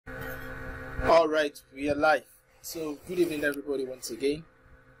All right, we are live. So good evening, everybody, once again.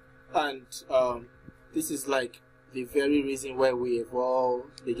 And this is like the very reason why we have all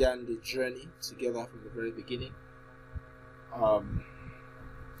began the journey together from the very beginning.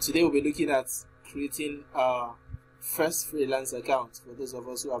 Today we'll be looking at creating our first freelance account for those of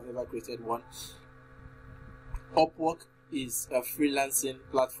us who have never created one. Upwork is a freelancing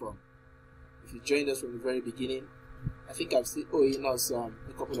platform. If you joined us from the very beginning, I think I've seen us a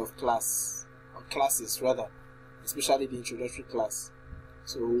couple of classes, especially the introductory class.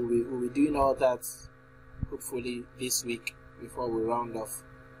 So we'll be doing all that hopefully this week before we round off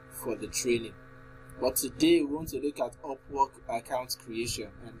for the training. But today we want to look at Upwork account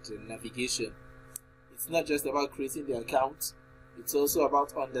creation and navigation. It's not just about creating the account, it's also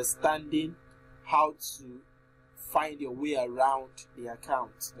about understanding how to find your way around the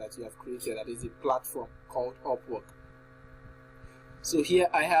account that you have created. That is a platform called Upwork. So here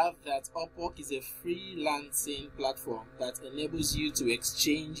I have that Upwork is a freelancing platform that enables you to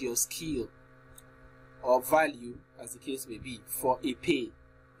exchange your skill or value, as the case may be, for a pay.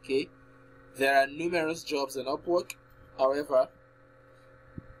 Okay, there are numerous jobs on Upwork. However,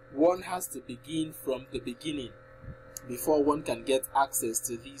 one has to begin from the beginning before one can get access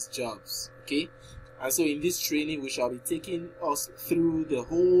to these jobs. Okay, and so in this training we shall be taking us through the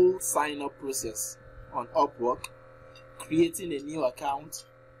whole sign-up process on Upwork, creating a new account.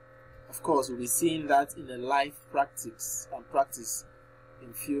 Of course, we'll be seeing that in a live practice in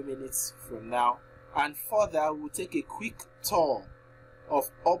a few minutes from now. And further, we'll take a quick tour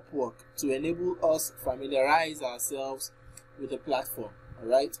of Upwork to enable us familiarize ourselves with the platform. All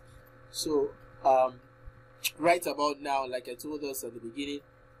right. So, right about now, like I told us at the beginning,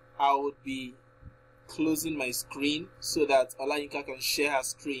 I would be closing my screen so that Olayinka can share her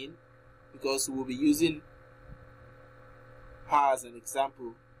screen, because we'll be using her as an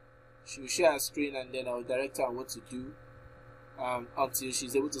example. She will share her screen and then I'll direct her on what to do until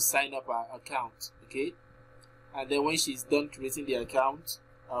she's able to sign up her account. Okay, and then when she's done creating the account,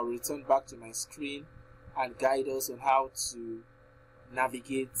 I'll return back to my screen and guide us on how to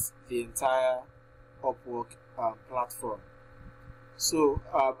navigate the entire Upwork platform. So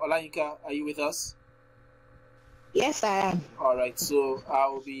Olayinka, are you with us? Yes, I am. All right, so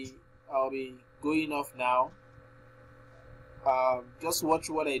I'll be going off now. Just watch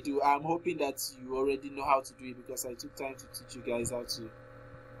what I do. I'm hoping that you already know how to do it, because I took time to teach you guys how to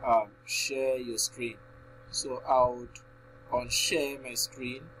share your screen. So I would unshare my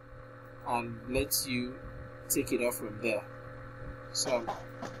screen and let you take it off from there. So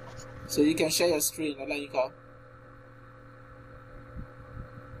you can share your screen, Olayinka.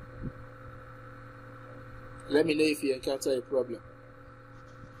 Let me know if you encounter a problem.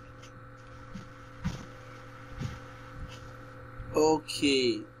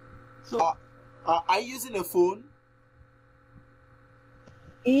 Okay. So, are you using a phone?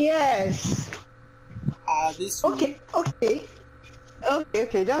 Yes. This Okay.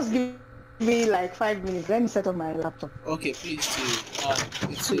 Just give me like 5 minutes. Let me set up my laptop. Okay, please do.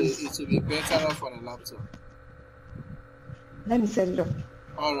 It will be better off on a laptop. Let me set it up.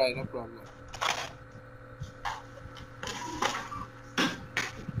 All right, no problem.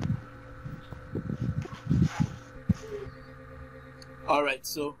 All right,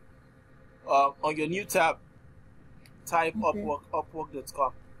 so on your new tab, type Upwork,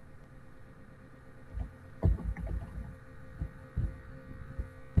 upwork.com.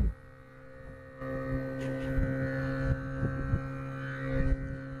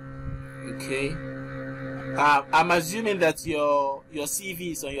 Okay. I'm assuming that your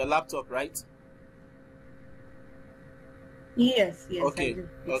CV is on your laptop, right? Yes. Okay.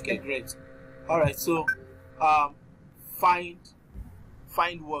 Okay, great. All right, so find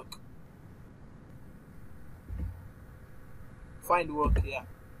work. Find work, yeah.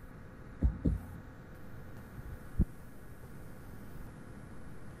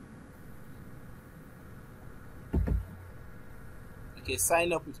 Okay,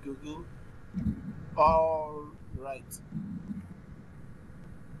 sign up with Google. All right.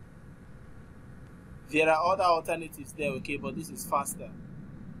 There are other alternatives there, okay, but this is faster.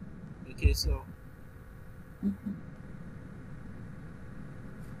 Okay, so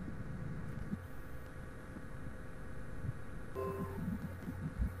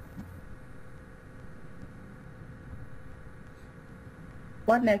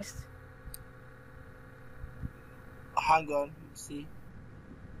what next? hang on, see.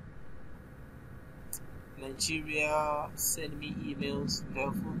 Nigeria, send me emails,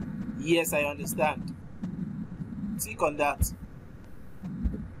 helpful. Yes, I understand. Click on that.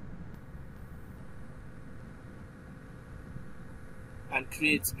 and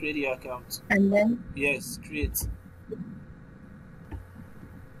create your account. And then? Yes, create.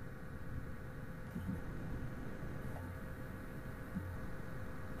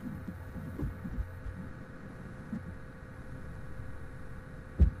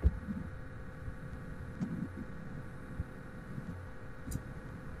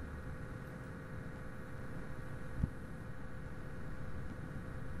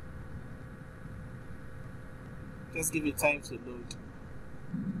 Just give it time to load.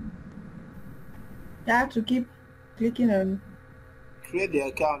 I have to keep clicking on Create the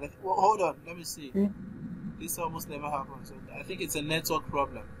account. Well, hold on, let me see. This almost never happens. So I think it's a network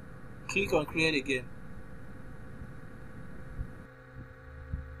problem. Click on create again.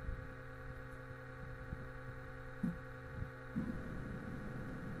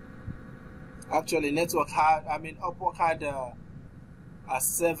 Actually, Upwork had a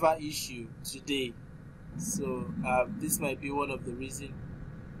server issue today. So this might be one of the reasons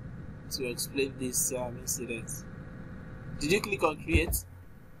to explain this incident. Did you click on create?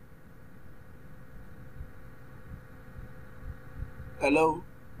 Hello?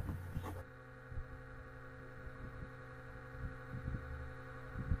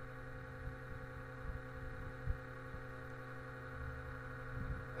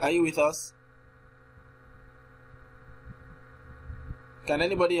 Are you with us? Can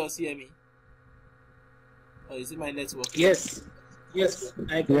anybody else hear me? Or is it my network? Yes. Yes,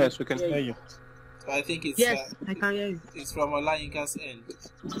 I can. Yes, we can hear you. So I think it's yes, I can hear you. it's from Olayinka's end.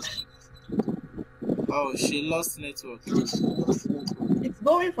 Oh, she lost network. It's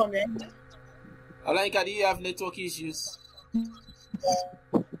going from there. Olayinka, do you have network issues?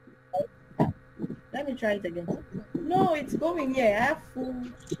 Let me try it again. No, it's going here. I have full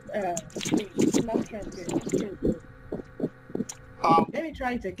let me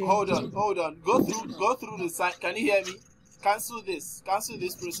try it again. Hold on. Go through the sign. Can you hear me? Cancel this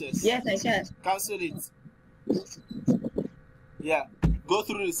process. Yes, I can. Cancel it. Yeah. Go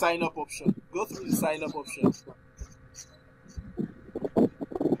through the sign up option.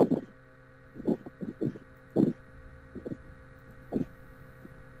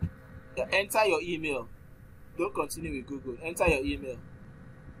 Yeah, enter your email. Don't continue with Google. Enter your email.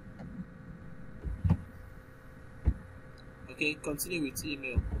 Okay, continue with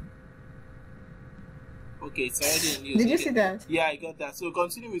email. Okay, it's already in use. Did you Okay. see that? Yeah, I got that. So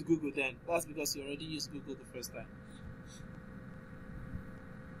continue with Google then. That's because you already used Google the first time.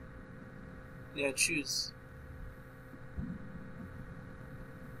 Yeah, choose.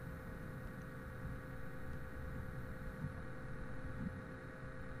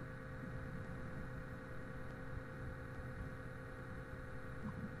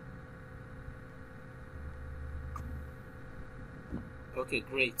 Okay,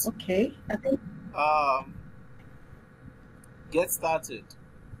 great. Okay, I think. Get started.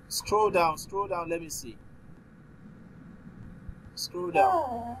 Scroll down, let me see. Scroll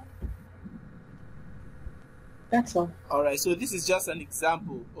down. That's all. Alright, so this is just an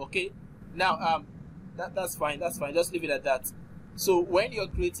example, okay? Now, that's fine, just leave it at that. So when you're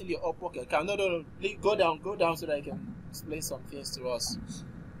creating your Upwork account, no, go down so that I can explain some things to us.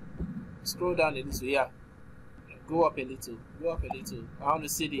 Scroll down a little, yeah. Go up a little. I want to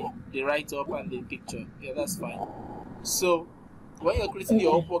see the write-up and the picture. Yeah, that's fine. So when you're creating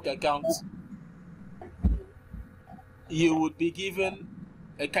your Upwork account, you would be given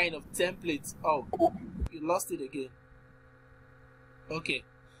a kind of template. Oh, you lost it again. Okay.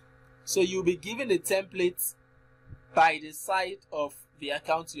 So you'll be given a template by the side of the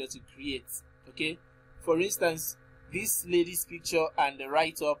account you are to create. Okay. For instance, this lady's picture and the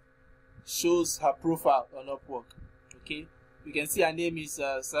write-up shows her profile on Upwork. Okay. You can see her name is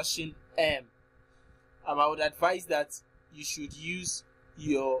Sashin M. I would advise that you should use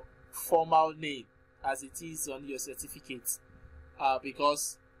your formal name as it is on your certificate,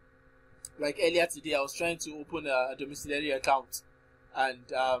 because like earlier today I was trying to open a domiciliary account, and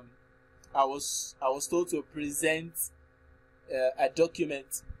I was told to present a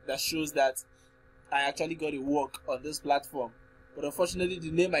document that shows that I actually got to work on this platform, but unfortunately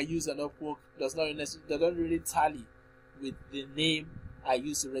the name I use on Upwork doesn't really tally with the name I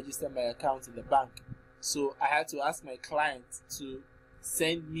used to register my account in the bank. So I had to ask my client to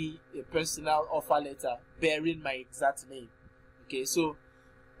send me a personal offer letter bearing my exact name. Okay, so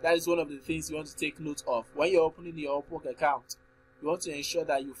that is one of the things you want to take note of. When you're opening your Upwork account, you want to ensure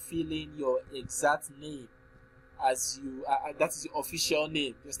that you fill in your exact name as you, that is your official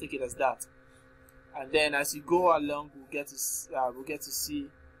name. Just take it as that. And then as you go along, we'll get to see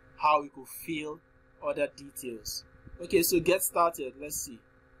how you could fill other details. Okay, so get started. Let's see.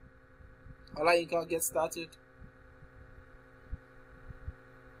 Olayinka, get started.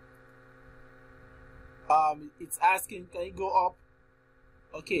 It's asking, can you go up?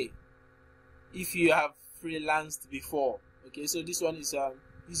 Okay, if you have freelanced before. Okay, so this one is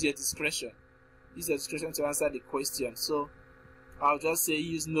use your discretion. Use your discretion to answer the question. So I'll just say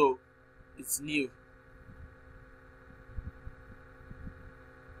use no. It's new.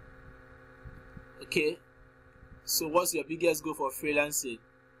 Okay, so what's your biggest goal for freelancing?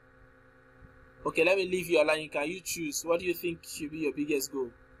 Okay, let me leave you alone. Can you choose? What do you think should be your biggest goal?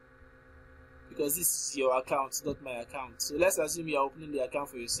 Because this is your account, not my account. So let's assume you are opening the account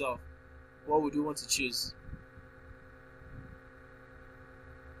for yourself. What would you want to choose?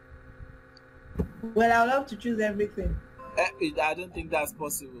 Well, I would love to choose everything. I don't think that's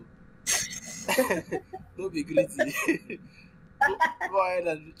possible. Don't be greedy. Go ahead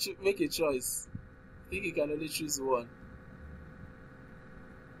and make a choice. I think you can only choose one.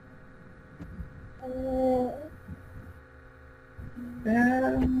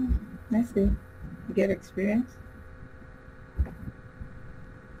 Let's see. Get experience.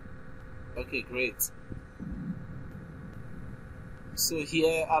 Okay, great. So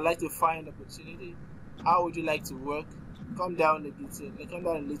here, I'd like to find opportunity. How would you like to work? Come down a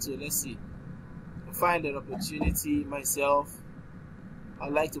little. Let's see. Find an opportunity myself. I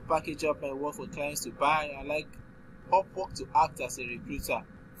like to package up my work for clients to buy. I like Upwork to act as a recruiter.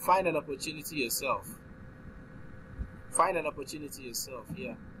 Find an opportunity yourself. Find an opportunity yourself.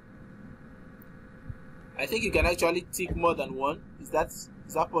 Yeah. I think you can actually tick more than one. Is that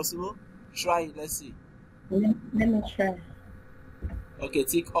possible? Try it. Let's see. Let me try. Okay,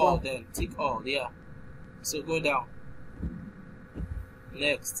 tick all then. Tick all. Yeah. So go down.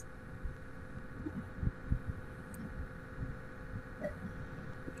 Next.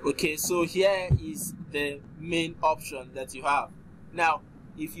 Okay, so here is the main option that you have. Now,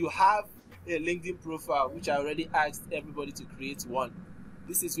 if you have a LinkedIn profile, which I already asked everybody to create one,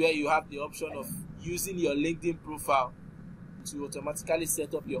 this is where you have the option of using your LinkedIn profile to automatically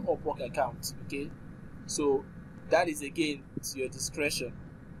set up your Upwork account. Okay, so that is again to your discretion.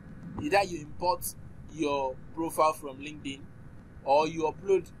 Either you import your profile from LinkedIn or you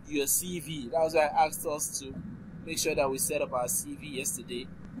upload your CV. That was why I asked us to make sure that we set up our CV yesterday.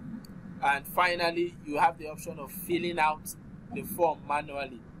 And finally, you have the option of filling out the form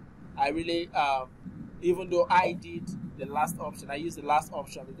manually. I really, even though I did the last option, I used the last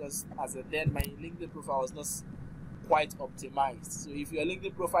option because as of then my LinkedIn profile was not quite optimized. So if your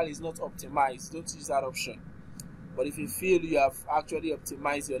LinkedIn profile is not optimized, don't use that option. But if you feel you have actually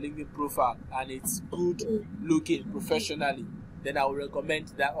optimized your LinkedIn profile and it's good looking professionally, then I will recommend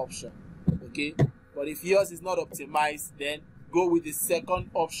that option. Okay? But if yours is not optimized, then go with the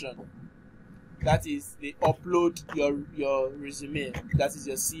second option. That is the upload your resume. That is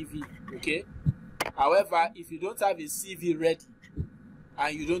your CV. Okay? However, if you don't have a CV ready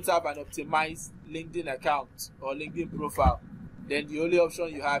and you don't have an optimized LinkedIn account or LinkedIn profile, then the only option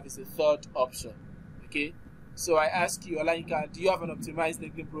you have is a third option. Okay? So I ask you, Olayinka, do you have an optimized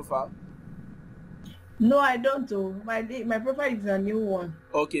LinkedIn profile? No, I don't. My profile is a new one.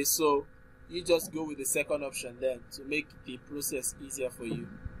 Okay, so you just go with the second option then to make the process easier for you.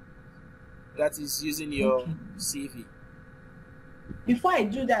 That is using your CV. Before I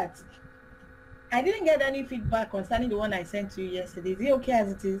do that, I didn't get any feedback concerning the one I sent to you yesterday. Is it okay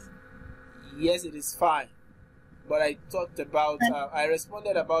as it is? Yes, it is fine. But I talked about, I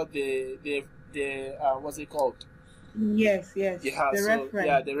responded about the what's it called? Yes. Yeah, the reference.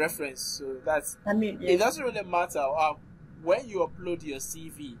 Yeah, the reference. So that's, yes. It doesn't really matter. When you upload your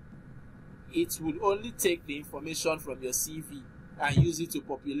CV, it will only take the information from your CV and use it to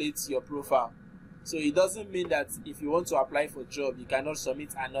populate your profile. So it doesn't mean that if you want to apply for a job, you cannot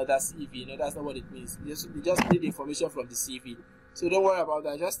submit another CV. No, that's not what it means. You just need the information from the CV. So don't worry about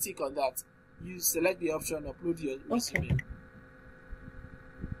that. Just tick on that. You select the option, upload your resume. Okay.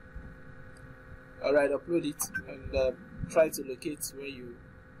 Alright, upload it and try to locate where you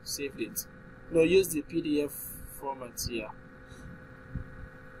saved it. No, use the PDF format here.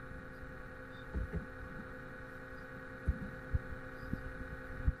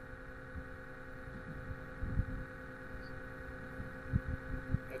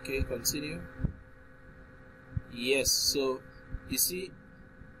 Okay, continue. Yes, so you see,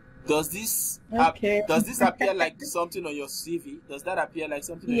 does this appear like something on your CV? Does that appear like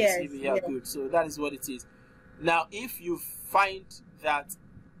something on your CV? Yeah, good. So that is what it is. Now, if you find that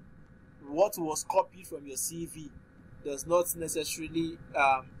what was copied from your CV does not necessarily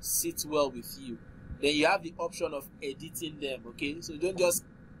sit well with you, then you have the option of editing them. Okay, so don't just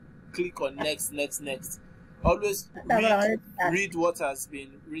click on next. Always read what has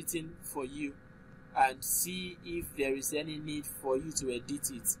been written for you and see if there is any need for you to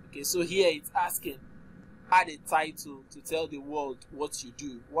edit it. Okay, so here it's asking, add a title to tell the world what you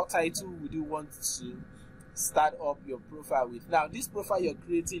do. What title would you want to start up your profile with? Now, this profile you're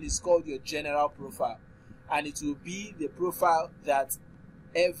creating is called your general profile, and it will be the profile that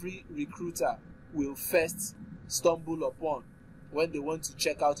every recruiter will first stumble upon when they want to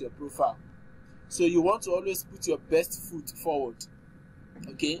check out your profile. So you want to always put your best foot forward.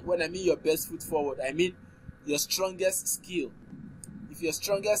 Okay, when I mean your best foot forward, I mean your strongest skill. If your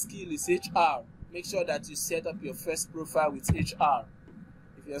strongest skill is HR, make sure that you set up your first profile with HR.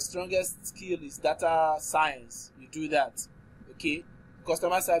 If your strongest skill is data science, you do that. Okay,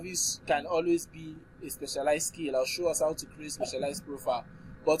 customer service can always be a specialized skill. I'll show us how to create specialized profile,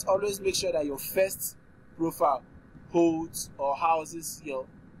 but always make sure that your first profile holds or houses your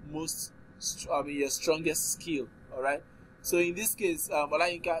your strongest skill. All right. So in this case,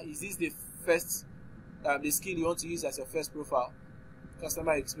 Olayinka, is this the first the skill you want to use as your first profile?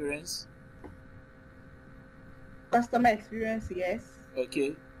 Customer experience. Customer experience, yes.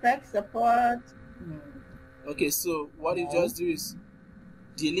 Okay. Tech support. Okay, so what you just do is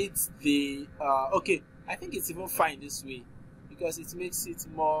delete the okay, I think it's even fine this way because it makes it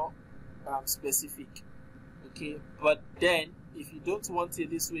more specific. Okay, but then if you don't want it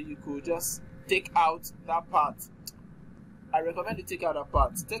this way, you could just take out that part. I recommend you take out that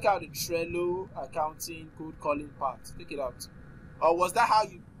part. Take out the Trello accounting code calling part. Take it out. Or was that how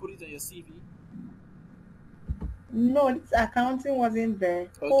you put it on your CV? No, this accounting wasn't there.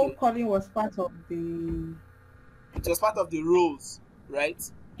 Okay. Cold calling was part of the... It was part of the rules, right?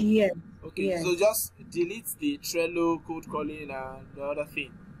 Yes. Okay, yes. So just delete the Trello, code calling, and the other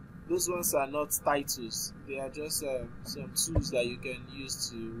thing. Those ones are not titles. They are just some tools that you can use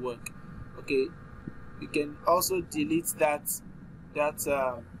to work. Okay. You can also delete that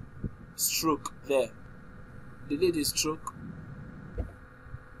stroke there. Delete the stroke.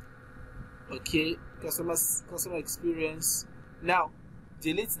 Okay. Customer experience. Now,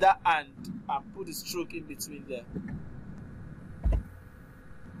 delete that and put the stroke in between there.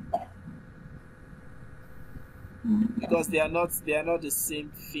 Because they are not the same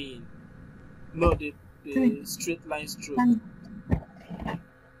thing. No, the straight line stroke.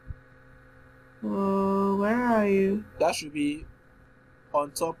 Oh, where are you? That should be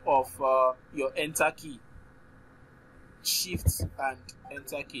on top of your enter key. Shift and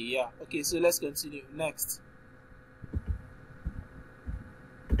enter key. Yeah. Okay, so let's continue. Next.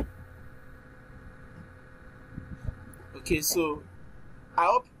 Okay, so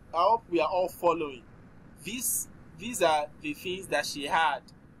I hope we are all following. These are the things that she had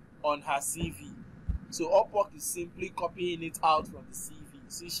on her CV. So Upwork is simply copying it out from the CV.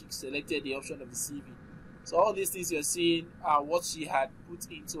 See, she selected the option of the CV. So all these things you're seeing are what she had put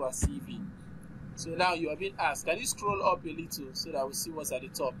into her CV. So now you are being asked, can you scroll up a little so that we see what's at the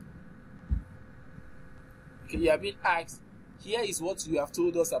top? Okay, you are being asked, here is what you have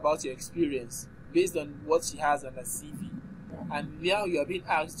told us about your experience based on what she has on her CV. And now you are being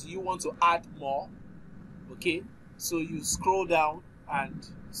asked, do you want to add more? Okay, so you scroll down and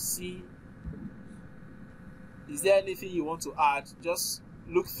see, is there anything you want to add? Just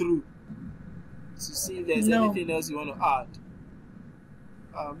look through to see if there's anything else you want to add.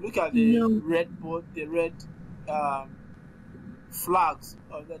 Look at the red board, the red flags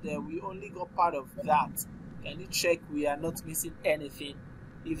over there. We only got part of that. Can you check we are not missing anything?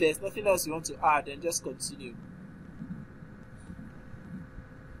 If there's nothing else you want to add, then just continue.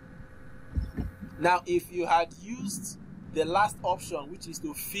 Now, if you had used the last option, which is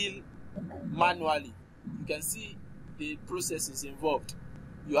to fill manually, you can see the processes involved.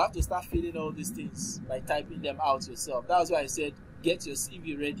 You have to start filling all these things by typing them out yourself. That's why I said get your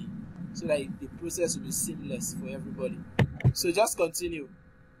CV ready so that the process will be seamless for everybody. So just continue.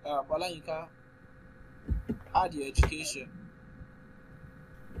 Olayinka, add your education.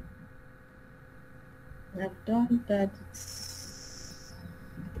 I've done that.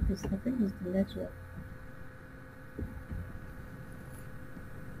 I think it's the network.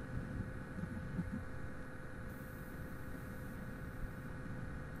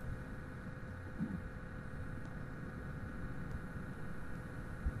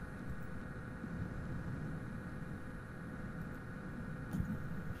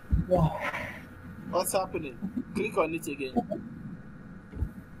 Wow. What's happening? Click on it again.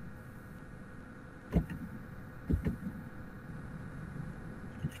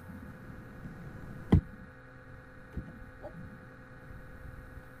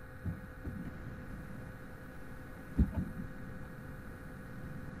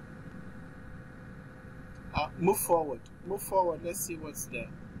 Move forward. Move forward. Let's see what's there.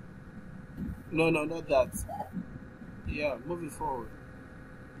 No, not that. Yeah, moving forward.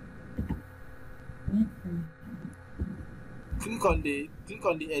 Mm-hmm. click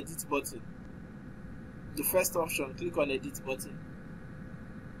on the edit button. The first option, click on edit button.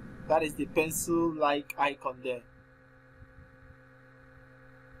 That is the pencil-like icon there.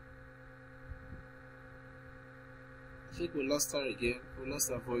 I think we lost her again. We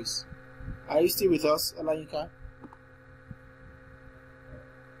lost her voice. Are you still with us, Alanyika?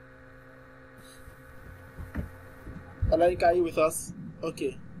 Alanyika, are you with us?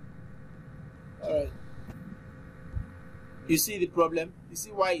 Okay. Alright. You see the problem? You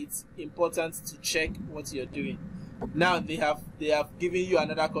see why it's important to check what you're doing. Now they have given you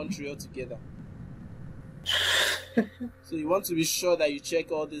another country altogether. So you want to be sure that you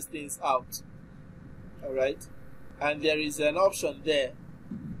check all these things out. Alright? And there is an option there.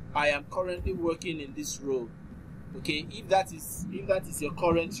 I am currently working in this role. Okay, if that is your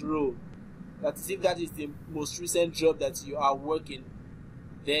current role, that is, if that is the most recent job that you are working,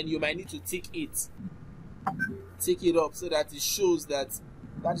 then you might need to tick it up so that it shows that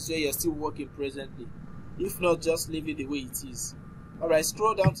is where you're still working presently. If not, just leave it the way it is. Alright,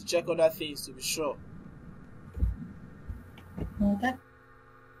 scroll down to check other things to be sure. Okay.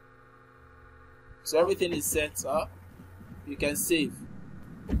 So everything is set up. You can save.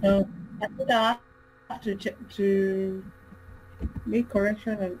 I think I have to check to make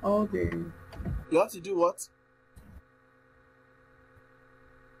correction on all the. You want to do what?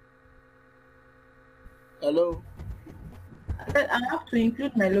 Hello? I have to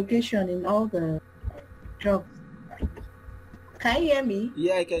include my location in all the jobs. Can you hear me?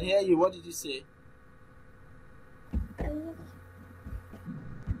 Yeah, I can hear you. What did you say?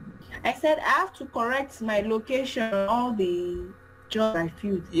 I said I have to correct my location on all the jobs I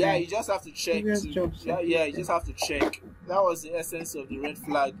filled. Yeah, you just have to check. Jobs. Yeah, you just have to check. That was the essence of the red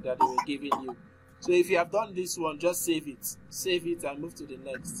flag that they were giving you. So if you have done this one, just save it. Save it and move to the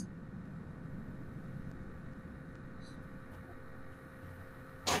next.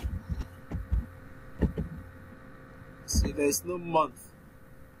 So there is no month.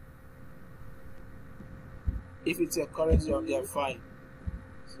 If it's your current job, they are fine.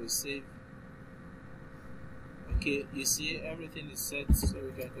 So save. Okay, you see everything is set, so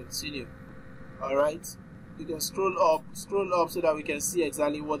we can continue. Alright, you can scroll up so that we can see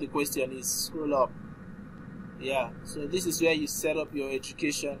exactly what the question is. Scroll up. Yeah, so this is where you set up your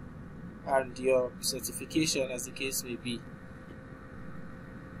education and your certification, as the case may be.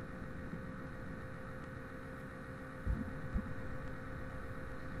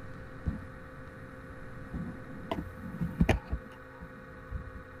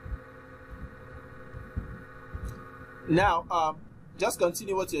 Now, just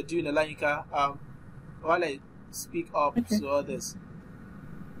continue what you're doing, Alanyika, while I speak up to others.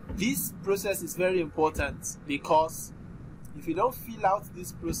 This process is very important because if you don't fill out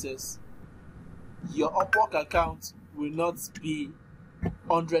this process, your Upwork account will not be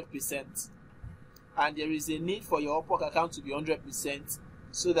 100%. And there is a need for your Upwork account to be 100%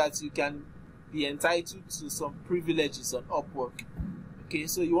 so that you can be entitled to some privileges on Upwork. Okay,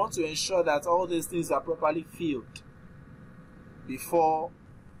 so you want to ensure that all these things are properly filled before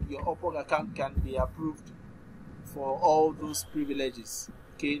your Upwork account can be approved for all those privileges.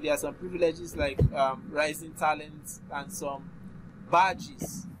 Okay, there are some privileges like rising talent and some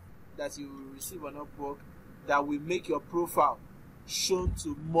badges that you will receive on Upwork that will make your profile shown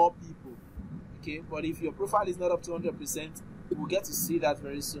to more people. Okay, but if your profile is not up to 100%, we'll get to see that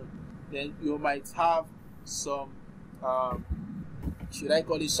very soon. Then you might have some, should I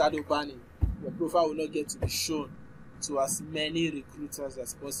call it shadow banning? Your profile will not get to be shown to as many recruiters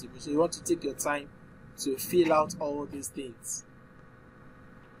as possible. So you want to take your time to fill out all these things.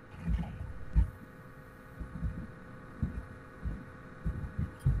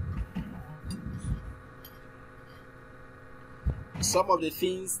 Some of the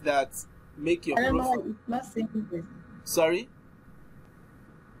things that make your profile. It's not saying this. Sorry?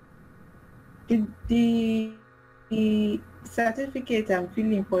 The certificate I'm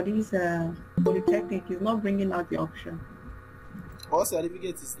filling for this polytechnic is not bringing out the option. What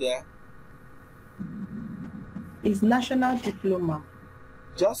certificate is there? It's national diploma.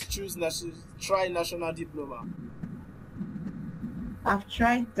 Just try national diploma. I've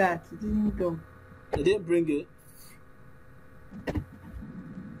tried that, it didn't go. They didn't bring it?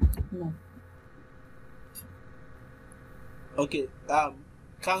 No. Okay,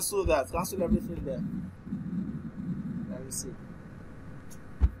 cancel that. Cancel everything there. Let me see.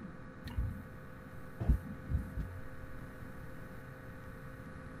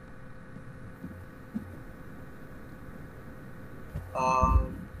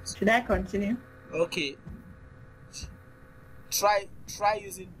 Should I continue? Okay. Try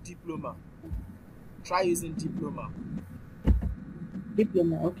using diploma. Try using diploma.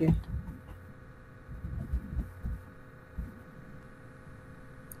 Diploma, okay.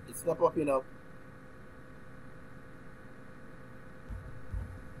 It's not popping up.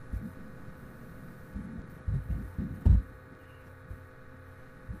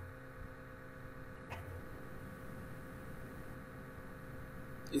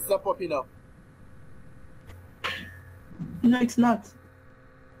 It's not popping up. No, it's not.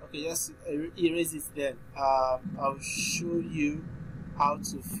 Okay, just erase it then. I'll show you how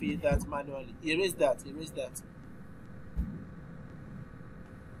to fill that manually. Erase that.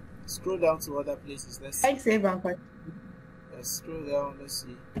 Scroll down to other places. Let's see. I save and continue. Let's scroll down. Let's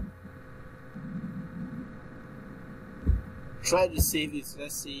see. Try to save it.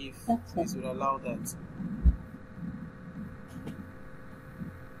 Let's see if this will allow that.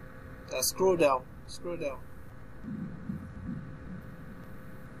 Scroll down. Should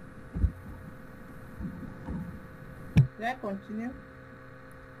I continue?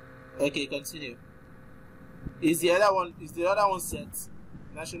 Okay, continue. Is the other one set?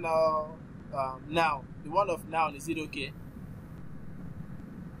 National noun. The one of noun, is it okay?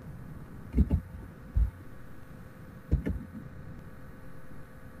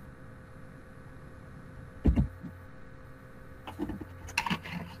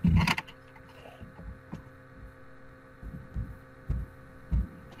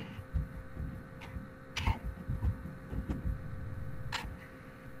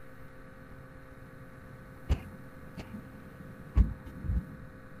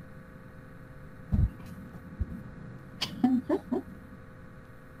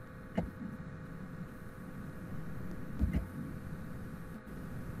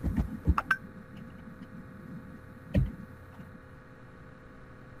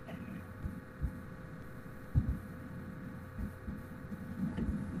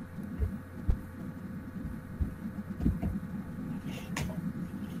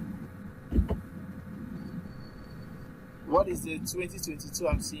 What is the 2022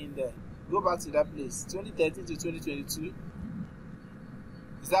 I'm seeing there? Go back to that place. 2013 to 2022.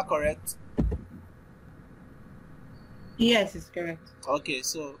 Is that correct? Yes, it's correct. Okay,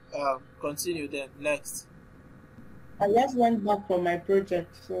 so continue then. Next. I just went back for my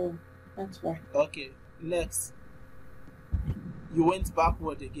project, so that's why. Okay, next. You went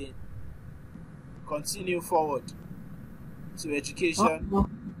backward again. Continue forward to education.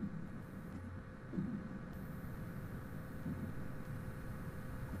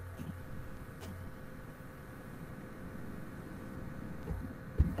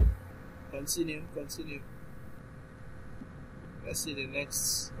 Continue. Let's see the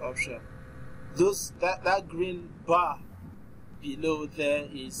next option. That green bar below there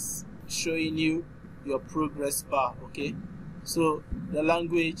is showing you your progress bar. Okay, so the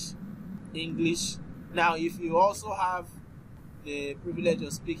language, English. Now, if you also have the privilege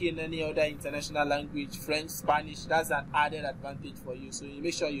of speaking any other international language, French, Spanish, that's an added advantage for you. So you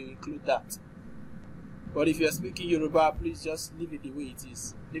make sure you include that. But if you're speaking Yoruba, please just leave it the way it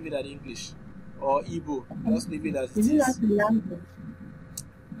is. Leave it at English. Or Igbo, just leave it as it is. Is it like the language?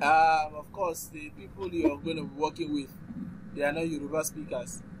 Of course, the people you are going to be working with, they are not Yoruba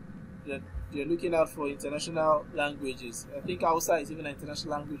speakers. They're looking out for international languages. I think Hausa is even an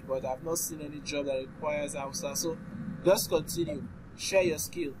international language, but I've not seen any job that requires Hausa. So just continue. Share your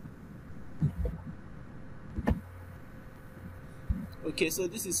skill. Okay, so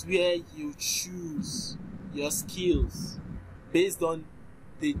this is where you choose your skills based on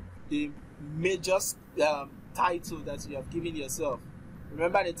the major title that you have given yourself.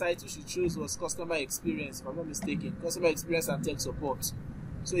 Remember, the title you chose was customer experience, if I'm not mistaken. Customer experience and tech support.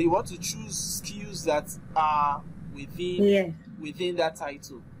 So you want to choose skills that are within that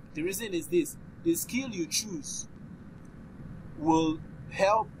title. The reason is this: the skill you choose will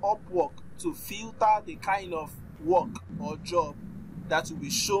help Upwork to filter the kind of work or job that will be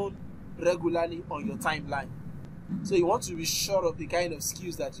shown regularly on your timeline. So you want to be sure of the kind of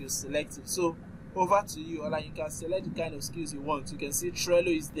skills that you're selecting. So over to you, Ola. You can select the kind of skills you want. You can see Trello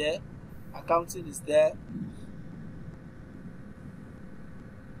is there, accounting is there,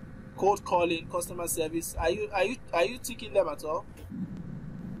 cold calling, customer service. Are you ticking them at all?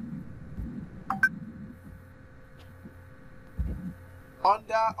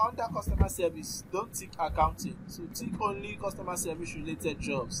 Under customer service, don't tick accounting. So tick only customer service related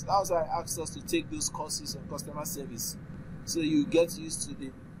jobs. That's why I asked us to take those courses on customer service, so you get used to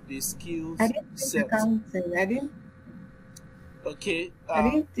the skills I didn't set. tick accounting. Okay. I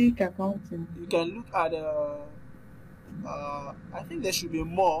didn't tick accounting. You can look at I think there should be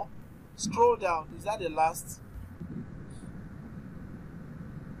more. Scroll down. Is that the last?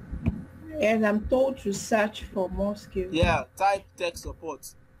 And I'm told to search for more skills. Yeah, type tech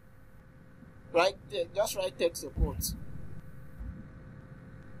support. Right there, just write tech support.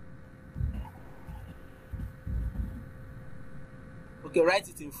 Okay, write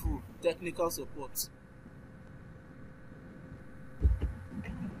it in full. Technical support.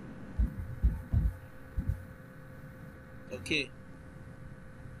 Okay.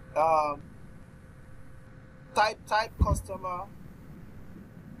 Type customer.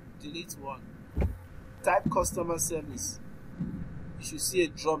 Delete one. Type customer service. You should see a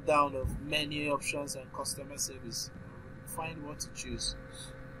drop down of menu options and customer service. Find what to choose.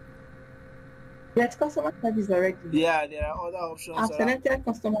 That's customer service already. Yeah, there are other options. I've selected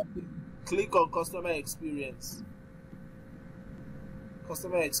customer service. Click on customer experience.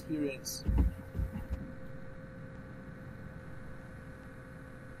 Customer experience.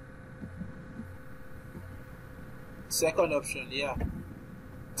 Second option, yeah.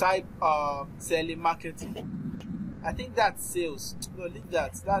 Type selling marketing. I think that's sales. No, leave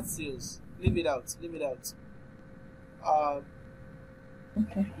that. That's sales. Leave it out. Leave it out.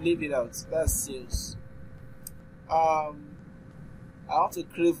 Okay. Leave it out. That's sales. I want to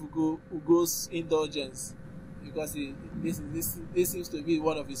crave Ugo's indulgence because this seems to be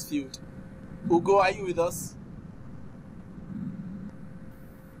one of his field. Ugo, are you with us?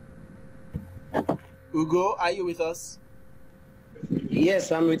 Ugo, are you with us?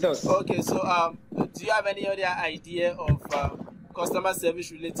 Yes, I'm with us. Okay, so do you have any other idea of customer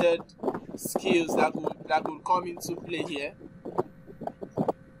service related skills that could come into play here?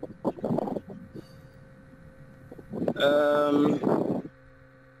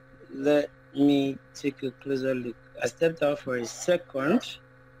 Let me take a closer look. I stepped out for a second.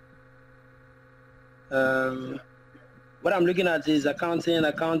 What I'm looking at is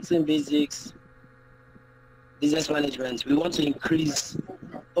accounting basics, business management. We want to increase.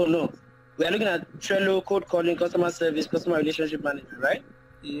 Oh no, we are looking at Trello, code calling, customer service, customer relationship management, right?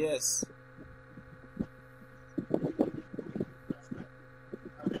 Yes.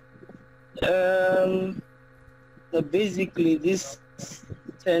 So basically, this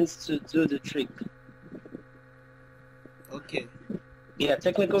tends to do the trick. Okay. Yeah,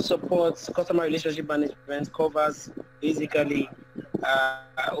 technical support, customer relationship management covers basically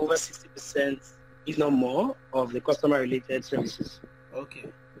over 60%, if not more, of the customer-related services. Okay.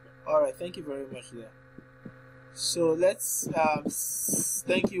 All right. Thank you very much there. So let's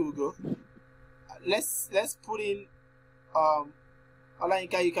thank you, Ugo. Let's put in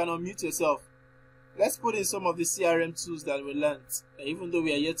Olayinka, you can unmute yourself. Let's put in some of the CRM tools that we learned, even though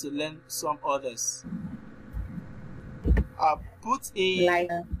we are yet to learn some others. Put in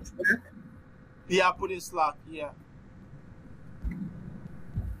Slack. Yeah, put in Slack.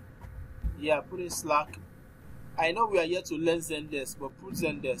 Yeah, put in Slack. I know we are yet to learn Zendesk, but put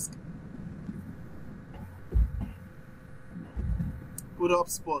Zendesk. Put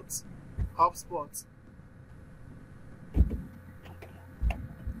HubSpot.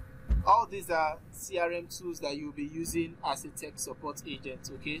 All these are CRM tools that you'll be using as a tech support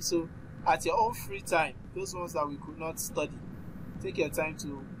agent, okay? So at your own free time, those ones that we could not study, take your time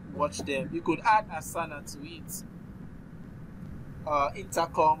to watch them. You could add Asana to it.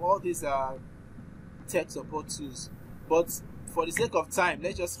 Intercom, all these are tech support tools. But for the sake of time,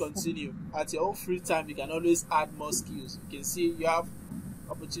 let's just continue. At your own free time, you can always add more skills. You can see you have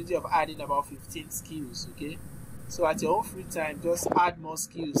opportunity of adding about 15 skills, okay? So at your own free time, just add more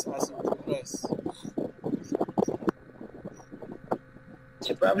skills as you progress.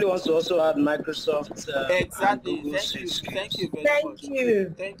 She probably wants to also add Microsoft. Exactly. Thank you very much.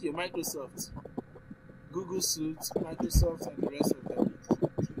 Thank you. Microsoft, Google Suite, Microsoft, and the rest of them.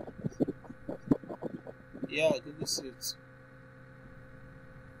 Yeah, Google Suite,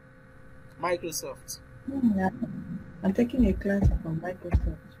 Microsoft. Yeah. I'm taking a class from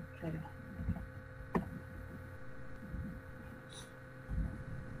Microsoft. Okay.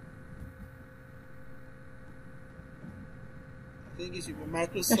 I think it should be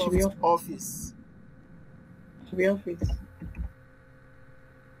Microsoft Office. It should be Office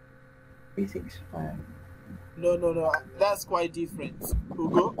 365. No. That's quite different.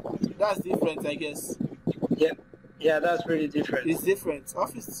 Ugo, that's different, I guess. Yeah, that's really different. It's different.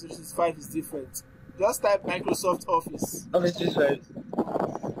 Office 365 is different. Just type Microsoft Office. Office 365.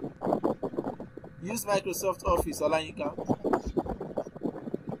 Use Microsoft Office, Olayinka.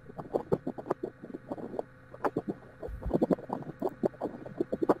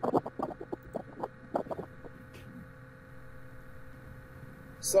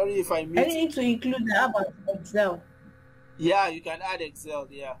 Sorry if I missed. I need to include the app of Excel. Yeah, you can add Excel.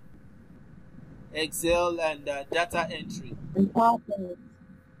 Yeah, Excel and data entry. And PowerPoint.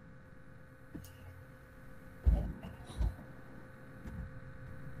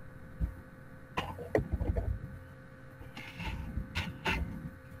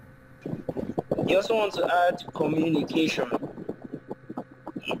 You also want to add communication.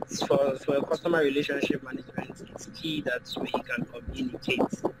 It's for a customer relationship management. It's key that we can communicate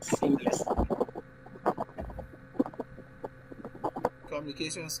seamlessly.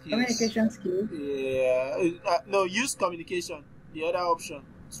 Communication skills. Communication skills. Yeah. No, use communication. The other option.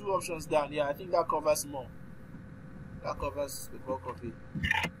 2 options down. Yeah, I think that covers more. That covers the bulk of it.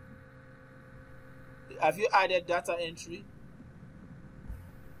 Have you added data entry?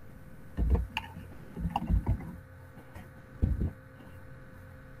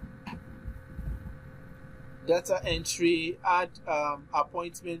 Data entry, add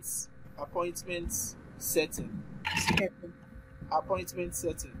appointments setting. Appointment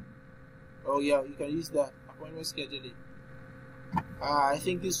setting. Oh yeah, you can use that. Appointment scheduling. I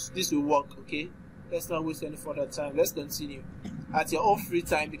think this will work. Okay, let's not waste any further time. Let's continue. At your own free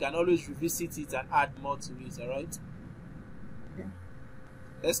time, you can always revisit it and add more to it. All right. Okay.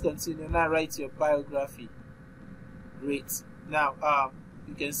 Let's continue now. Write your biography. Great. Now,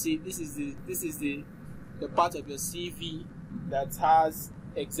 you can see this is the part of your CV that has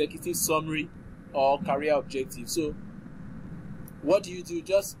executive summary or career objective. So what do?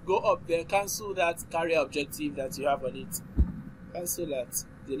 Just go up there, cancel that career objective that you have on it. Cancel that,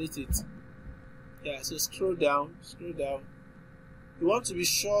 delete it. Yeah, so scroll down. You want to be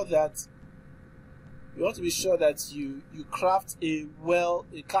sure that you craft a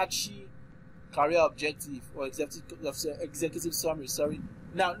catchy career objective or executive summary. Sorry.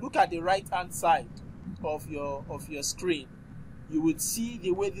 Now look at the right hand side of your screen. You would see the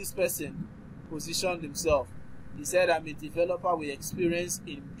way this person positioned himself. He said, I'm a developer with experience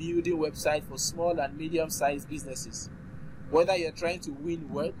in building websites for small and medium-sized businesses. Whether you're trying to win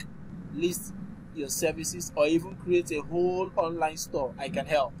work, list your services, or even create a whole online store, I can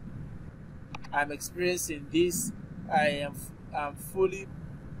help. I'm experienced in this. I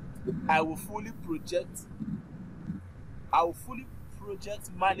will fully project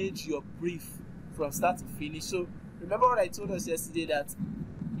manage your brief from start to finish. So remember what I told us yesterday, that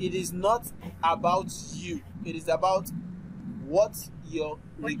it is not about you. It is about what your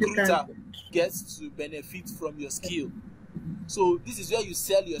recruiter gets to benefit from your skill. So this is where you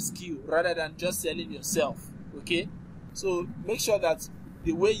sell your skill rather than just selling yourself. Okay? So make sure that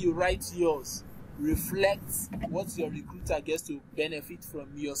the way you write yours reflects what your recruiter gets to benefit from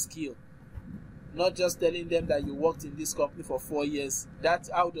your skill. Not just telling them that you worked in this company for 4 years.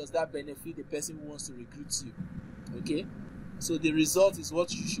 How does that benefit the person who wants to recruit you? Okay? So the result is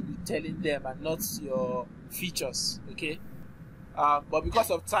what you should be telling them and not your features. Okay? But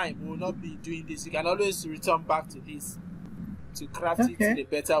because of time, we will not be doing this. You can always return back to this to craft it in a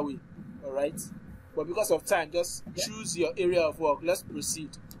better way. Alright? But because of time, just choose your area of work. Let's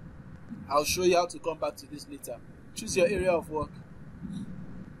proceed. I'll show you how to come back to this later. Choose your area of work.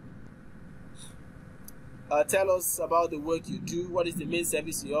 Tell us about the work you do. What is the main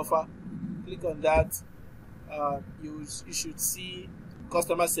service you offer? Click on that. You should see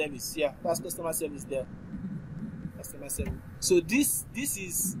customer service. Yeah, that's customer service there. Customer service. So this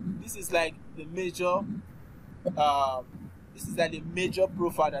is like the major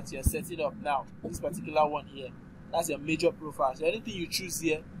profile that you're setting up now. This particular one here, that's your major profile. So anything you choose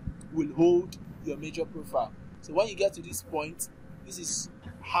here will hold your major profile. So when you get to this point, this is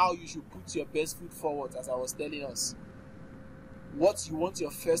how you should put your best foot forward, as I was telling us. What you want your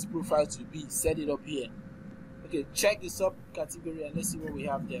first profile to be, set it up here. Okay, check the subcategory and let's see what we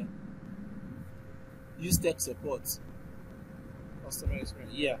have there. Use tech support. Customer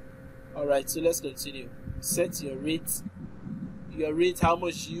experience. Yeah. Alright, so let's continue. Set your rate. Your rate, how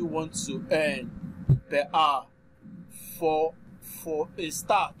much you want to earn per hour. For a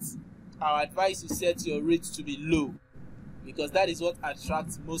start, our advice is set your rate to be low, because that is what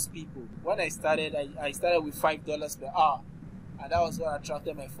attracts most people. When I started with $5 per hour, and that was what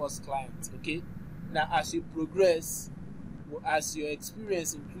attracted my first client. Okay, now as you progress, as your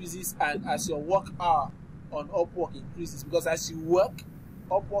experience increases, and as your work hour on Upwork increases, because as you work,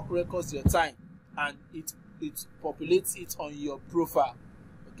 Upwork records your time and it populates it on your profile.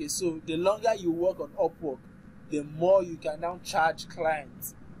 Okay, so the longer you work on Upwork, the more you can now charge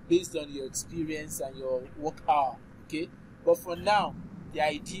clients based on your experience and your work hour. Okay, but for now, the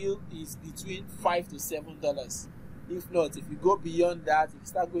ideal is between $5 to $7. If not, if you go beyond that, if you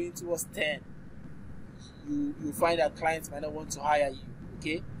start going towards 10, you find that clients might not want to hire you.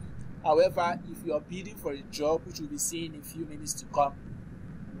 Okay, however, if you are bidding for a job, which we'll be seeing in a few minutes to come,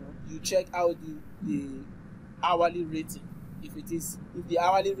 you check out the hourly rating. If the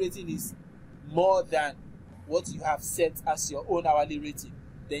hourly rating is more than what you have set as your own hourly rating,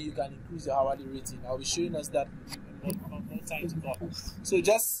 then you can increase your hourly rating. I'll be showing us that more time to come. So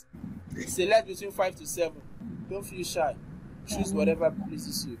just Select between 5 to 7. Don't feel shy. Choose whatever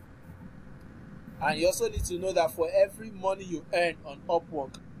pleases you. And you also need to know that for every money you earn on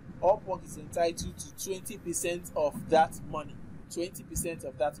Upwork, Upwork is entitled to 20% of that money. 20%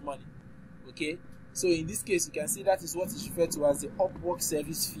 of that money. Okay? So in this case, you can see that is what is referred to as the Upwork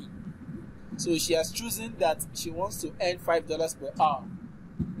service fee. So she has chosen that she wants to earn $5 per hour.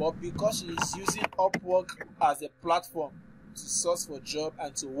 But because she is using Upwork as a platform to source for job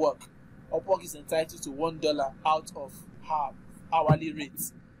and to work, Upwork is entitled to $1 out of her hourly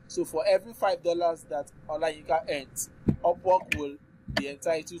rate. So for every $5 that Olayinka earns, Upwork will be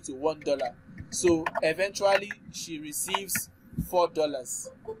entitled to $1. So eventually she receives $4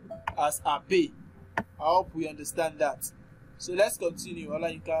 as her pay. I hope we understand that. So let's continue.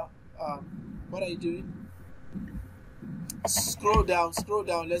 Olayinka, what are you doing? Scroll down.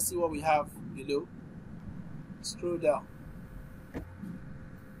 Let's see what we have below. Scroll down.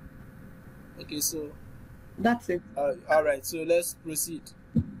 Okay, so that's it. All right, so let's proceed.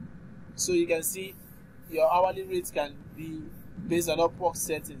 So you can see your hourly rate can be based on Upwork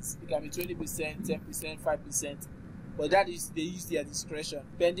settings. It can be 20%, 10%, 5%, but that is, they use their discretion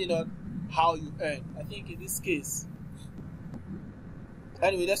depending on how you earn. I think in this case,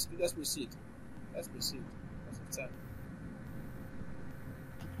 anyway, let's proceed. Let's proceed. That's the time.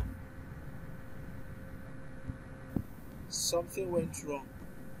 Something went wrong.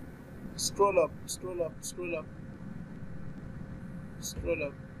 Scroll up.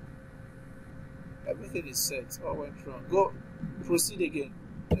 Everything is set. All went wrong. Go. Proceed again.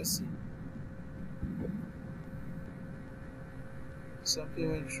 Let's see.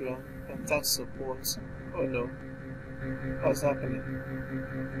 Something went wrong. Contact support. Oh no. What's happening?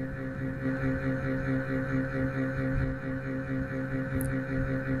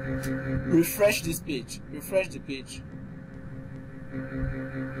 Refresh this page. Refresh the page.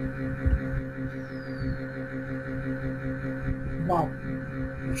 Wow.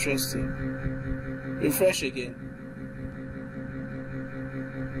 Interesting. Refresh again.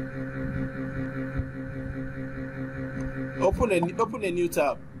 Open a new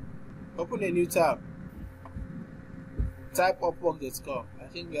tab. Open a new tab. Type Upwork.com. I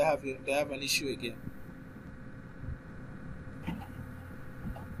think they have an issue again.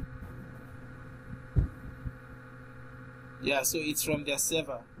 Yeah, so it's from their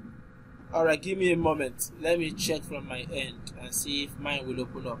server. Alright, give me a moment. Let me check from my end and see if mine will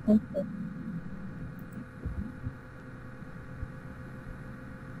open up. Okay.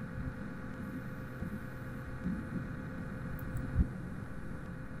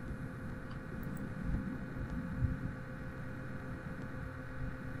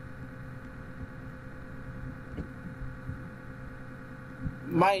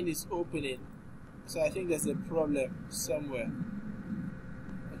 Mine is opening, so I think there's a problem somewhere.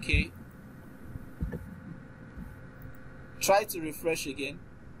 Okay, try to refresh again.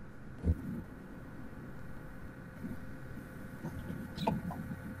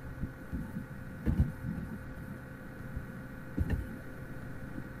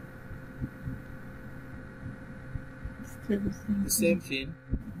 Still The same thing.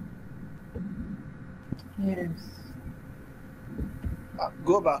 Yes.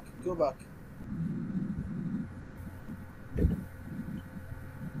 Go back.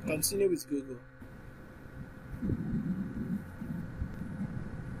 Continue with Google.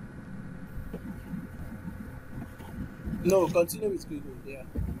 No, continue with Google.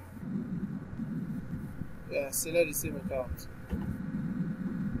 Yeah, select the same account.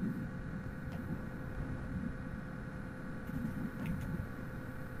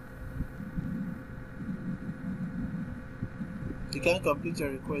 You can complete your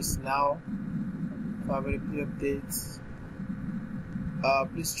request now. For availability updates.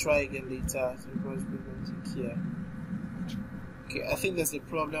 Please try again later. Here. Okay, I think there's a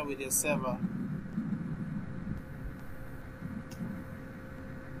problem with your server.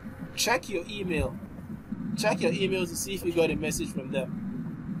 Check your email. Check your email to see if you got a message from them.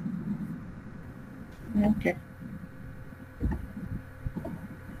 Okay.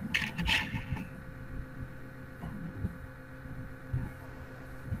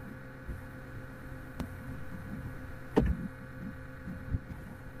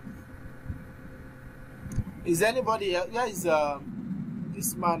 Is anybody else? Yeah,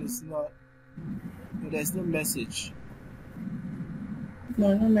 this man is not. No, there's no message.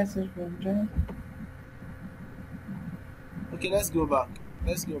 No message from John. Okay, let's go back.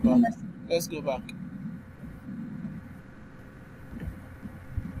 Let's go back.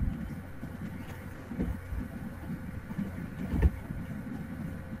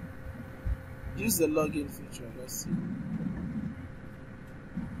 Use the login feature. Let's see.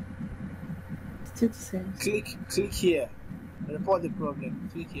 Still the same. Click here. Report the problem.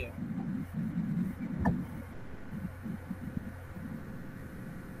 Click here.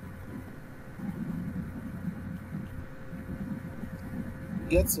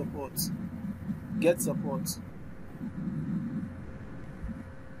 Get support. Get support.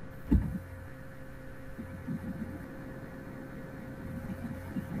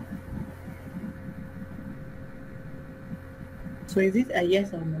 So is it a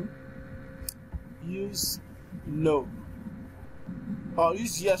yes or no? Use no. Or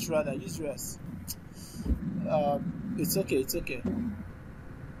use yes rather. Use yes. It's okay. It's okay.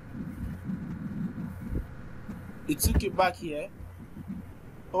 It took you back here.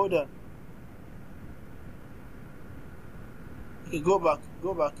 Hold on. Okay, go back.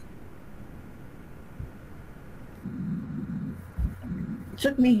 Go back.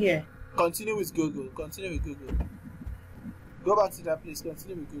 Took me here. Continue with Google. Continue with Google. Go back to that place.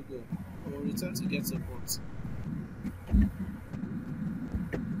 Continue with Google. Or return to get support.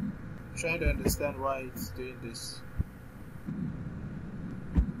 Trying to understand why it's doing this.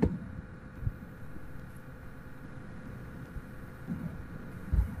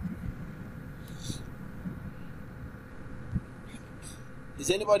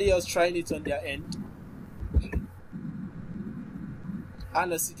 Is anybody else trying it on their end?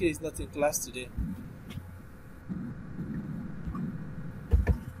 Anna CK is not in class today.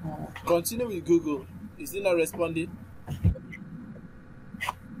 Continue with Google. Is it not responding?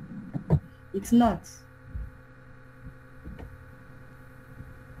 It's not.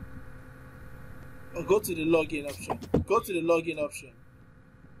 Or go to the login option. Go to the login option.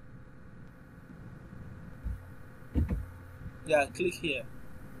 Yeah, click here.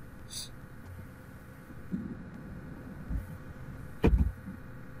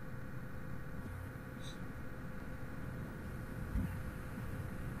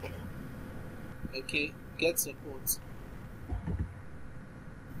 Okay, get support.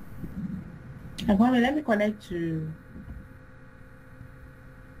 Let me connect to.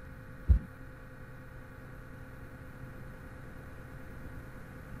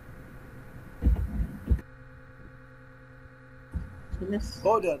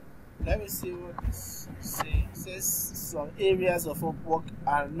 Hold on. Let me see what it's saying. It says some areas of Upwork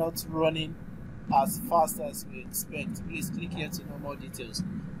are not running as fast as we expect. Please click here to know more details.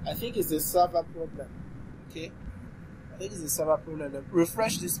 I think it's a server problem. Okay? I think it's a server problem.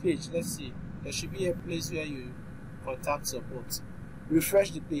 Refresh this page. Let's see. There should be a place where you contact support. Refresh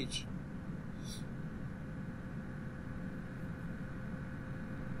the page.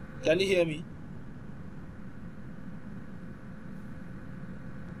 Can you hear me?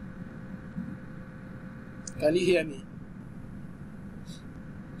 Can you hear me?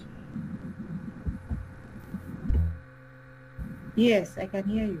 Yes, I can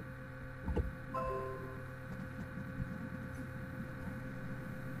hear you.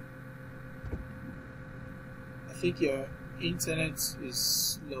 I think your internet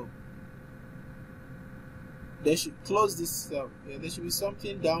is slow. They should close this. There should be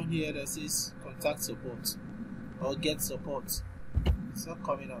something down here that says contact support or get support. It's not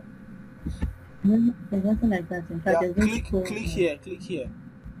coming up. No, there's nothing like that. In fact, Yeah, click here. Click here.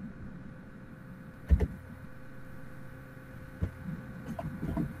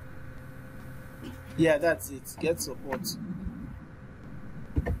 Yeah, that's it. Get support.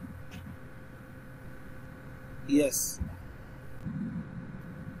 Yes.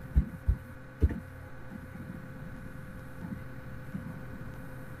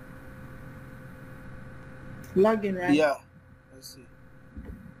 Login, right? Yeah. Let's see.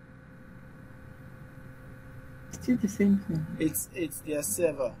 Still the same thing. It's their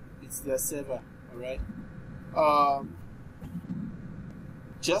server. It's their server. All right.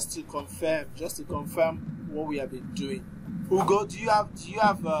 Just to confirm what we have been doing. Ugo, do you have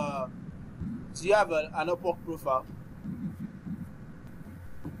an Upwork profile?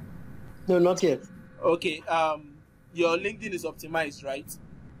 No, not yet. Okay. Your LinkedIn is optimized, right?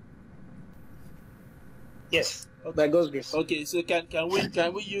 Yes, by God's grace. Okay, so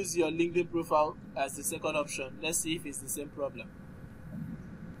can we use your LinkedIn profile as the second option? Let's see if it's the same problem.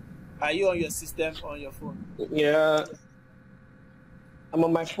 Are you on your system on your phone? Yeah, I'm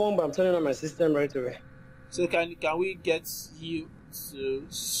on my phone, but I'm turning on my system right away. So can we get you to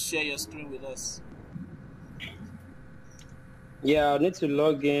share your screen with us? Yeah, I need to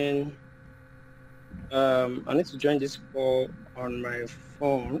log in. I need to join this call on my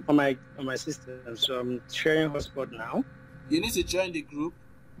phone, on my system. So I'm sharing hotspot now. You need to join the group.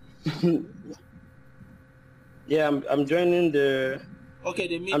 Yeah, I'm joining the. Okay,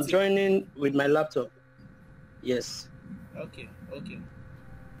 the meeting. I'm joining with my laptop. Yes. Okay.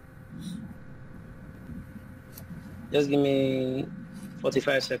 Just give me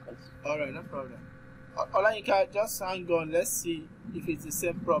 45 seconds. All right, no problem. Olayinka, just hang on. Let's see if it's the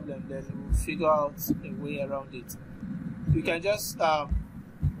same problem. Then we'll figure out a way around it. You can just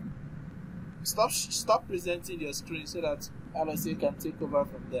stop presenting your screen so that Alice can take over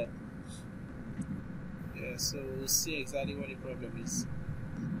from there. Yeah, so we'll see exactly what the problem is.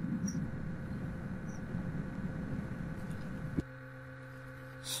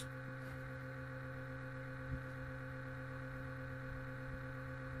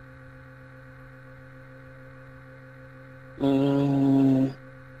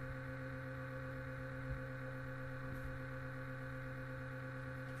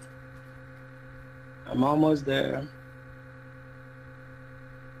 I'm almost there.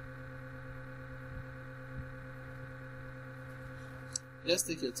 Just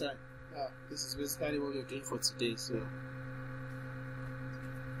take your time. This is basically what we're doing for today. So.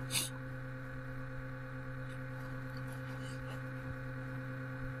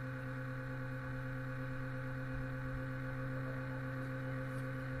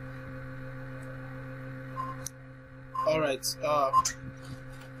 All right.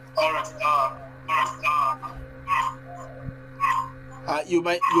 You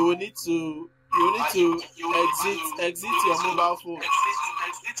will need to exit your mobile phone.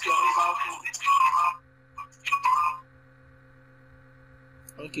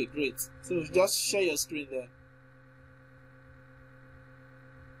 Okay, great. So just share your screen there.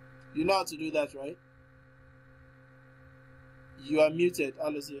 You know how to do that, right? You are muted,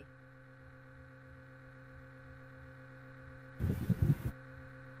 Alice.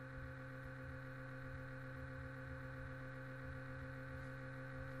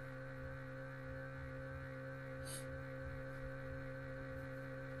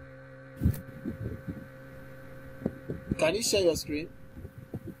 Can you share your screen?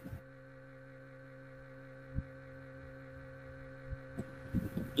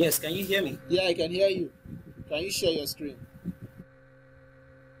 Yes, can you hear me? Yeah, I can hear you. Can you share your screen?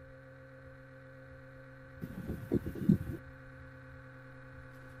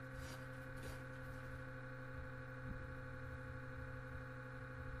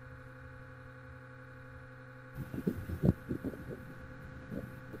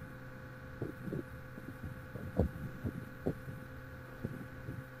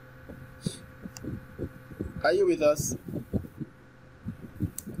 Are you with us?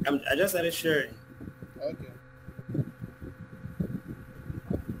 I just started sharing. Okay.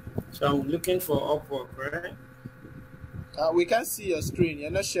 So I'm looking for Upwork, right? We can't see your screen. You're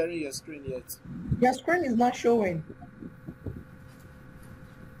not sharing your screen yet. Your screen is not showing.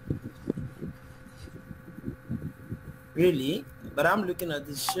 Really? But I'm looking at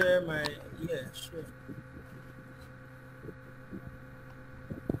the share my, yeah, sure.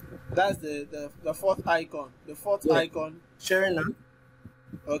 That's the fourth icon. The fourth icon. Sharing now?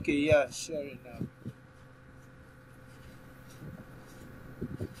 Okay, yeah, sharing now.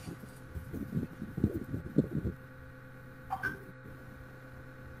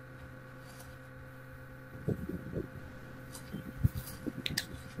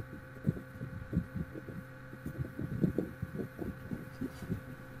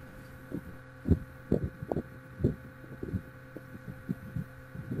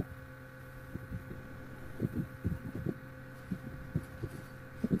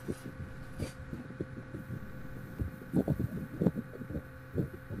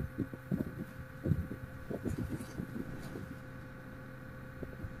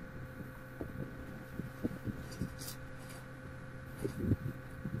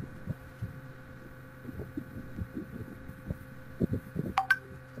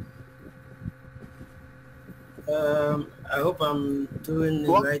 I hope I'm doing the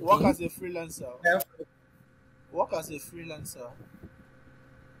right Work thing. as a freelancer. Work as a freelancer.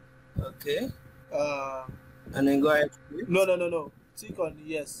 Okay. And then go ahead. No. Click on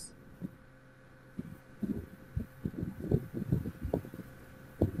yes.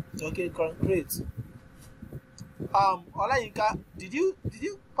 Okay, great. Olayinka, did you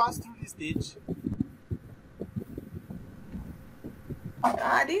pass through this stage?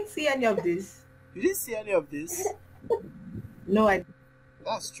 I didn't see any of this. You didn't see any of this? No, I.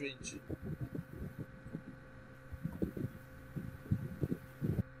 That's strange.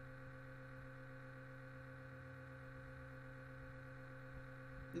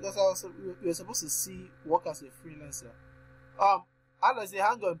 Because we were supposed to see work as a freelancer. Alice,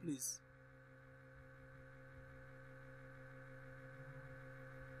 hang on, please.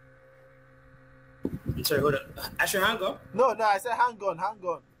 I'm sorry, hold on. I should hang up? No, I said hang on.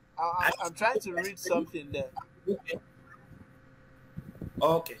 I'm trying to read something there.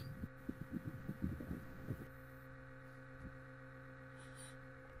 Okay.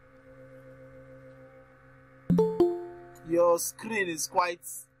 Your screen is quite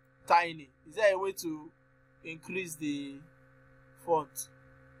tiny. Is there a way to increase the font?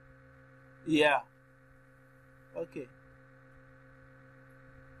 Yeah. Okay.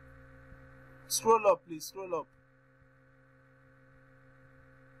 Scroll up, please. Scroll up.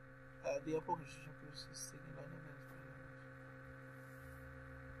 The Upwork registration process is taking longer than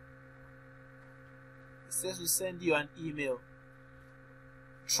it says we send you an email.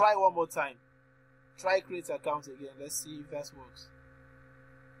 Try one more time. Try create account again. Let's see if that works.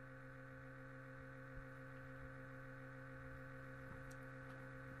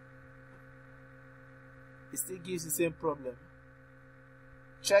 It still gives the same problem.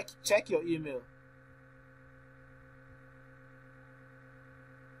 Check your email.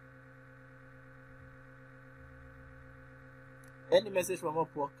 Any message from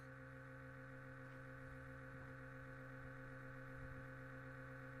Upwork?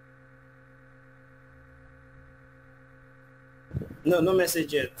 No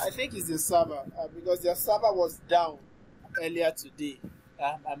message yet. I think it's the server because their server was down earlier today.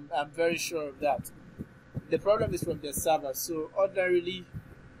 I'm very sure of that. The problem is from the server. So ordinarily,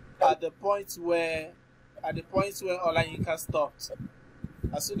 at the point where Olayinka stopped,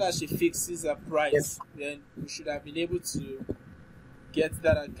 as soon as she fixes her price, yes, then we should have been able to get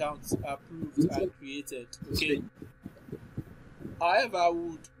that account approved and created. Okay. However,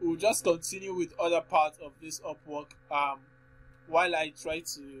 we'll just continue with other parts of this Upwork while I try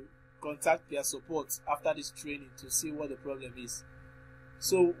to contact their support after this training to see what the problem is.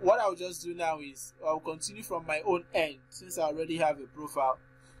 So what I'll just do now is I'll continue from my own end since I already have a profile.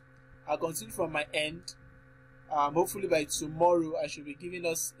 I'll continue from my end. Hopefully by tomorrow I should be giving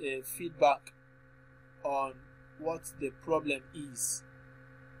us a feedback on what the problem is.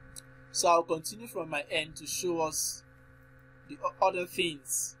 So I'll continue from my end to show us the other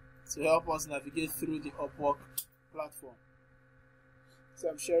things to help us navigate through the Upwork platform. So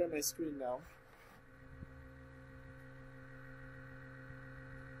I'm sharing my screen now.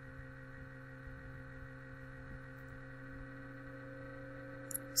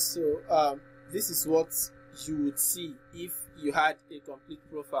 So this is what you would see if you had a complete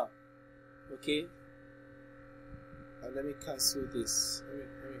profile. Okay. Let me cancel this. Let me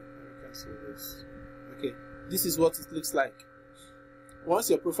cancel this. Okay. This is what it looks like.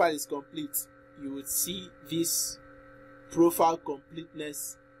 Once your profile is complete, you would see this profile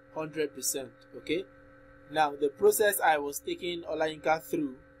completeness 100%. Okay. Now the process I was taking Olayinka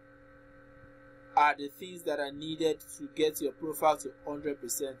through are the things that are needed to get your profile to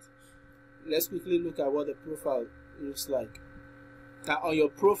 100%. Let's quickly look at what the profile looks like. Now on your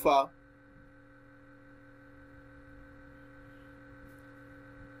profile,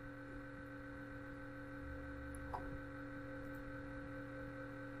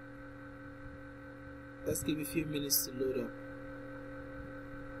 let's give it a few minutes to load up.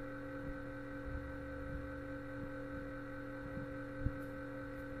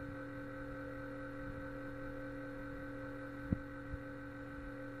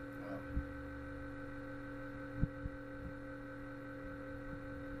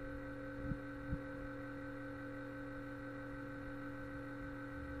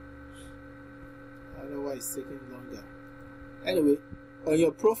 I don't know why it's taking longer. Anyway, on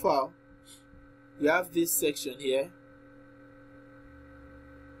your profile, you have this section here,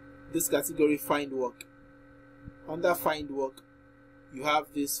 this category, find work. Under find work, you have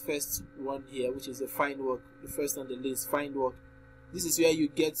this first one here, which is the find work, the first on the list, find work. This is where you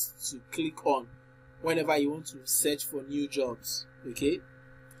get to click on whenever you want to search for new jobs. Okay,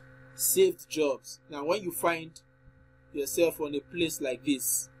 saved jobs. Now when you find yourself on a place like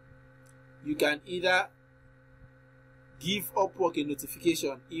this, you can either give Upwork a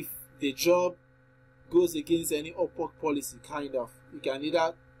notification if the job goes against any Upwork policy, kind of. You can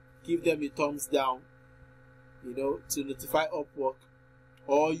either give them a thumbs down, to notify Upwork,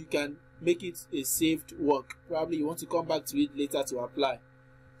 or you can make it a saved work. Probably you want to come back to it later to apply.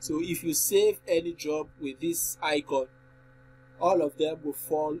 So if you save any job with this icon, all of them will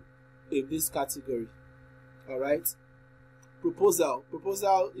fall in this category. All right. Proposal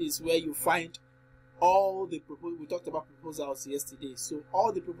is where you find all the proposals. We talked about proposals yesterday, so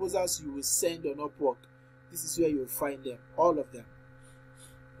all the proposals you will send on Upwork, this is where you will find them, all of them.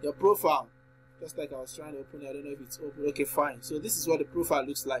 Your profile, just like I was trying to open it, I don't know if it's open. Okay, fine. So this is what the profile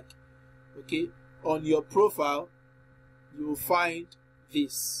looks like. Okay, on your profile you will find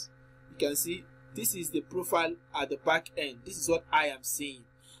this. You can see this is the profile at the back end. This is what I am seeing,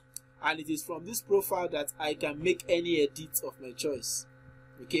 and it is from this profile that I can make any edits of my choice.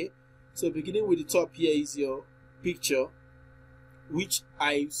 Okay, so beginning with the top here is your picture, which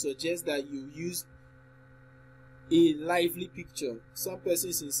I suggest that you use a lively picture. Some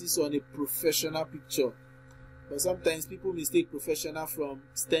persons insist on a professional picture, but sometimes people mistake professional from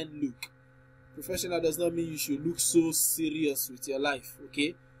stern look. Professional does not mean you should look so serious with your life,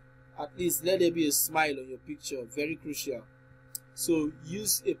 okay? At least let there be a smile on your picture, very crucial. So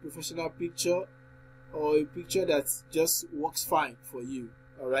use a professional picture or a picture that just works fine for you,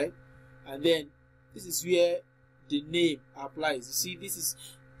 all right? And then this is where the name applies. You see, this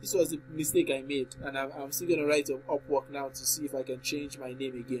was the mistake I made, and I'm still gonna write on Upwork now to see if I can change my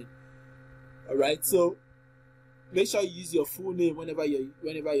name again. All right, so make sure you use your full name whenever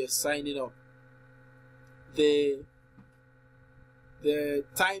you're signing up. The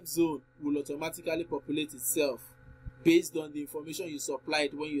time zone will automatically populate itself based on the information you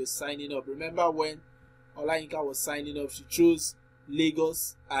supplied when you're signing up. Remember when Olayinka was signing up, she chose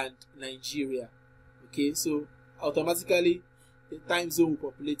Lagos and Nigeria. Okay, so automatically the time zone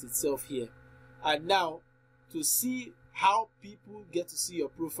will populate itself here. And now, to see how people get to see your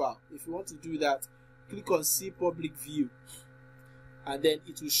profile, if you want to do that, click on See Public View, and then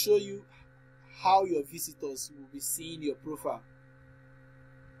it will show you how your visitors will be seeing your profile.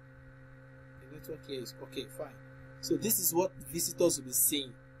 The network here is okay, fine. So this is what visitors will be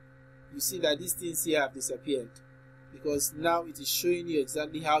seeing. You see that these things here have disappeared because now it is showing you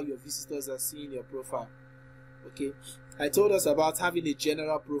exactly how your visitors are seeing your profile. Okay, I told us about having a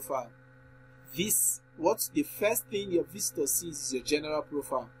general profile. What's the first thing your visitor sees is your general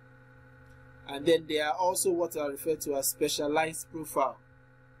profile, and then there are also what I refer to as specialized profile,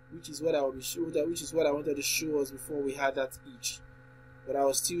 which is what I will be which is what I wanted to show us before we had that each, but I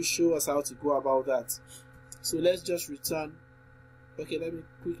will still show us how to go about that. So let's just return. Okay, let me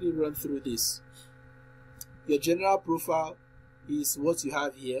quickly run through this. Your general profile is what you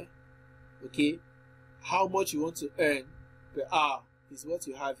have here. Okay, how much you want to earn per hour is what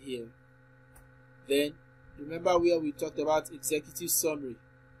you have here. Then remember where we talked about executive summary.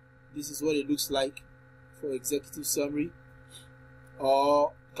 This is what it looks like for executive summary,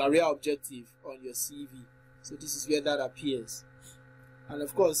 or career objective on your CV. So this is where that appears. And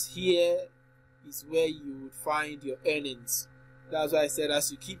of course here is where you would find your earnings. That's why I said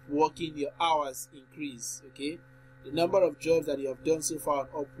as you keep working, your hours increase. Okay, the number of jobs that you have done so far on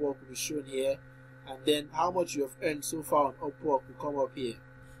Upwork will be shown here, and then how much you have earned so far on Upwork will come up here.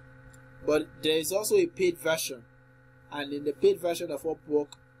 But there is also a paid version, and in the paid version of Upwork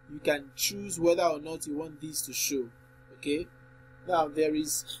you can choose whether or not you want these to show. Okay, now there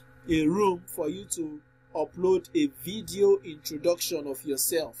is a room for you to upload a video introduction of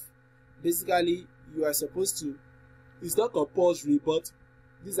yourself. Basically, you are supposed to, it's not compulsory, but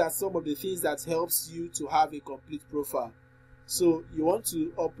these are some of the things that helps you to have a complete profile. So you want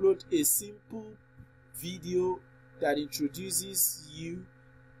to upload a simple video that introduces you,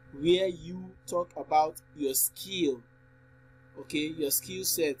 where you talk about your skill, okay, your skill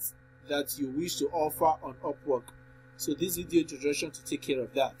set that you wish to offer on Upwork. So this video introduction to take care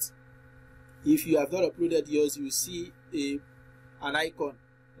of that. If you have not uploaded yours, you will see an icon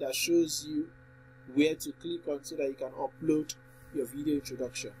that shows you where to click on so that you can upload your video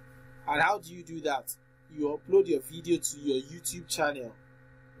introduction. And how do you do that? You upload your video to your YouTube channel,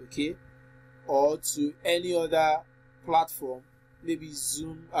 okay, or to any other platform, maybe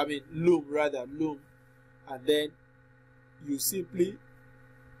Loom, and then you simply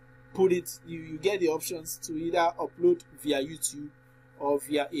put it, you get the options to either upload via YouTube or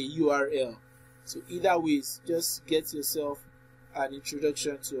via a URL. So either ways, just get yourself an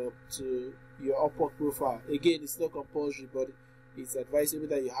introduction to your Upwork profile. Again, it's not compulsory, but it's advisable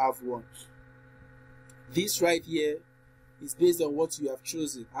that you have one. This right here is based on what you have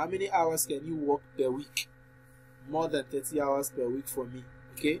chosen. How many hours can you work per week? More than 30 hours per week for me.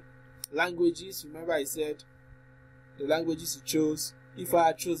 Okay. Languages, remember I said the languages you chose. If I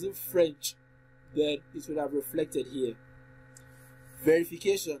had chosen French, then it would have reflected here.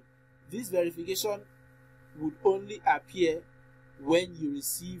 Verification. This verification would only appear when you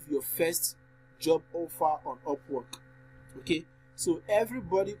receive your first job offer on Upwork. Okay, so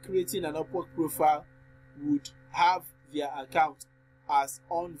everybody creating an Upwork profile would have their account as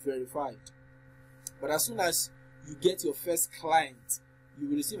unverified. But as soon as you get your first client, you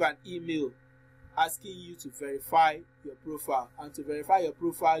will receive an email asking you to verify your profile. And to verify your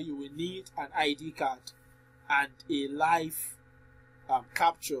profile, you will need an ID card and a live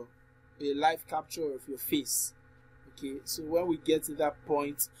capture of your face. Okay, so when we get to that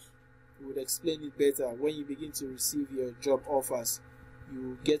point, we would explain it better. When you begin to receive your job offers,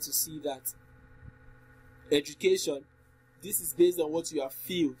 you get to see that. Education, this is based on what you have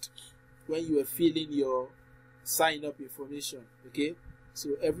filled when you were filling your sign up information. Okay, so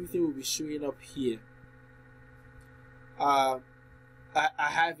everything will be showing up here. I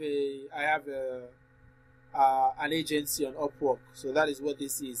have an agency on Upwork, so that is what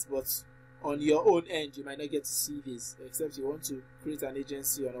this is. But on your own end, you might not get to see this, except you want to create an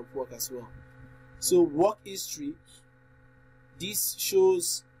agency on Upwork as well. So work history, this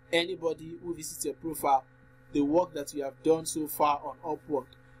shows anybody who visits your profile the work that you have done so far on Upwork.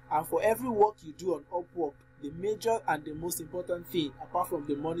 And for every work you do on Upwork, the major and the most important thing, apart from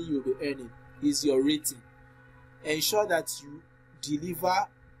the money you'll be earning, is your rating. Ensure that you deliver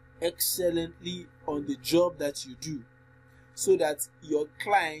excellently on the job that you do, so that your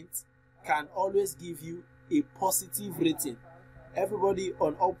client can always give you a positive rating. Everybody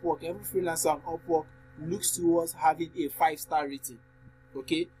on Upwork, every freelancer on Upwork looks towards having a 5-star rating.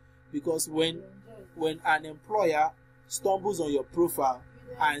 Okay? Because when an employer stumbles on your profile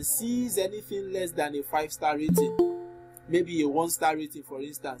and sees anything less than a 5-star rating, maybe a 1-star rating for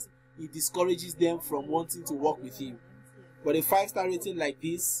instance, it discourages them from wanting to work with you. But a 5-star rating like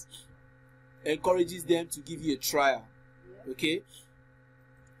this encourages them to give you a trial. Okay?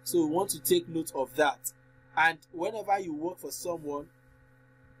 So we want to take note of that. And whenever you work for someone,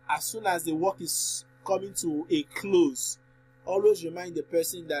 as soon as the work is coming to a close, always remind the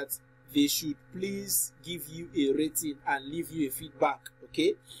person that they should please give you a rating and leave you a feedback.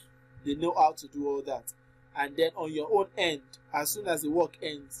 Okay? They know how to do all that. And then on your own end, as soon as the work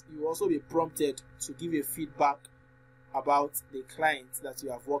ends, you will also be prompted to give a feedback about the client that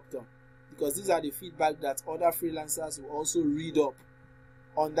you have worked on, because these are the feedback that other freelancers will also read up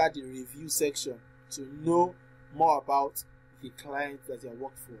under the review section to know more about the client that you have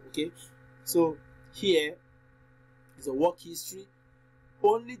worked for. Okay, so here is a work history.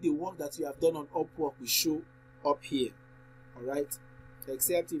 Only the work that you have done on Upwork will show up here. All right,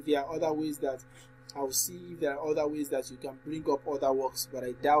 except if there are other ways that I will see if there are other ways that you can bring up other works, but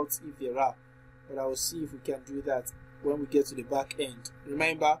I doubt if there are. But I will see if we can do that when we get to the back end.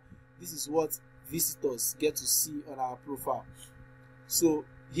 Remember, this is what visitors get to see on our profile. So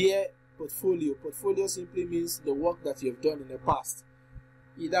here, portfolio. Portfolio simply means the work that you have done in the past,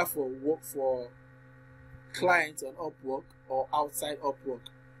 either for work for clients on Upwork or outside Upwork.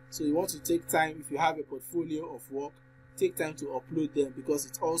 So you want to take time, if you have a portfolio of work, take time to upload them, because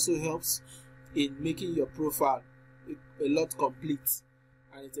it also helps in making your profile a lot complete,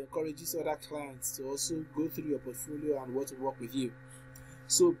 and it encourages other clients to also go through your portfolio and want to work with you.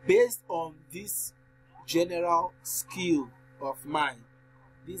 So based on this general skill of mine,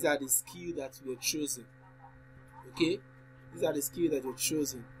 these are the skills that we are chosen. Okay, these are the skills that you're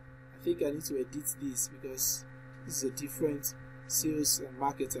chosen. I think I need to edit this because this is a different sales and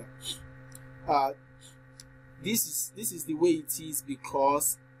marketer. This is the way it is,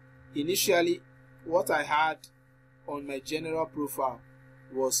 because initially what I had on my general profile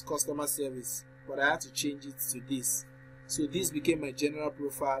was customer service, but I had to change it to this. So this became my general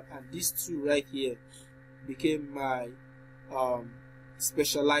profile, and these two right here became my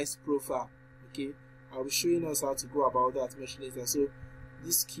specialized profile. Okay, I'll be showing us how to go about that much later. So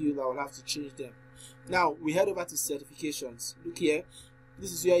this skill, I will have to change them. Now we head over to certifications. Look here,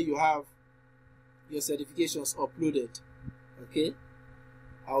 this is where you have your certifications uploaded. Okay,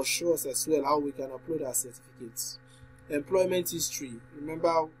 I'll show us as well how we can upload our certificates. Employment history.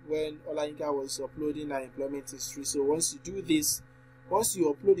 Remember when Olayinka was uploading our employment history? So once you do this, once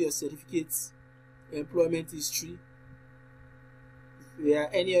you upload your certificates, employment history, if there are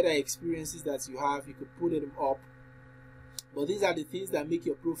any other experiences that you have, you could put them up. But these are the things that make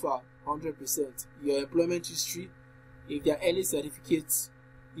your profile 100%. Your employment history, if there are any certificates,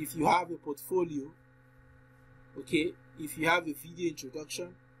 if you have a portfolio, okay, if you have a video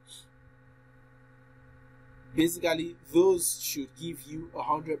introduction, basically those should give you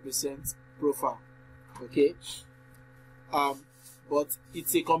 100% profile. Okay, but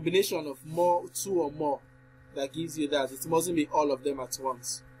it's a combination of two or more that gives you that. It mustn't be all of them at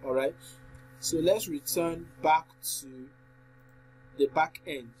once. All right, so let's return back to the back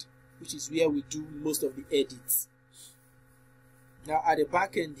end, which is where we do most of the edits. Now at the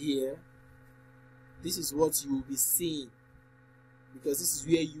back end here, this is what you will be seeing, because this is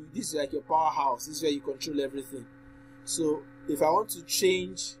where this is like your powerhouse. This is where you control everything. So if I want to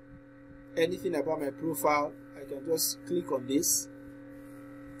change anything about my profile, I can just click on this,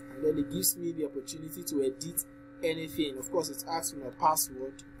 and then it gives me the opportunity to edit anything. Of course, it asks for my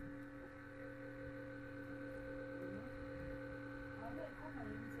password.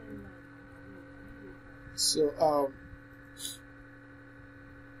 So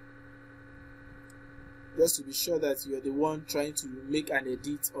just to be sure that you're the one trying to make an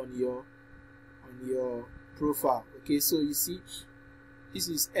edit on your profile. Okay, so you see, this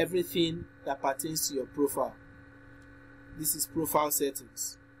is everything that pertains to your profile. this is profile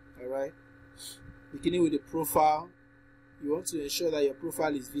settings. Alright, beginning with the profile, you want to ensure that your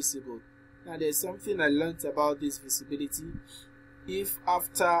profile is visible. Now there's something I learned about this visibility. If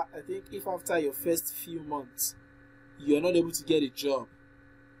after your first few months you're not able to get a job,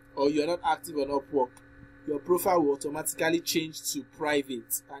 or you're not active on Upwork, your profile will automatically change to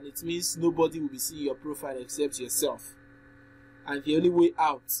private, and it means nobody will be seeing your profile except yourself. And the only way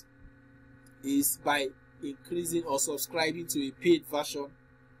out is by increasing or subscribing to a paid version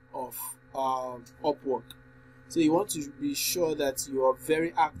of Upwork. So you want to be sure that you are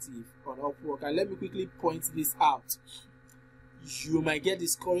very active on Upwork. And let me quickly point this out. You might get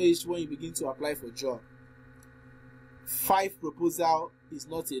discouraged when you begin to apply for a job. 5 proposals is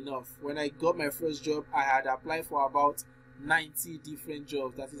not enough. When I got my first job, I had applied for about 90 different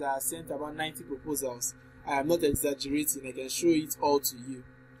jobs. That is, I had sent about 90 proposals. I am not exaggerating. I can show it all to you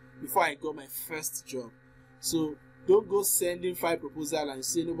before I got my first job. So don't go sending 5 proposals and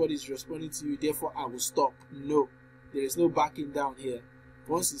say nobody is responding to you, therefore I will stop. No, there is no backing down here.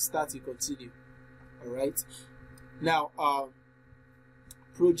 Once you start, you continue. Alright. Now,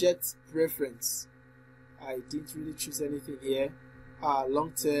 project preference. I didn't really choose anything here.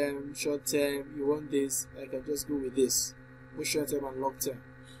 Long term, short term, you want this, I can just go with this. Both short term and long term.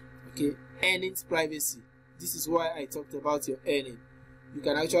 Okay, earnings privacy. This is why I talked about your earning. You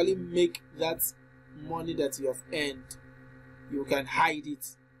can actually make that money that you have earned. You can hide it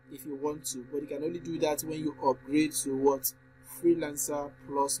if you want to, but you can only do that when you upgrade to what? Freelancer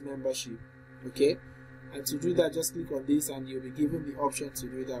Plus membership. Okay, and to do that, just click on this and you'll be given the option to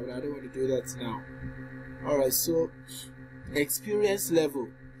do that, but I don't want to do that now. Alright, so experience level.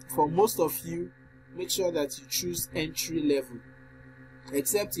 For most of you, make sure that you choose entry level,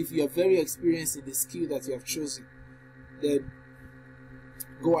 except if you are very experienced in the skill that you have chosen, then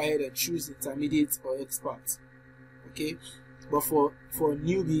go ahead and choose intermediate or expert. Okay, but for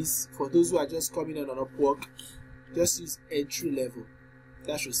newbies, for those who are just coming on Upwork, just use entry level.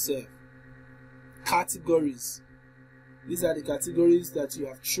 That should serve. Categories. These are the categories that you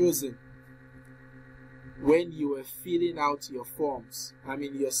have chosen when you were filling out your forms. I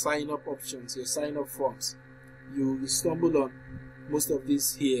mean your sign up options, your sign up forms. You stumbled on most of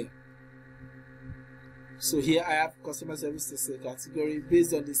these here. So here I have customer service as a category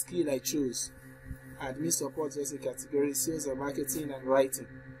based on the skill I chose. Admin support as a category, sales and marketing and writing.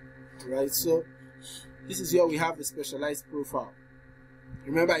 Right, so this is where we have a specialized profile.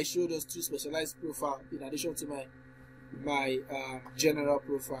 Remember, I showed us 2 specialized profiles in addition to my general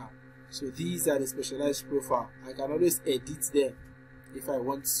profile. So these are the specialized profile. I can always edit them if I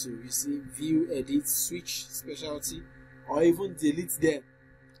want to. You see, view, edit, switch specialty, or even delete them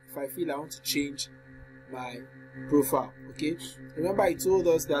if I feel I want to change my profile. Okay, remember I told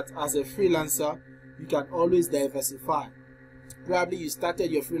us that as a freelancer you can always diversify. Probably you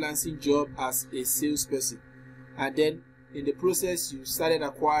started your freelancing job as a salesperson, and then in the process you started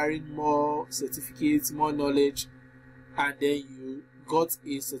acquiring more certificates, more knowledge, and then you got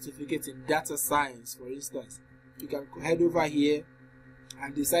a certificate in data science, for instance. You can head over here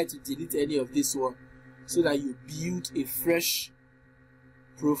and decide to delete any of this one so that you build a fresh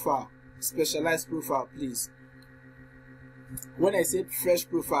profile, specialized profile. Please, when I say fresh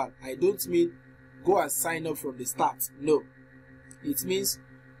profile, I don't mean go and sign up from the start. No, it means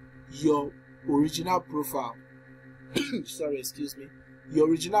your original profile sorry, excuse me, your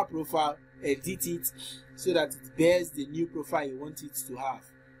original profile, edit it so that it bears the new profile you want it to have.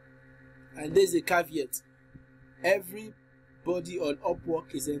 And there's a caveat: everybody on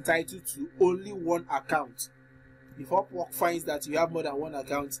Upwork is entitled to only one account. If Upwork finds that you have more than one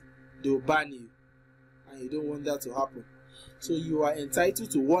account, they'll ban you, and you don't want that to happen. So you are entitled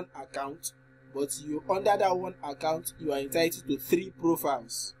to one account, but you, under that one account, you are entitled to 3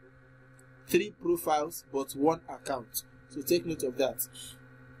 profiles. 3 profiles, but 1 account. So take note of that.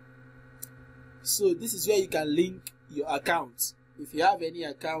 So this is where you can link your accounts. If you have any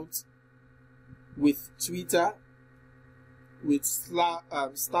account with Twitter, with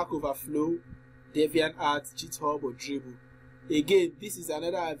Stack Overflow, DeviantArt, GitHub, or Dribble, again, this is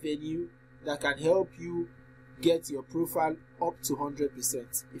another avenue that can help you get your profile up to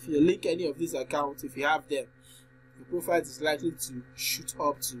 100%. If you link any of these accounts, if you have them, your profile is likely to shoot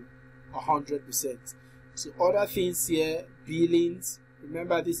up to 100%. So other things here, billings.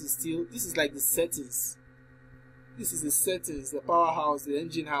 Remember, this is like the settings. This is the settings, the powerhouse, the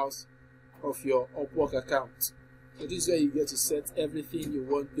engine house of your Upwork account. So this is where you get to set everything you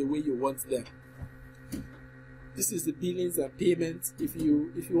want the way you want them. This is the billings and payments. If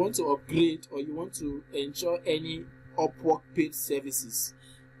you want to upgrade or you want to enjoy any Upwork paid services,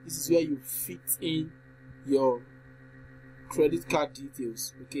 this is where you fit in your credit card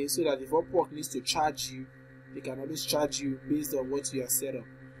details, okay, so that if Upwork needs to charge you, they can always charge you based on what you have set up.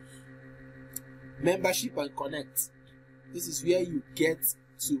 Membership and connect. This is where you get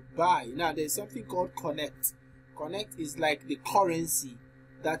to buy. Now there's something called connect. Connect is like the currency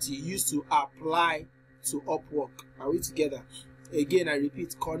that you use to apply to Upwork. Are we together? Again, I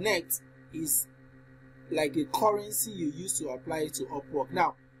repeat, connect is like the currency you use to apply to Upwork.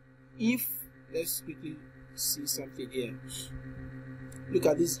 Now, let's quickly see something here. Look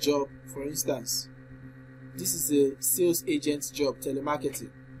at this job, for instance. This is a sales agent's job,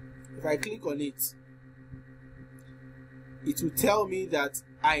 telemarketing. If I click on it, it will tell me that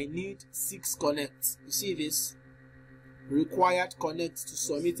I need 6 connects. You see this? Required connects to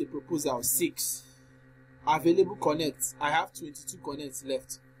submit a proposal, 6. Available connects, I have 22 connects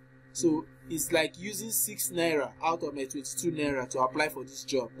left. So it's like using 6 naira out of my 22 naira to apply for this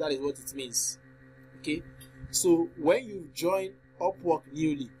job. That is what it means. Okay, so when you join Upwork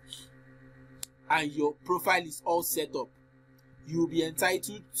newly and your profile is all set up, you will be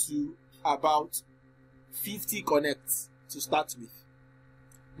entitled to about 50 connects to start with.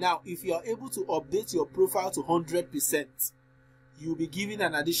 Now, if you are able to update your profile to 100%, you'll be given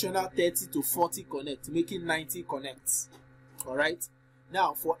an additional 30 to 40 connects, making 90 connects. All right.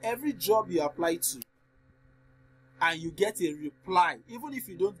 Now, for every job you apply to and you get a reply, even if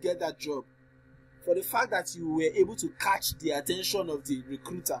you don't get that job, for the fact that you were able to catch the attention of the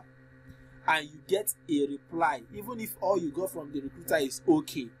recruiter and you get a reply, even if all you got from the recruiter is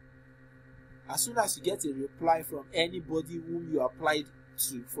okay, as soon as you get a reply from anybody whom you applied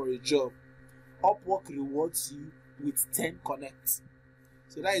to for a job, Upwork rewards you with 10 connects.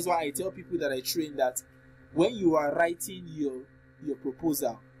 So that is why I tell people that I train that when you are writing your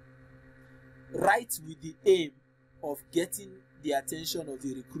proposal, write with the aim of getting the attention of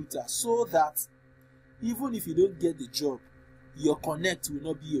the recruiter, so that even if you don't get the job, your connect will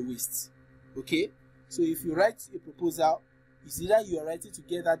not be a waste. Okay, so if you write a proposal, it's either you are writing to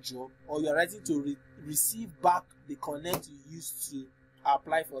get that job or you are writing to receive back the connect you used to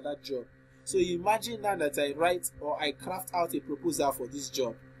apply for that job. So you imagine now that I write or I craft out a proposal for this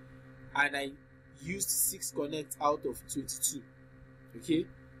job and I used 6 connects out of 22. Okay,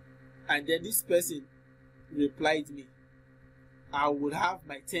 and then this person replied me, I would have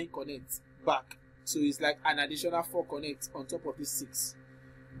my 10 connects back. So it's like an additional 4 connects on top of this 6.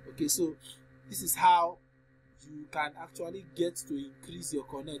 Okay, so this is how you can actually get to increase your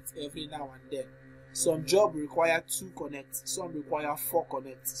connects every now and then. Some jobs require 2 connects, some require 4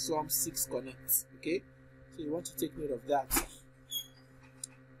 connects, some 6 connects. Okay, so you want to take note of that.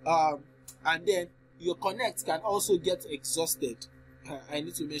 And then your connects can also get exhausted. I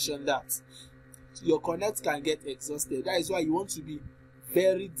need to mention that. So your connects can get exhausted. That is why you want to be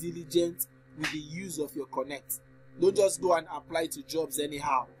very diligent with the use of your connect. Don't just go and apply to jobs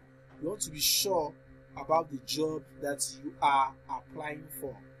anyhow. You want to be sure about the job that you are applying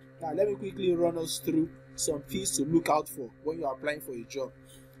for. Now, let me quickly run us through some things to look out for when you are applying for a job.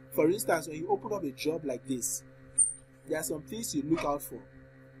 For instance, when you open up a job like this, there are some things you look out for.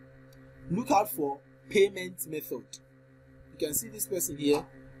 Look out for payment method. You can see this person here,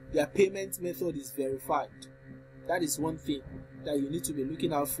 their payment method is verified. That is one thing that you need to be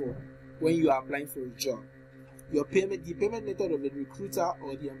looking out for when you are applying for a job. The payment method of the recruiter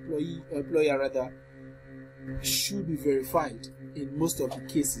or the employer rather, should be verified in most of the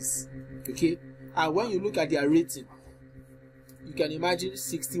cases. Okay, and when you look at their rating, you can imagine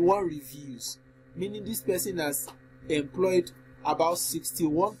 61 reviews, meaning this person has employed about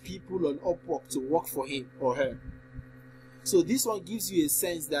 61 people on Upwork to work for him or her. So this one gives you a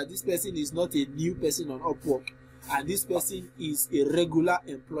sense that this person is not a new person on Upwork, and this person is a regular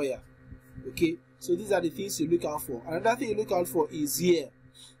employer. Okay, so these are the things you look out for. Another thing you look out for is here,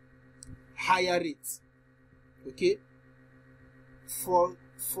 higher rates. Okay, for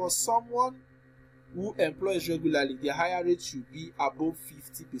someone who employs regularly, the higher rate should be above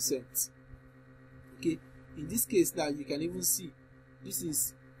 50%. Okay, in this case now you can even see this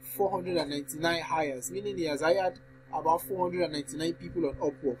is 499 hires, meaning he has hired about 499 people on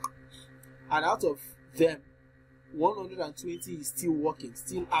Upwork, and out of them 120 is still working,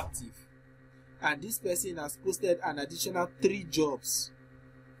 still active, and this person has posted an additional 3 jobs,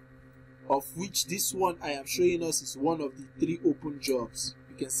 of which this one I am showing us is one of the 3 open jobs.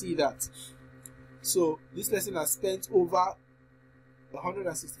 You can see that. So this person has spent over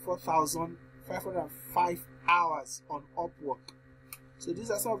 164,505 hours on Upwork. So these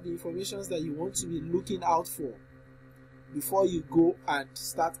are some of the informations that you want to be looking out for before you go and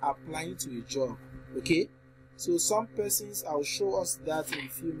start applying to a job. Okay, so some persons, I'll show us that in a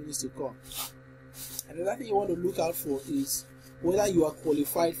few minutes to come. Another thing you want to look out for is whether you are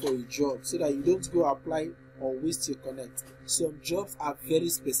qualified for a job, so that you don't go apply or waste your connect. Some jobs are very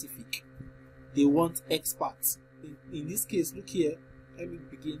specific. They want experts. In this case, look here. Let me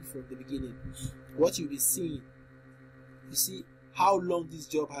begin from the beginning. What you'll be seeing, you see how long this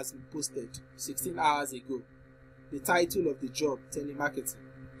job has been posted, 16 hours ago. The title of the job, telemarketing.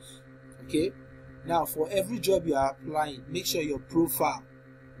 Okay? Now, for every job you are applying, make sure your profile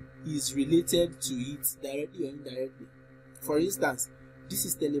is related to it directly or indirectly. For instance, this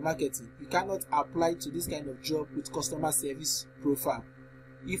is telemarketing. You cannot apply to this kind of job with customer service profile.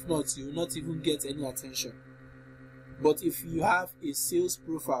 If not, you will not even get any attention. But if you have a sales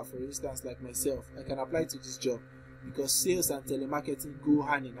profile, for instance, like myself, I can apply to this job because sales and telemarketing go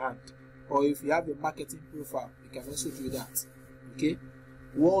hand in hand. Or if you have a marketing profile, you can also do that. Okay?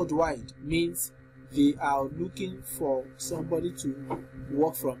 Worldwide means they are looking for somebody to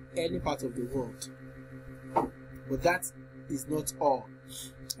work from any part of the world. But that is not all.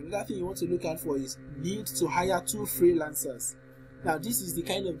 Another thing you want to look out for is need to hire 2 freelancers. Now, this is the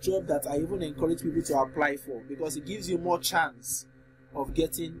kind of job that I even encourage people to apply for, because it gives you more chance of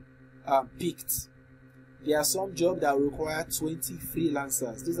getting picked. There are some jobs that require 20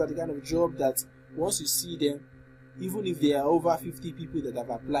 freelancers. These are the kind of job that once you see them, even if there are over 50 people that have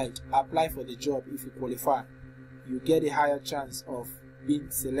applied, apply for the job. If you qualify, you get a higher chance of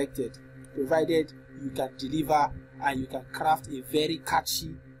being selected, provided you can deliver and you can craft a very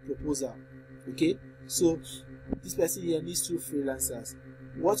catchy proposal. Okay, so this person here needs 2 freelancers.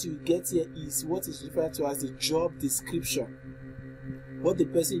 What you get here is what is referred to as the job description. What the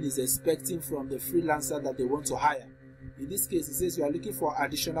person is expecting from the freelancer that they want to hire. In this case, it says we are looking for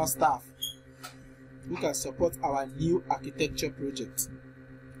additional staff who can support our new architecture project.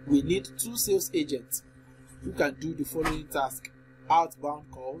 We need 2 sales agents who can do the following tasks: outbound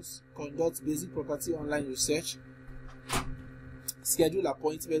calls, conduct basic property online research, schedule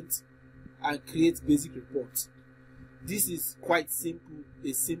appointments, and create basic reports. This is quite simple,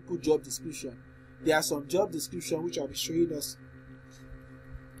 a simple job description. There are some job descriptions which I'll be showing us.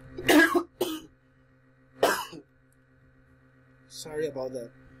 Sorry about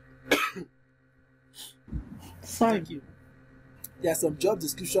that. Sorry. Thank you. There are some job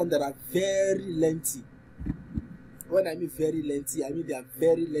descriptions that are very lengthy. When I mean very lengthy, I mean they are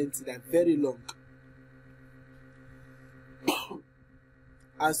very lengthy, they are very long.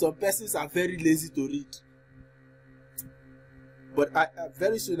 And some persons are very lazy to read. But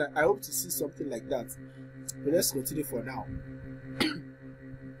very soon I hope to see something like that. But let's continue for now.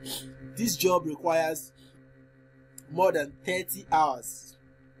 This job requires more than 30 hours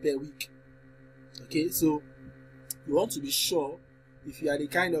per week. Okay, so you want to be sure if you are the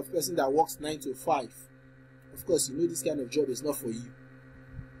kind of person that works 9 to 5. Of course, you know this kind of job is not for you.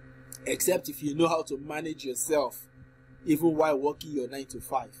 Except if you know how to manage yourself even while working your 9 to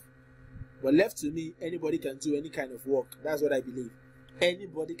 5. But left to me, anybody can do any kind of work. That's what I believe.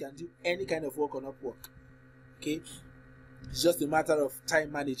 Anybody can do any kind of work on Upwork. Okay? It's just a matter of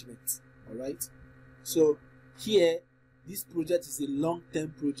time management. Alright? So, here, this project is a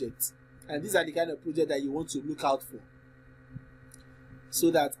long-term project. And these are the kind of project that you want to look out for. So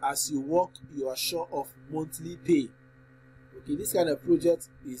that as you work, you are sure of monthly pay. Okay, this kind of project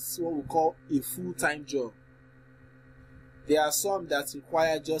is what we call a full-time job. There are some that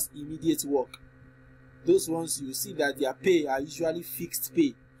require just immediate work. Those ones, you see that their pay are usually fixed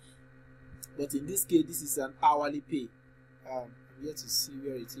pay. But in this case, this is an hourly pay. I'm here to see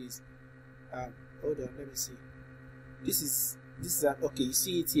where it is. Hold on, let me see. This is an, okay, you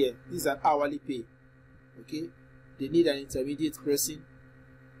see it here. This is an hourly pay. Okay, they need an intermediate person.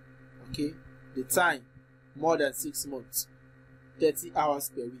 Okay, the time more than 6 months, 30 hours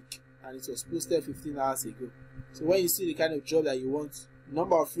per week, and it was posted 15 hours ago. So when you see the kind of job that you want,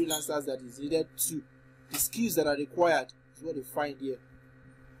 number of freelancers that is needed to, the skills that are required is what you find here.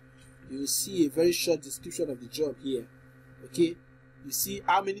 You will see a very short description of the job here. Okay, you see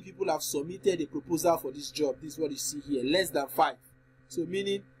how many people have submitted a proposal for this job. This is what you see here, less than 5. So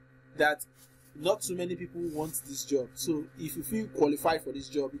meaning that not too many people want this job. So if you feel qualified for this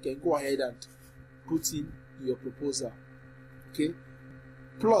job, you can go ahead and put in your proposal. Okay,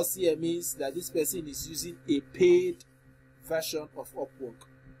 plus here means that this person is using a paid version of Upwork,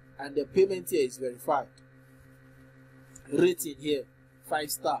 and the payment here is verified. Rating here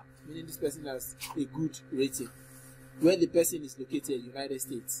 5-star, meaning this person has a good rating. Where the person is located, United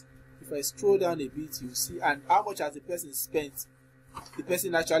States. If I scroll down a bit, you see, and how much has the person spent. The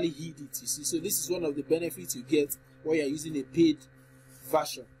person actually hid it, you see. So this is one of the benefits you get when you're using a paid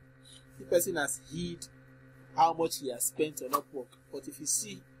version. The person has hid how much he has spent on Upwork. But if you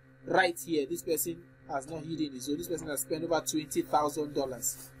see right here, this person has not hidden his own. This person has spent over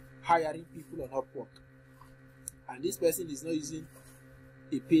 $20,000 hiring people on Upwork, and this person is not using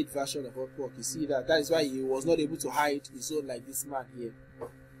a paid version of Upwork. You see that? That is why he was not able to hide his own like this man here.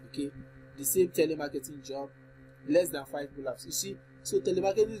 Okay, the same telemarketing job, less than 5 pull-ups. You see, so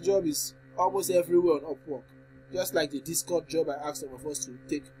telemarketing job is almost everywhere on Upwork, just like the Discord job I asked some of us to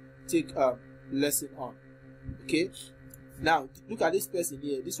take lesson on. Okay, now look at this person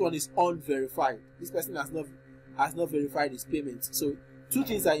here. This one is unverified. This person has not verified his payment. So two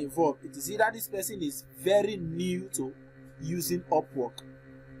things are involved. It is either this person is very new to using Upwork.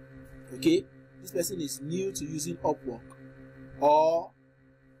 Okay, this person is new to using Upwork, or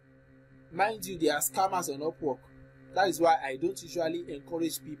mind you, there are scammers on Upwork. That is why I don't usually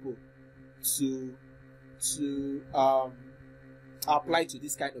encourage people to apply to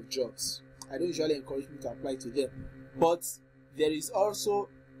this kind of jobs. I don't usually encourage people to apply to them. But there is also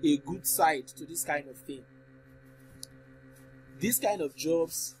a good side to this kind of thing. This kind of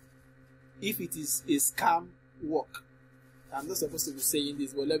jobs, if it is a scam work, I'm not supposed to be saying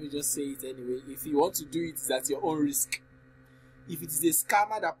this, but let me just say it anyway. If you want to do it, it's at your own risk. If it is a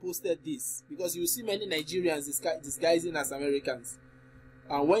scammer that posted this, because you see many Nigerians disguising as Americans,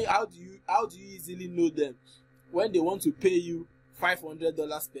 and how do you easily know them? When they want to pay you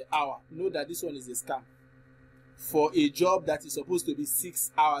 $500 per hour, know that this one is a scam for a job that is supposed to be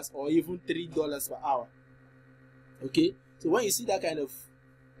 6 hours or even $3 per hour. Okay, so when you see that kind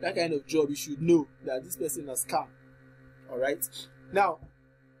of job, you should know that this person is a scam. All right. Now,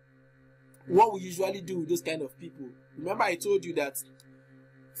 what we usually do with those kind of people, remember I told you that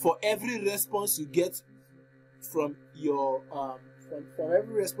for every response you get from your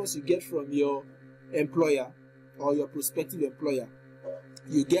employer or your prospective employer,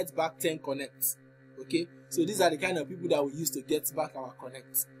 you get back 10 connects. Okay, so these are the kind of people that we use to get back our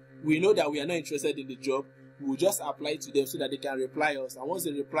connects. We know that we are not interested in the job, we will just apply to them so that they can reply us, and once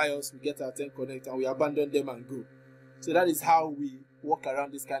they reply us, we get our 10 connects and we abandon them and go. So that is how we walk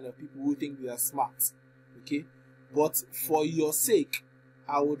around this kind of people who think they are smart. Okay, but for your sake,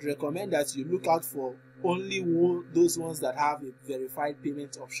 I would recommend that you look out for only those ones that have a verified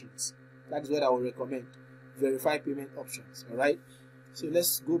payment options. That is what I would recommend. Verified payment options. All right. So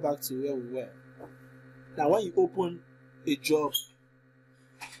let's go back to where we were. Now, when you open a job,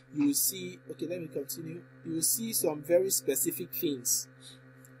 you will see. Okay, let me continue. You will see some very specific things.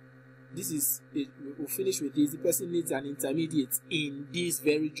 We'll finish with this. The person needs an intermediate in this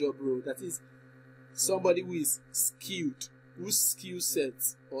very job role. That is somebody who is skilled, whose skill set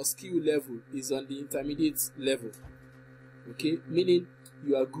or skill level is on the intermediate level. Okay, meaning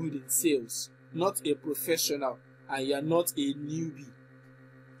you are good in sales, not a professional, and you are not a newbie.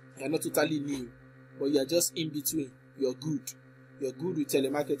 You are not totally new, but you are just in between. You're good. You're good with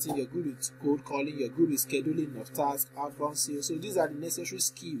telemarketing, you're good with cold calling, you're good with scheduling of tasks, outbound sales. So these are the necessary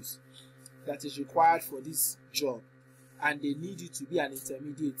skills that is required for this job, and they need you to be an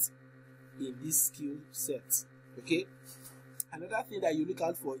intermediate in this skill set. Okay, another thing that you look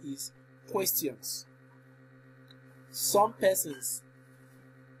out for is questions. Some persons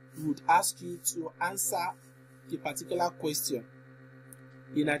would ask you to answer a particular question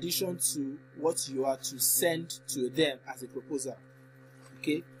in addition to what you are to send to them as a proposal.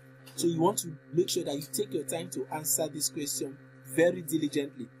 Okay, so you want to make sure that you take your time to answer this question very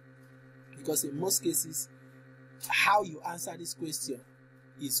diligently, because in most cases, how you answer this question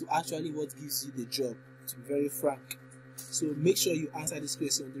is actually what gives you the job, to be very frank. So make sure you answer this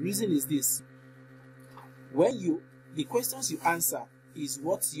question. The reason is this: the questions you answer is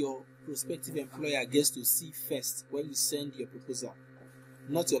what your prospective employer gets to see first when you send your proposal,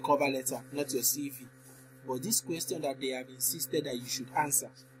 not your cover letter, not your CV. But this question that they have insisted that you should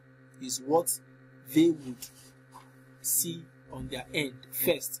answer is what they would see on their end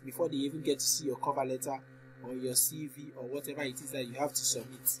first, before they even get to see your cover letter or your CV or whatever it is that you have to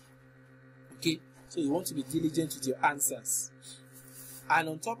submit. Okay, so you want to be diligent with your answers. And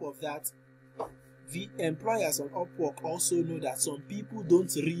on top of that, the employers on Upwork also know that some people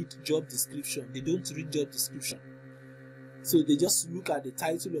don't read job description. They don't read job description. So they just look at the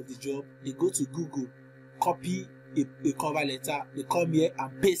title of the job, they go to Google, copy a cover letter, they come here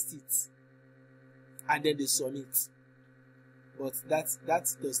and paste it, and then they submit. But that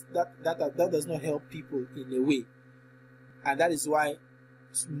does not help people in a way, and that is why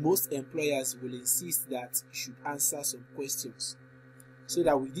most employers will insist that you should answer some questions, so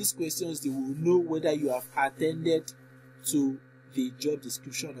that with these questions they will know whether you have attended to the job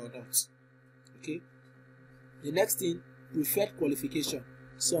description or not. Okay. The next thing, preferred qualification.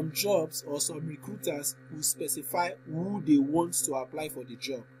 Some jobs or some recruiters will specify who they want to apply for the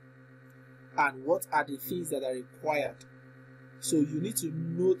job. and what are the things that are required. So you need to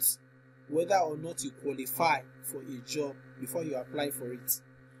note whether or not you qualify for a job before you apply for it.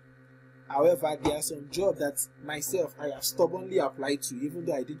 However, there are some jobs that myself I have stubbornly applied to, even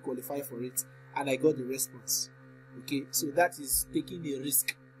though I didn't qualify for it, and I got the response. Okay, so that is taking a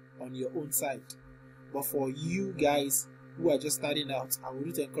risk on your own side. But for you guys who are just starting out, I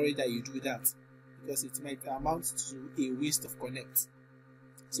would encourage that you do that, because it might amount to a waste of connect.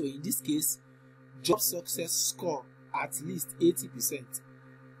 So in this case, job success score at least 80%.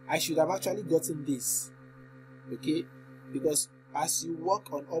 I should have actually gotten this, okay, because as you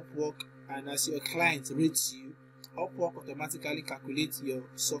work on Upwork and as your client rates you, Upwork automatically calculates your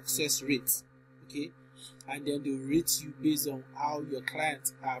success rate, okay, and then they rate you based on how your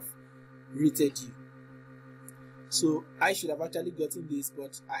clients have rated you. So I should have actually gotten this,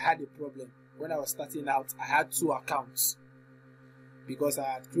 but I had a problem. When I was starting out, I had 2 accounts because I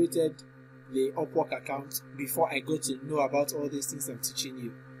had created the Upwork account before I got to know about all these things I'm teaching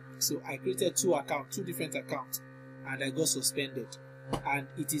you. So I created 2 different accounts, and I got suspended. And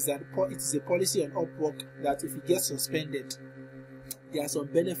it is a policy on Upwork that if you get suspended, there are some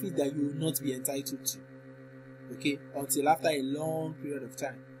benefits that you will not be entitled to, okay, until after a long period of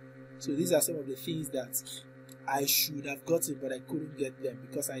time. So these are some of the things that I should have gotten, but I couldn't get them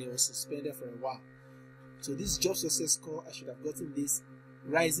because I was suspended for a while. So this job success score, I should have gotten this.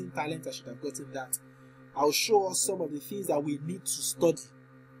 Rising talent, I should have gotten that. I'll show us some of the things that we need to study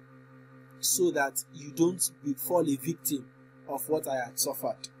so that you don't fall a victim of what I had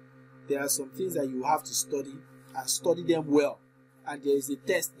suffered. There are some things that you have to study, and study them well. And there is a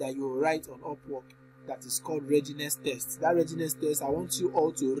test that you will write on Upwork that is called readiness test. That readiness test, I want you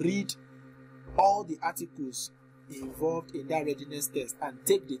all to read all the articles involved in that readiness test and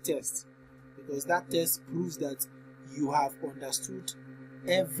take the test, because that test proves that you have understood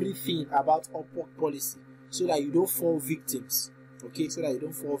everything about Upwork policy, so that you don't fall victims. Okay, so that you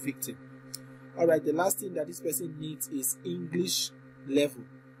don't fall victim. All right, the last thing that this person needs is English level,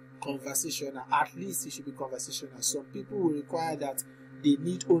 conversational. At least it should be conversational. Some people will require that they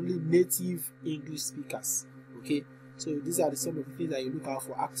need only native English speakers. Okay, so these are some of the things that you look out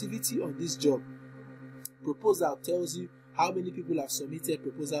for. Activity on this job. Proposal tells you how many people have submitted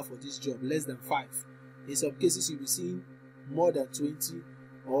proposal for this job. Less than 5. In some cases, you'll be seeing more than 20,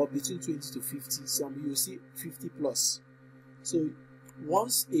 or between 20 to 50. Some you'll see 50 plus. So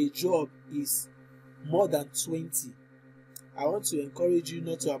once a job is more than 20, I want to encourage you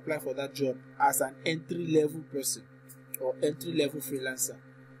not to apply for that job as an entry-level person or entry-level freelancer,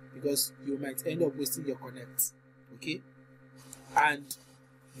 because you might end up wasting your connect. Okay? And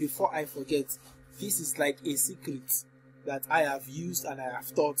before I forget, this is like a secret that I have used and I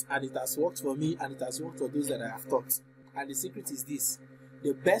have taught, and it has worked for me and it has worked for those that I have taught. And the secret is this: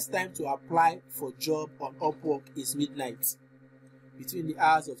 the best time to apply for job on Upwork is midnight, between the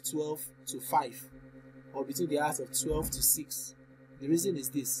hours of 12 to 5, or between the hours of 12 to 6. The reason is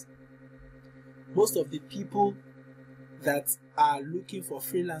this: most of the people that are looking for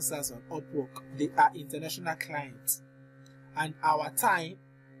freelancers on Upwork, they are international clients, and our time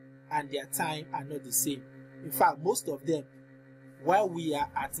and their time are not the same. In fact, most of them, while we are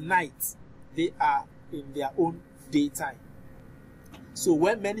at night, they are in their own daytime. So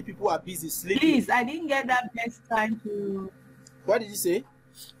when many people are busy sleeping... Please, I didn't get that best time to... What did you say?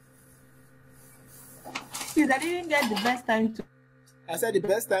 Please, I didn't get the best time to... I said the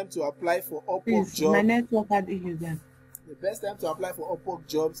best time to apply for Upwork jobs... My network had issues then. The best time to apply for Upwork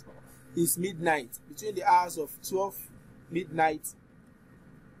jobs is midnight, between the hours of 12 midnight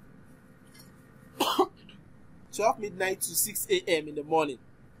 12 midnight to 6 a.m. in the morning.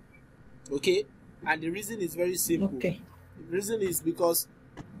 Okay? And the reason is very simple. Okay. The reason is because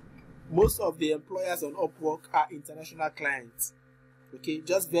most of the employers on Upwork are international clients. Okay?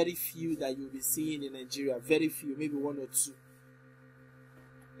 Just very few that you'll be seeing in Nigeria. Very few, maybe 1 or 2.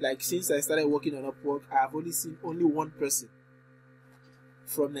 Like since I started working on Upwork, I have only seen only 1 person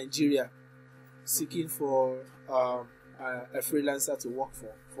from Nigeria seeking for a freelancer to work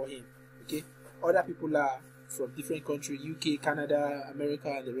for him. Okay? Other people are from different countries, UK, Canada,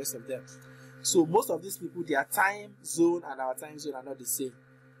 America, and the rest of them. So most of these people, their time zone and our time zone are not the same.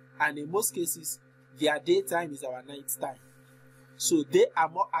 And in most cases, their daytime is our night time. So they are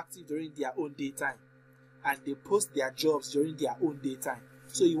more active during their own daytime, and they post their jobs during their own daytime.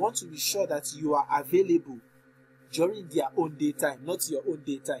 So you want to be sure that you are available during their own daytime, not your own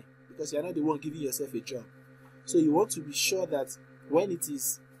daytime, because you are not the one giving yourself a job. So you want to be sure that when it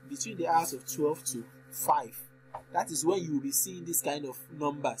is between the hours of 12 to 5, that is when you will be seeing this kind of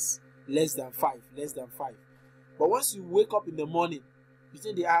numbers, less than 5, less than 5. But once you wake up in the morning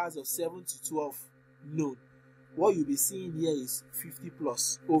between the hours of 7 to 12 noon, what you'll be seeing here is 50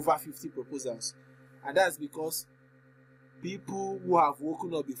 plus, over 50 proposals. And that's because people who have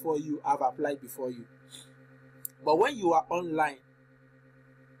woken up before you have applied before you. But when you are online,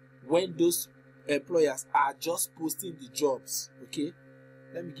 when those employers are just posting the jobs, okay,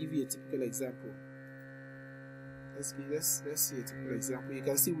 let me give you a typical example. Let's see a typical example. You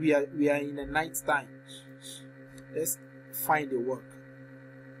can see we are in a night time. Let's find a work.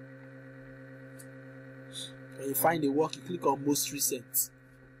 When you find a work, you click on most recent.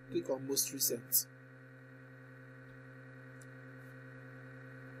 Click on most recent.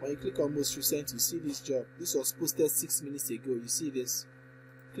 When you click on most recent, you see this job. This was posted 6 minutes ago. You see this.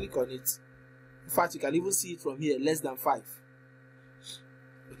 Click on it. In fact, you can even see it from here, less than 5.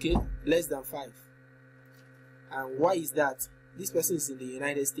 Okay, less than 5. And why is that? This person is in the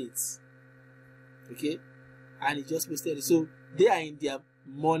United States. Okay, and he just posted it. So they are in their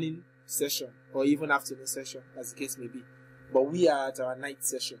morning session or even afternoon session, as the case may be. But we are at our night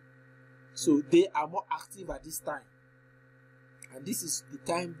session. So they are more active at this time. And this is the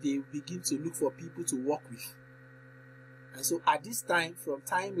time they begin to look for people to work with. And so at this time, from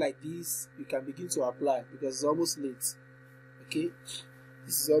time like this, you can begin to apply because it's almost late. Okay,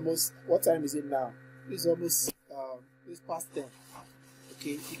 this is almost, what time is it now? This is almost it's past 10.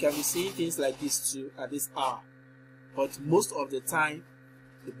 Okay, you can be seeing things like this too at this hour. But most of the time,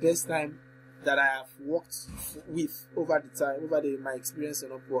 the best time that I have worked with over the time, my experience on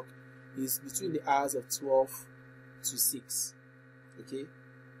Upwork, is between the hours of 12 to 6. Okay,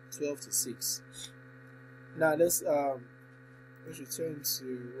 12 to 6. Now let's return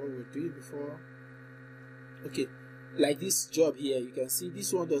to what we were doing before. Okay, like this job here, you can see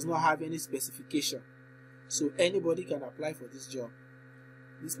this one does not have any specification, so anybody can apply for this job.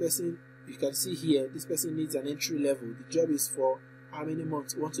 This person, you can see here, this person needs an entry level. The job is for how many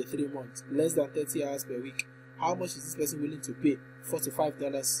months? 1 to 3 months, less than 30 hours per week. How much is this person willing to pay?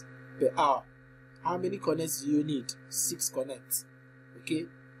 $45 per hour. How many connects do you need? 6 connects. Okay,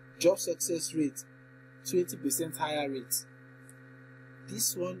 job success rate 20% higher rate.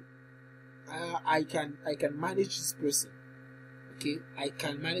 This one, I can manage this person. Okay, I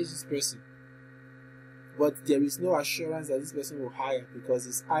can manage this person, but there is no assurance that this person will hire because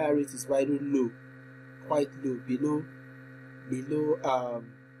his hire rate is very low, quite low, below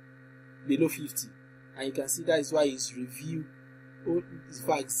 50. And you can see that is why his review, in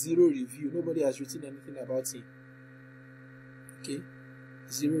fact, 0 review. Nobody has written anything about him. Okay,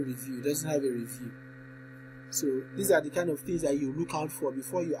 0 review. He doesn't have a review. So these are the kind of things that you look out for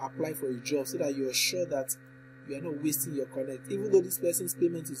before you apply for a job, so that you are sure that you are not wasting your connect. Even though this person's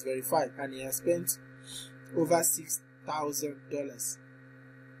payment is verified and he has spent over $6,000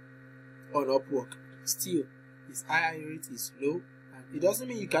 on Upwork, still his hire rate is low. And it doesn't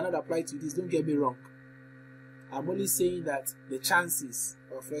mean you cannot apply to this, don't get me wrong. I'm only saying that the chances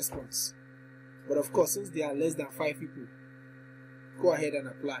of response. But of course, since there are less than 5 people, go ahead and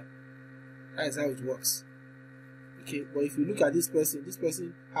apply. That is how it works. Okay, but if you look at this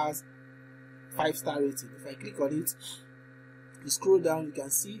person has 5-star rating. If I click on it, you scroll down, you can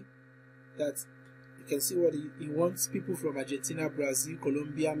see that what he wants people from Argentina, Brazil,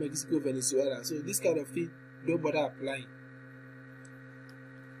 Colombia, Mexico, Venezuela. So this kind of thing, don't bother applying.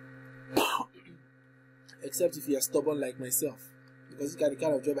 Except if you are stubborn like myself, because it's the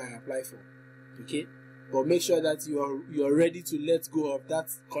kind of job I apply for. Okay, but make sure that you are ready to let go of that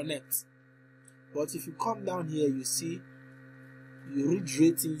connect. But if you come down here, you read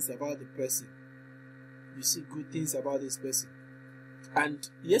ratings about the person. You see good things about this person. And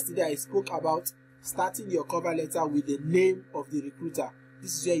yesterday I spoke about starting your cover letter with the name of the recruiter.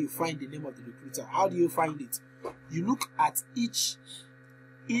 This is where you find the name of the recruiter. How do you find it? You look at each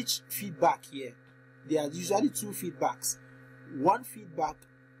feedback here. There are usually 2 feedbacks. One feedback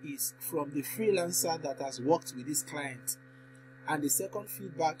is from the freelancer that has worked with this client, and the second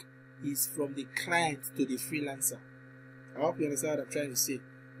feedback is from the client to the freelancer. I hope you understand what I'm trying to say.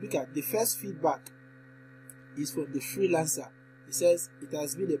 Look at the first feedback is from the freelancer. He says, it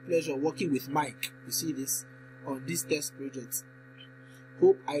has been a pleasure working with Mike. You see this on this test project.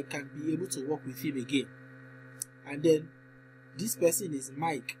 Hope I can be able to work with him again. And then this person is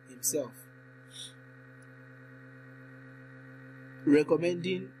Mike himself,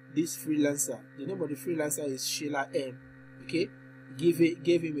 recommending this freelancer. The name of the freelancer is Sheila M. Okay, gave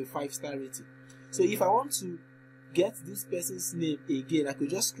him a 5-star rating. So if I want to get this person's name again, I could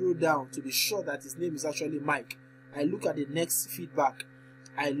just scroll down to be sure that his name is actually Mike. I look at the next feedback.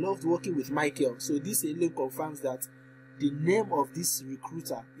 I loved working with Michael. So this alone confirms that the name of this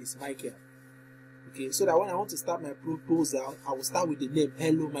recruiter is Michael. Okay, so that when I want to start my proposal, I will start with the name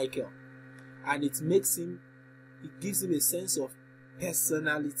Hello Michael, and it gives him a sense of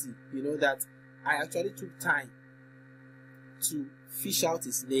personality, you know, that I actually took time to fish out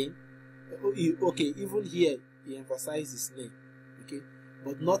his name. Okay, even here he emphasized his name. Okay,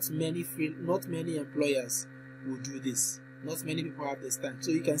 but not many employers will do this. Not many people have this time.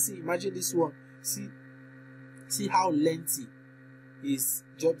 So you can see, imagine this one. See how lengthy his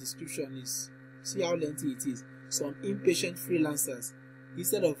job description is. See how lengthy it is. Some impatient freelancers,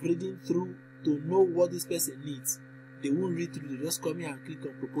 instead of reading through to know what this person needs, they won't read through. They just come here and click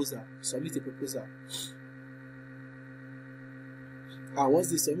on proposal, submit a proposal. And once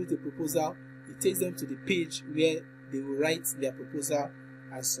they submit a proposal, it takes them to the page where they will write their proposal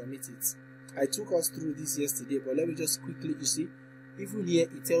and submit it. I took us through this yesterday, but let me just quickly, you see, even here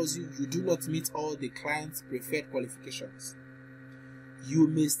it tells you do not meet all the client's preferred qualifications. You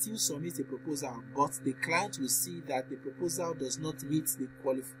may still submit a proposal, but the client will see that the proposal does not meet the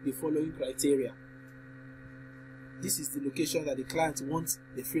following criteria. This is the location that the client wants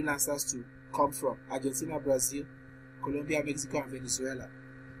the freelancers to come from: Argentina, Brazil, Colombia, Mexico, and Venezuela.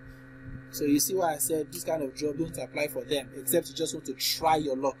 So you see why I said this kind of job, don't apply for them, except you just want to try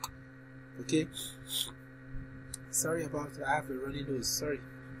your luck. Okay? Sorry about that, I have a runny nose, sorry.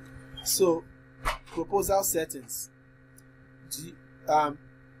 So, proposal settings.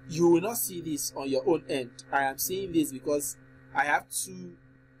 You will not see this on your own end. I am seeing this because I have two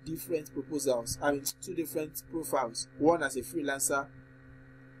different proposals. Two different profiles. One as a freelancer,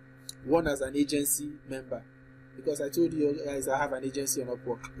 one as an agency member. Because I told you guys I have an agency on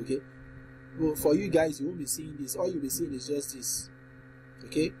Upwork. Okay? Well, for you guys, you won't be seeing this. All you'll be seeing is just this.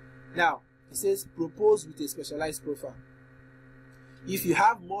 Okay? Now, it says propose with a specialized profile. If you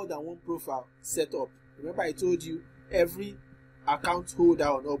have more than one profile set up, remember I told you every account holder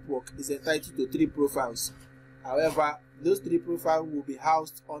on Upwork is entitled to 3 profiles. However, those 3 profiles will be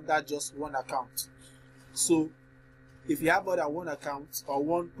housed under just one account. So, if you have more than one account, or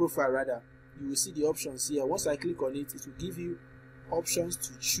one profile rather, you will see the options here. Once I click on it, it will give you options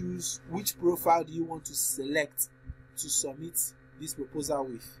to choose which profile do you want to select to submit this proposal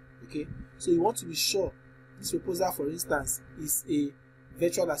with. Okay, so you want to be sure this proposal, for instance, is a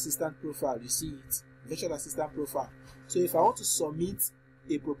virtual assistant profile. You see it, virtual assistant profile. So if I want to submit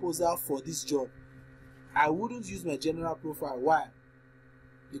a proposal for this job, I wouldn't use my general profile. Why?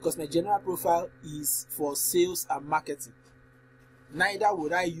 Because my general profile is for sales and marketing. Neither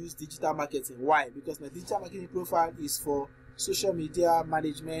would I use digital marketing. Why? Because my digital marketing profile is for social media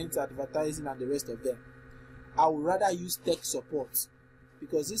management, advertising, and the rest of them. I would rather use tech support,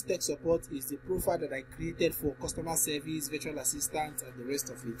 because this tech support is the profile that I created for customer service, virtual assistant, and the rest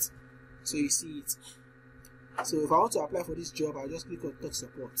of it. So you see it. So if I want to apply for this job, I'll just click on tech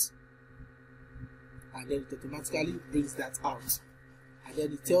support, and then it automatically brings that out. And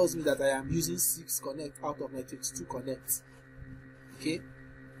then it tells me that I am using 6 connect out of my 22 connects. Okay,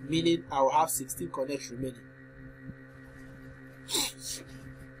 meaning I will have 16 connects remaining.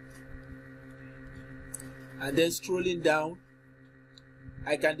 And then scrolling down,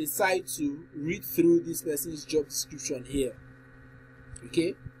 I can decide to read through this person's job description here.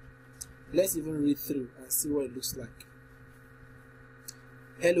 Okay, let's even read through and see what it looks like.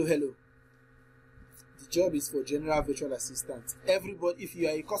 Hello. The job is for general virtual assistant. Everybody, if you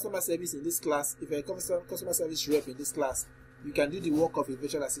are a customer service in this class, if you are a customer service rep in this class, you can do the work of a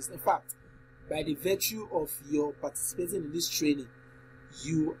virtual assistant. In fact, by the virtue of your participating in this training,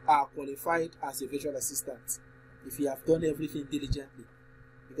 you are qualified as a virtual assistant if you have done everything diligently.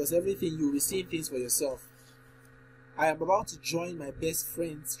 Because everything, you will be seeing things for yourself. I am about to join my best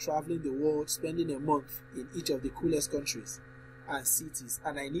friends traveling the world, spending a month in each of the coolest countries and cities,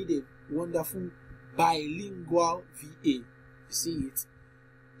 and I need a wonderful bilingual VA. You see it?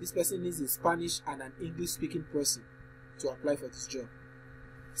 This person needs a Spanish and an English speaking person to apply for this job.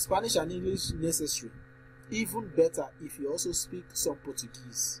 Spanish and English necessary. Even better if you also speak some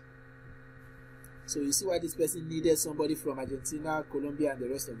Portuguese. So you see why this person needed somebody from Argentina, Colombia, and the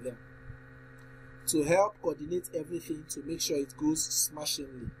rest of them to help coordinate everything to make sure it goes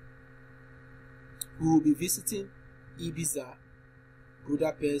smashingly. We will be visiting Ibiza,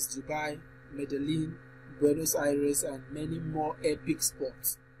 Budapest, Dubai, Medellin, Buenos Aires, and many more epic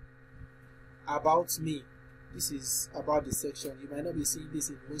spots. About me. This is about the section. You might not be seeing this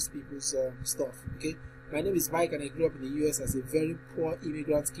in most people's stuff. Okay, my name is Mike, and I grew up in the US as a very poor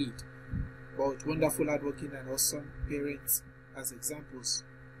immigrant kid, but with wonderful, hardworking, and awesome parents as examples.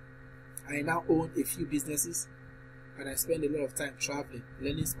 I now own a few businesses, and I spend a lot of time traveling,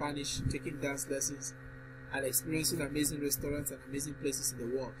 learning Spanish, taking dance lessons, and experiencing amazing restaurants and amazing places in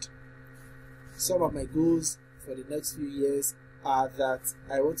the world. Some of my goals for the next few years are that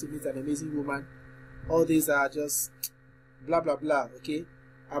I want to meet an amazing woman. All these are just blah blah blah. Okay,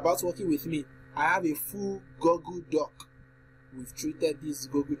 about working with me, I have a full Google Doc. We've treated these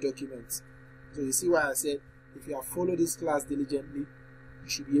Google documents. So you see why I said if you have followed this class diligently, you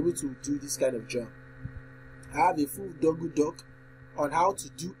should be able to do this kind of job. I have a full Google Doc on how to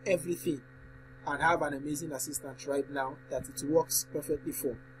do everything, and have an amazing assistant right now that it works perfectly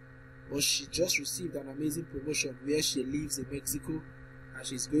for. But she just received an amazing promotion where she lives in Mexico, and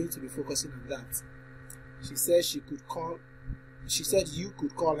she's going to be focusing on that. She said you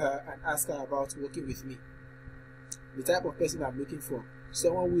could call her and ask her about working with me. The type of person I'm looking for: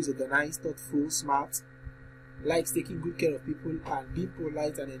 someone who is organized, thoughtful, smart, likes taking good care of people and being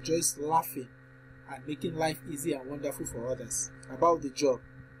polite, and enjoys laughing and making life easy and wonderful for others. About the job,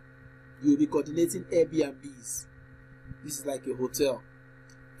 you'll be coordinating Airbnbs. This is like a hotel.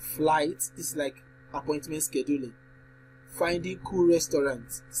 Flights, this is like appointment scheduling. Finding cool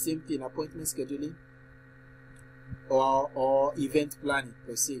restaurants, same thing, appointment scheduling or event planning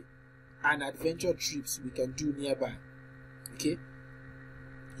per se. And adventure trips we can do nearby. Okay,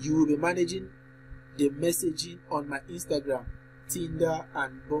 you will be managing the messaging on my Instagram, Tinder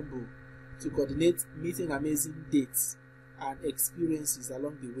and Bumble to coordinate meeting amazing dates and experiences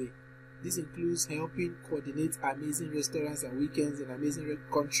along the way. This includes helping coordinate amazing restaurants and weekends in amazing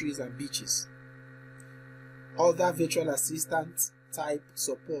countries and beaches. Other virtual assistant type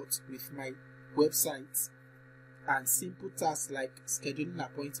support with my website and simple tasks like scheduling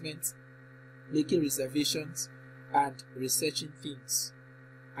appointments, making reservations, and researching things.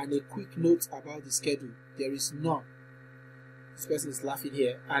 And a quick note about the schedule: there is none. This person is laughing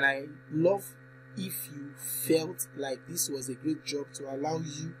here, and I love if you felt like this was a great job to allow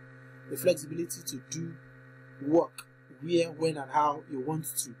you the flexibility to do work where, when, and how you want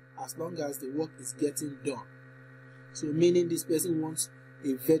to, as long as the work is getting done. So meaning this person wants a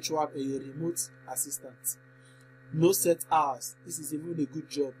remote assistant. No set hours. This is even a good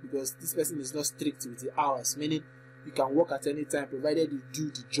job because this person is not strict with the hours, meaning you can work at any time provided you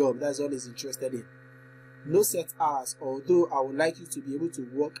do the job. That's all he's interested in. No set hours, although I would like you to be able to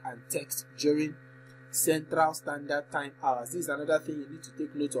work and text during Central Standard Time hours. This is another thing you need to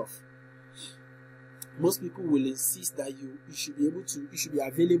take note of. Most people will insist that you should be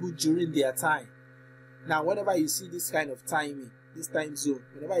available during their time. Now, whenever you see this kind of timing, this time zone,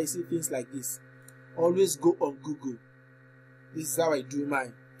 whenever you see things like this, always go on Google. This is how I do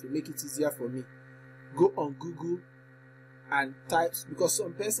mine to make it easier for me. Go on Google and type, because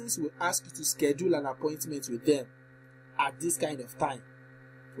some persons will ask you to schedule an appointment with them at this kind of time.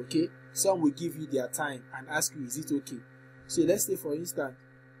 Okay, some will give you their time and ask you, is it okay? So let's say, for instance,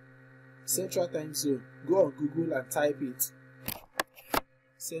 Central Time Zone. Go on Google and type it,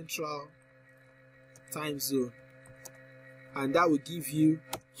 Central Time Zone, and that will give you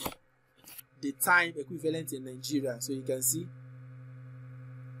the time equivalent in Nigeria. So you can see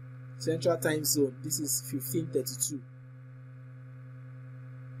Central Time Zone, this is 15:32,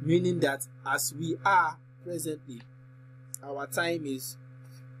 meaning that as we are presently, our time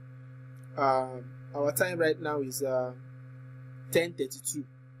right now is 10:32,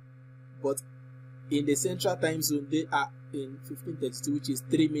 but in the Central Time Zone they are in 15:32, which is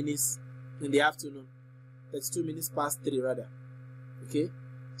 3 minutes in the afternoon, 32 minutes past 3 rather. Okay,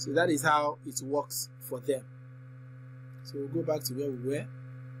 so that is how it works for them. So we'll go back to where we were.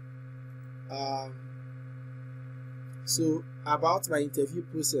 So about my interview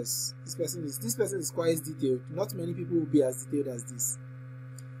process, this person is quite detailed. Not many people will be as detailed as this.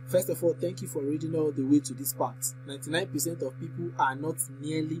 First of all, thank you for reading all the way to this part. 99% of people are not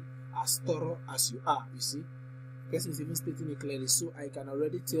nearly as thorough as you are. You see, the person is even stating it clearly. So I can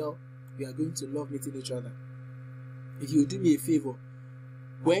already tell we are going to love meeting each other. If you do me a favor,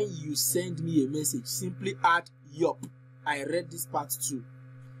 when you send me a message, simply add "yup, I read this part too."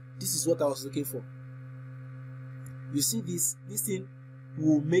 This is what I was looking for. You see, this thing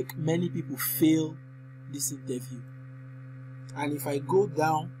will make many people fail this interview. And if I go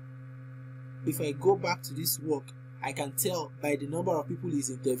back to this work, I can tell by the number of people he's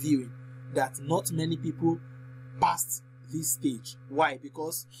interviewing that not many people passed this stage. Why?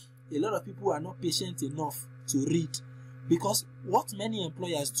 Because a lot of people are not patient enough to read. Because what many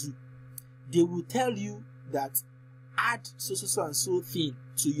employers do, they will tell you that add so and so thing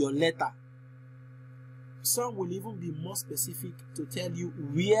to your letter. Some will even be more specific to tell you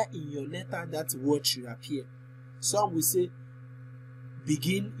where in your letter that word should appear. Some will say,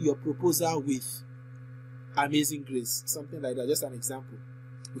 begin your proposal with "Amazing Grace," something like that, just an example.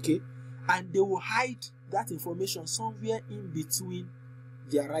 Okay, and they will hide that information somewhere in between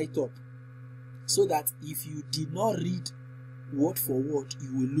their write-up. so that if you did not read word for word,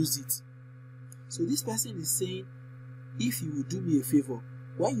 you will lose it. So this person is saying, if you will do me a favor,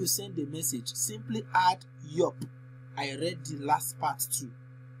 when you send a message, simply add yup, I read the last part too.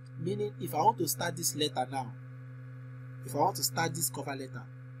 Meaning, if I want to start this letter now, if I want to start this cover letter,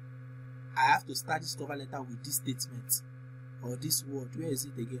 I have to start this cover letter with this statement or this word. Where is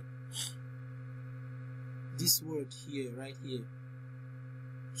it again? This word here, right here.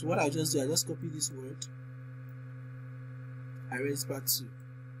 So what I just do, I just copy this word. I read this part too.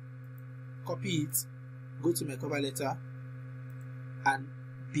 Copy it, go to my cover letter, and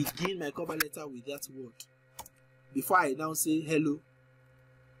begin my cover letter with that word. Before I now say hello,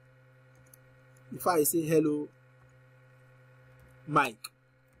 before I say hello, Mike.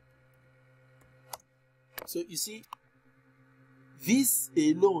 So you see, this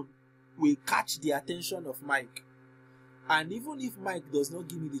alone will catch the attention of Mike. And even if Mike does not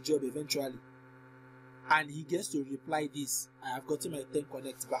give me the job eventually, and he gets to reply this, I have gotten my 10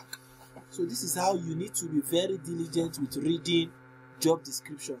 connects back. So this is how you need to be very diligent with reading job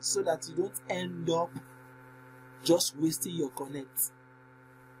descriptions, so that you don't end up just wasting your connects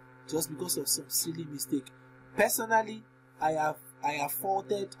just because of some silly mistake. Personally, I have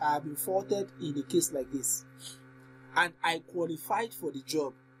been faulted in a case like this, and I qualified for the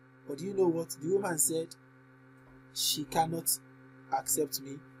job. But do you know what the woman said? She cannot accept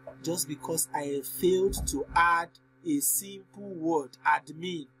me just because I failed to add a simple word,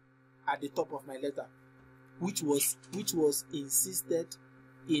 admin, at the top of my letter, which was insisted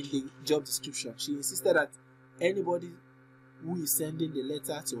in the job description. She insisted that anybody who is sending the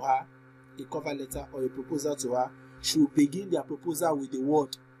letter to her, a cover letter or a proposal to her, should begin their proposal with the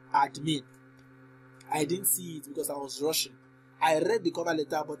word admin. I didn't see it because I was rushing. I read the cover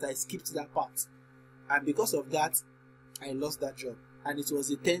letter, but I skipped that part, and because of that, I lost that job, and it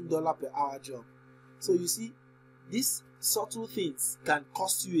was a $10 per hour job. So you see, these subtle things can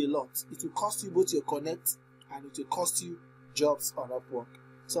cost you a lot. It will cost you both your connect, and it will cost you jobs on Upwork.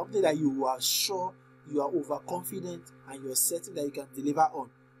 Something that you are sure, you are overconfident, and you're certain that you can deliver on.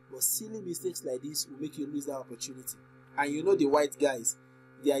 But silly mistakes like this will make you lose that opportunity. And you know the white guys,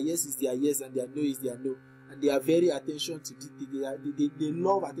 their yes is their yes and their no is their no. And they are very attention to detail. They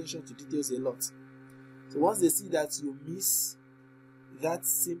love attention to details a lot. So once they see that you miss that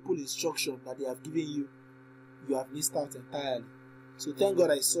simple instruction that they have given you, you have missed out entirely. So thank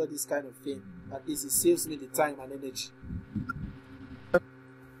God I saw this kind of thing. At least it saves me the time and energy.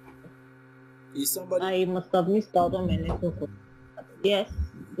 Is somebody? I must have missed out on my network. Yes,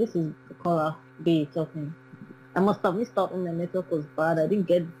 this is the caller B talking. I must have missed out on my network was bad. I didn't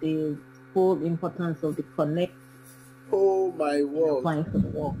get the full importance of the connect. Oh my word. Applying for the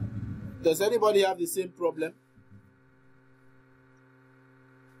work. Does anybody have the same problem?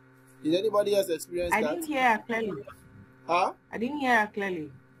 Did anybody else experience that? I didn't hear her clearly. Huh? I didn't hear her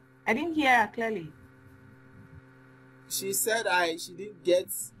clearly. She said she didn't get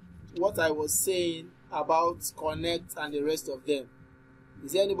what I was saying about connect and the rest of them.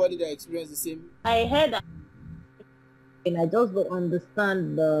 Is there anybody that experienced the same? I heard that, and I just don't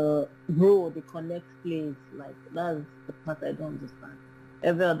understand the role the connect plays. Like, that's the part I don't understand.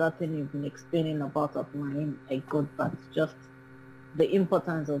 Every other thing you've been explaining about of mine, I got that. Just the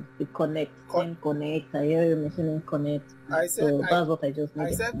importance of the connect. Connect. I hear you mentioning connect. That's what I just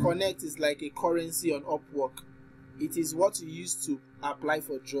needed. I said connect is like a currency on Upwork. It is what you use to apply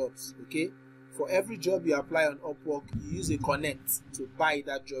for jobs. Okay. For every job you apply on Upwork, you use a connect to buy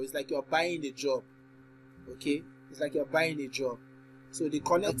that job. It's like you're buying a job. Okay? It's like you're buying a job. So the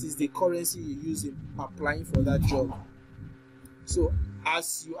connect is the currency you use in applying for that job. So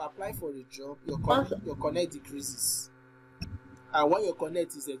as you apply for a job, your connect decreases. And when your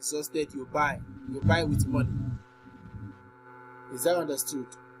connect is exhausted, you buy. You buy with money. Is that understood?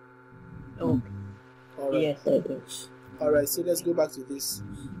 Okay. All right. Yes, I do. All right, so let's go back to this.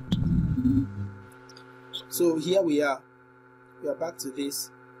 So here we are back to this.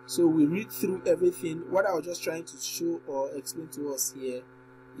 So we read through everything. What I was just trying to show or explain to us here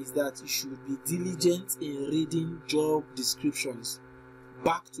is that you should be diligent in reading job descriptions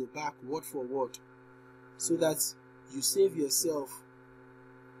back to back, word for word, so that you save yourself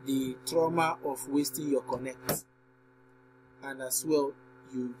the trauma of wasting your connect, and as well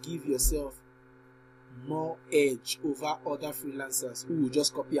you give yourself more edge over other freelancers who will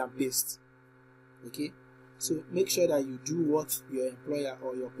just copy and paste. Okay, so make sure that you do what your employer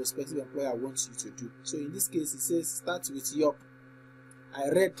or your prospective employer wants you to do. So in this case, it says start with yup. I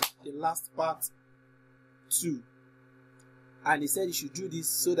read the last part too, and he said he should do this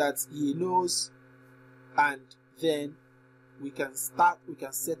so that he knows, and then we can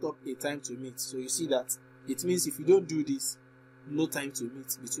set up a time to meet. So you see that it means if you don't do this, no time to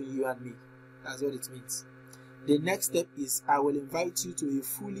meet between you and me. That's what it means. The next step is I will invite you to a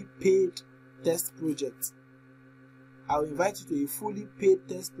fully paid test project. I will invite you to a fully paid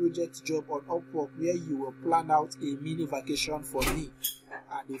test project job on Upwork where you will plan out a mini vacation for me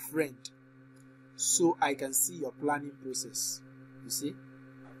and a friend so I can see your planning process. You see?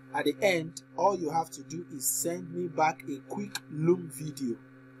 At the end, all you have to do is send me back a quick Loom video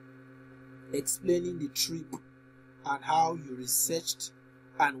explaining the trip and how you researched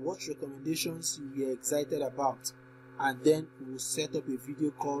and what recommendations you were excited about, and then we will set up a video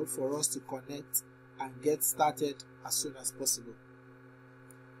call for us to connect and get started as soon as possible.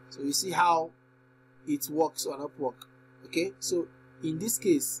 So you see how it works on Upwork. Okay, so in this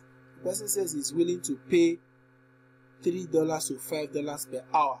case, the person says he's willing to pay $3 to $5 per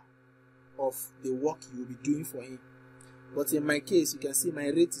hour of the work you will be doing for him. But in my case, you can see my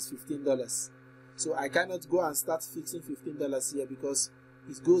rate is $15. So I cannot go and start fixing $15 here because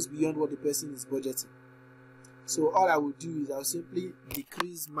it goes beyond what the person is budgeting. So all I will do is I'll simply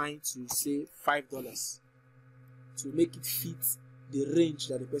decrease mine to say $5 to make it fit the range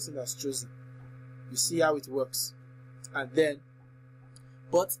that the person has chosen. You see how it works. And then,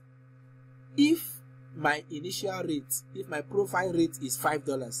 but if my initial rate, if my profile rate is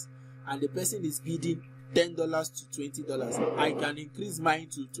 $5 and the person is bidding $10 to $20, I can increase mine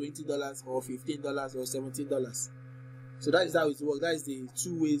to $20 or $15 or $17. So that is how it works. That is the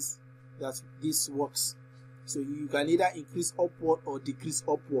two ways that this works. So you can either increase upward or decrease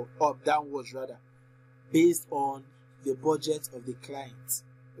upward, or downwards rather, based on the budget of the client.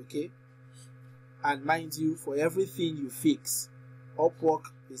 Okay? And mind you, for everything you fix, Upwork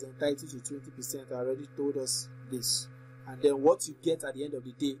is entitled to 20%. I already told us this. And then what you get at the end of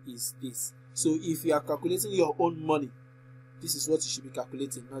the day is this. So if you are calculating your own money, this is what you should be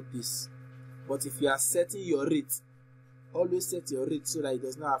calculating, not this. But if you are setting your rate, always set your rate so that it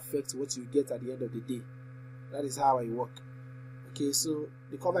does not affect what you get at the end of the day. That is how I work. Okay, so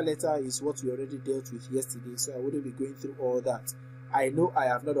the cover letter is what we already dealt with yesterday, so I wouldn't be going through all that. I know I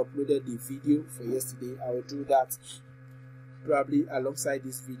have not uploaded the video for yesterday. I will do that probably alongside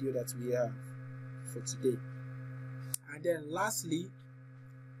this video that we have for today. And then lastly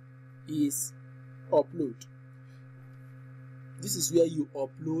is upload. This is where you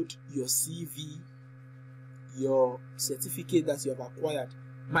upload your CV, your certificate that you have acquired.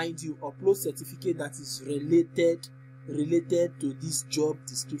 Mind you, upload certificate that is related to this job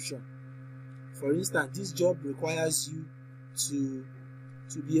description. For instance, this job requires you to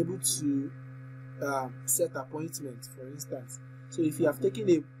be able to set appointments, for instance. So if you have taken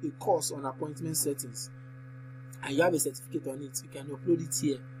a course on appointment settings and you have a certificate on it, you can upload it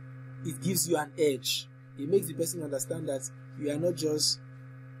here. It gives you an edge. It makes the person understand that you are not just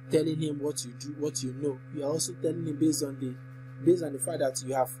telling him what you do, what you know. You are also telling him based on the fact that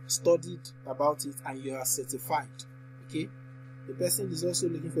you have studied about it and you are certified. Okay? The person is also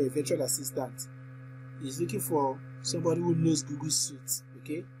looking for a virtual assistant. He's looking for somebody who knows Google Suite.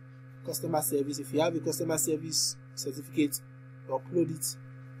 Okay? Customer service. If you have a customer service certificate, upload it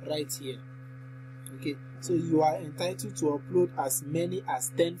right here. Okay? So you are entitled to upload as many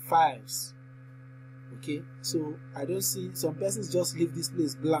as 10 files. Okay? So I don't see, some persons just leave this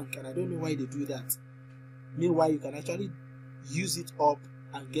place blank and I don't know why they do that. Meanwhile, you can actually use it up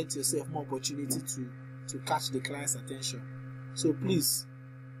and get yourself more opportunity to catch the client's attention. So please,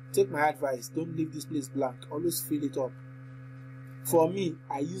 take my advice, don't leave this place blank. Always fill it up. For me,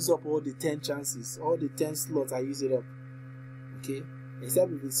 I use up all the 10 chances, all the 10 slots, I use it up. Okay?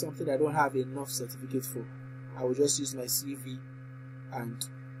 Except if it's something I don't have enough certificate for. I will just use my CV and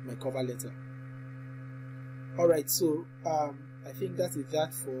my cover letter. Alright, so I think that is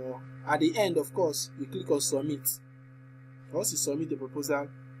that for, at the end, of course, you click on submit. Once you submit the proposal,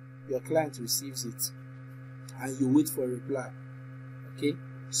 your client receives it and you wait for a reply. Okay?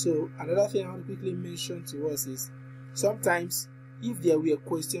 So another thing I want to quickly mention to us is sometimes if there were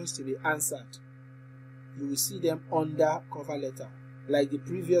questions to be answered, you will see them under cover letter. Like the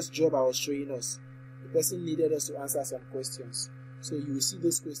previous job I was showing us, the person needed us to answer some questions. So you will see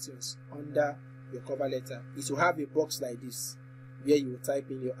those questions under your cover letter. It will have a box like this where you will type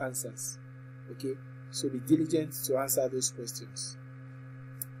in your answers. Okay? So be diligent to answer those questions.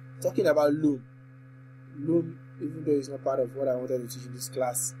 Talking about Loom, even though it's not part of what I wanted to teach in this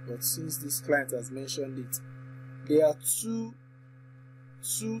class, but since this client has mentioned it, there are two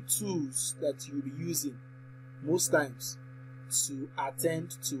tools that you'll be using most times to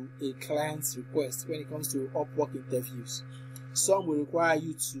attend to a client's request when it comes to Upwork interviews. Some will require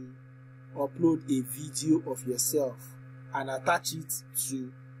you to upload a video of yourself and attach it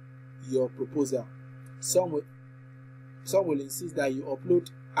to your proposal. Some will insist that you upload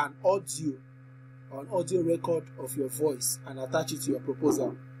an audio record of your voice and attach it to your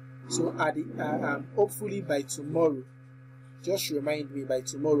proposal. So hopefully by tomorrow, just remind me, by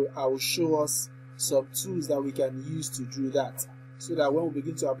tomorrow I will show us some tools that we can use to do that, so that when we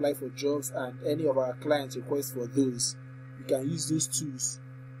begin to apply for jobs and any of our clients request for those, we can use those tools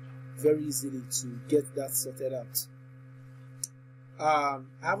very easily to get that sorted out.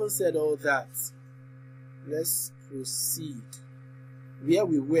 Having said all that, let's proceed. Where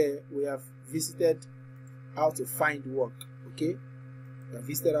we have visited how to find work. Okay, we have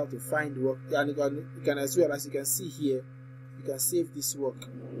visited how to find work, and you can, as well as you can see here, you can save this work.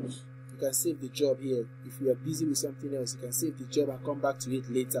 You can save the job here. If you are busy with something else, you can save the job and come back to it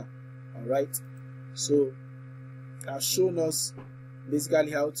later. Alright, so I've shown us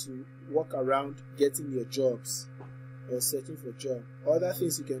basically how to walk around getting your jobs or searching for job. Other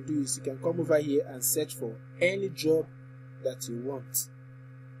things you can do is you can come over here and search for any job that you want.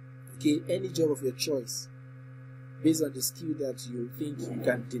 Okay, any job of your choice based on the skill that you think you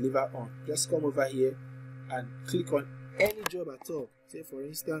can deliver on. Just come over here and click on any job at all. Say for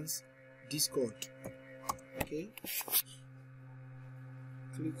instance Discord. Okay,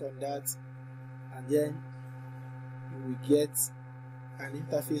 click on that, and then you will get an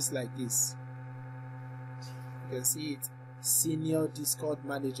interface like this. You can see it, senior Discord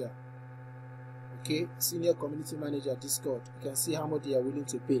manager. Okay, senior community manager Discord. You can see how much they are willing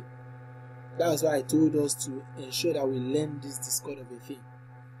to pay. That's why I told us to ensure that we learn this Discord of a thing.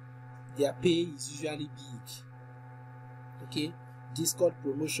 Their pay is usually big. Okay, Discord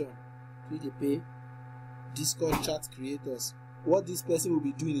promotion, they pay. Discord chat creators, what this person will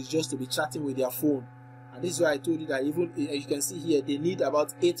be doing is just to be chatting with their phone. And this is why I told you that even you can see here, they need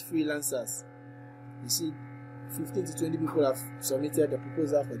about 8 freelancers. You see, 15 to 20 people have submitted the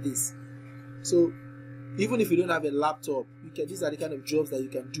proposal for this. So even if you don't have a laptop, these are the kind of jobs that you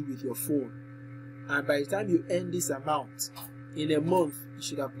can do with your phone. And by the time you earn this amount, in a month, you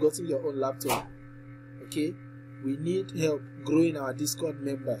should have gotten your own laptop. Okay, we need help growing our Discord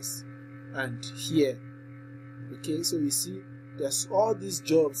members. And here, okay, so you see, there's all these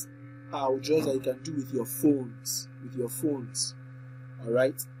jobs are jobs that you can do with your phones. All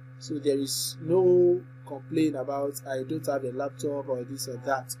right, so there is no complaint about I don't have a laptop or this or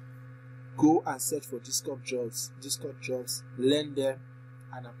that. Go and search for Discord jobs, learn them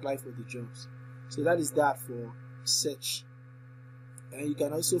and apply for the jobs. So that is that for search. And you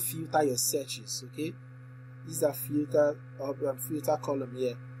can also filter your searches. Okay, these are filter column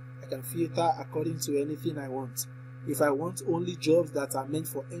here. I can filter according to anything I want. If I want only jobs that are meant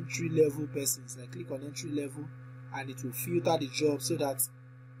for entry-level persons, I click on entry-level and it will filter the jobs so that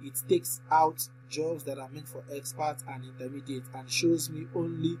it takes out jobs that are meant for experts and intermediate and shows me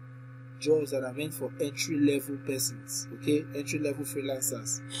only jobs that are meant for entry-level persons. Okay, entry-level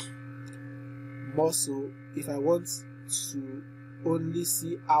freelancers. More so, if I want to only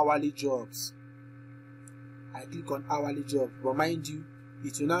see hourly jobs, I click on hourly jobs. But mind you,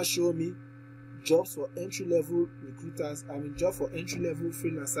 it will now show me jobs for entry-level recruiters, job for entry-level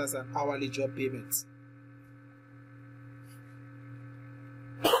freelancers and hourly job payments.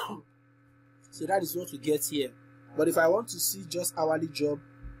 So that is what we get here. But if I want to see just hourly job,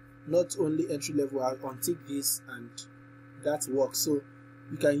 not only entry-level, I'll untick this and that works. So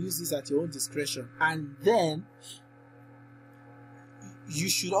you can use this at your own discretion. And then you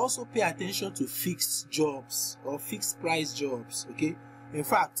should also pay attention to fixed jobs or fixed price jobs. Okay, in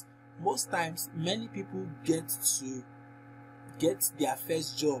fact, most times many people get their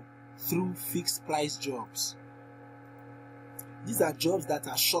first job through fixed price jobs. These are jobs that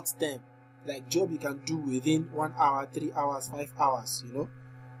are short term, like job you can do within 1 hour, 3 hours, 5 hours, you know,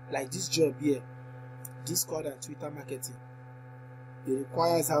 like this job here, Discord and Twitter marketing. It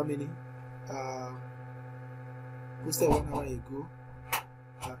requires how many? Posted 1 hour ago.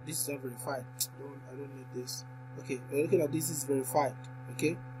 This is not verified. I don't need this. Okay, we're looking at this is verified.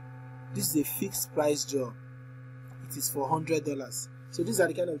 Okay, this is a fixed price job. It is for $100. So these are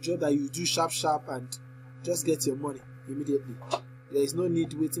the kind of job that you do sharp and just get your money immediately. There is no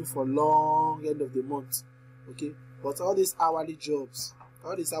need waiting for long end of the month. Okay, but all these hourly jobs,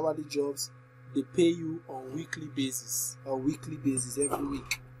 they pay you on weekly basis every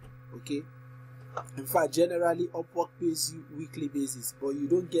week. Okay, in fact, generally Upwork pays you weekly basis, but you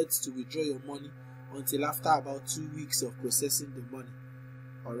don't get to withdraw your money until after about 2 weeks of processing the money.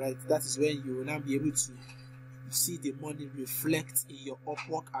 All right, that is when you will now be able to see the money reflect in your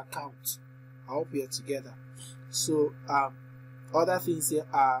Upwork account. I hope we are together. So other things here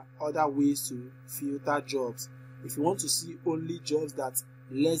are other ways to filter jobs. If you want to see only jobs that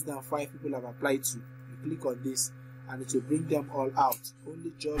less than 5 people have applied to, you click on this and it will bring them all out.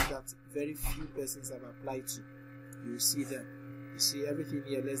 Only jobs that very few persons have applied to, you will see them. You see everything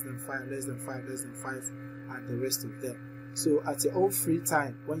here, less than 5, less than 5, less than 5, and the rest of them. So at your own free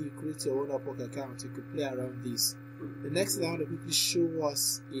time, when you create your own Upwork account, you could play around this. The next thing I want to quickly show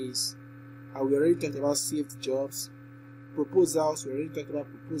us is how we already talked about saved jobs, proposals. We already talked about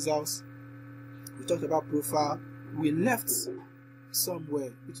proposals. We talked about profile. We left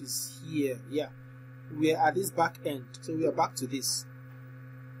somewhere, which is here. Yeah, we are at this back end, so we are back to this.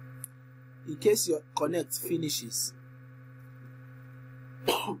 In case your connect finishes,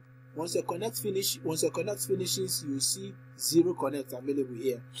 once your connect finishes, you will see 0 connect available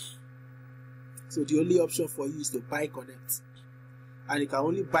here. So the only option for you is to buy connect, and you can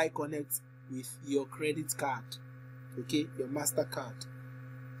only buy connect with your credit card, okay, your MasterCard.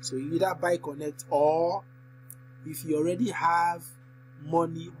 So you either buy connect, or if you already have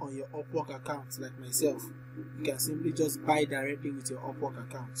money on your Upwork account like myself, you can simply just buy directly with your Upwork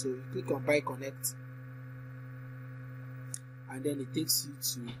account. So you click on buy connect, and then it takes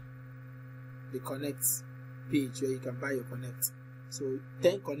you to the connect page where you can buy your connect. So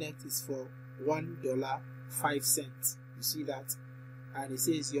 10 connect is for $1.05. You see that? And it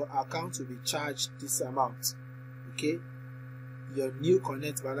says your account will be charged this amount, okay? Your new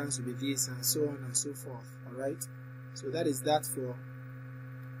connect balance will be this, and so on and so forth. All right, so that is that for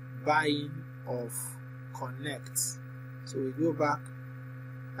buying of connect. So we go back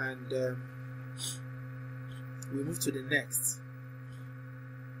and we move to the next.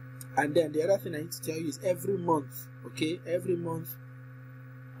 And then the other thing I need to tell you is every month, okay, every month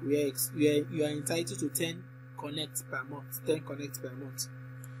you are entitled to 10 connects per month. 10 connects per month.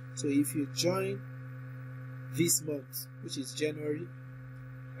 So if you join this month, which is January,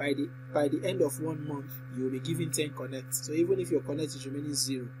 by the end of 1 month, you will be given 10 connects. So even if your connect is remaining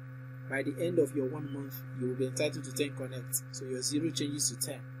 0, by the end of your 1 month, you will be entitled to 10 connects. So your 0 changes to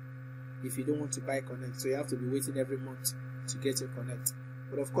 10 if you don't want to buy connect. So you have to be waiting every month to get your connect.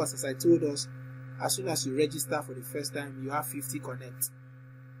 But of course, as I told us, as soon as you register for the first time, you have 50 connects.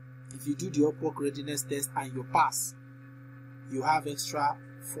 If you do the Upwork readiness test and you pass, you have extra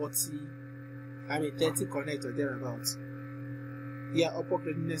 30 connect or thereabouts. Yeah, Upwork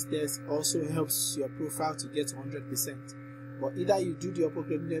readiness test also helps your profile to get 100%. But either you do the Upwork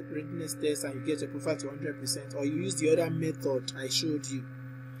readiness test and you get your profile to 100%, or you use the other method I showed you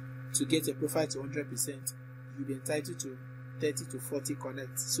to get your profile to 100%, you'll be entitled to 30 to 40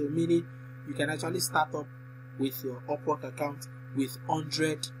 connects. So meaning you can actually start up with your Upwork account with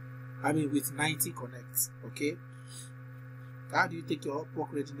 90 connects. Okay, how do you take your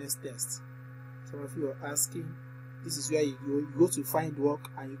Upwork readiness test? Some of you are asking. This is where you go to find work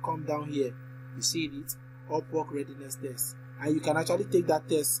and you come down here, you see it, Upwork readiness test, and you can actually take that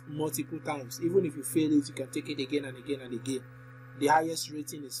test multiple times. Even if you fail it, you can take it again and again and again. The highest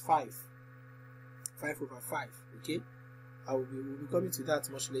rating is 5 over 5. Okay, we'll be coming to that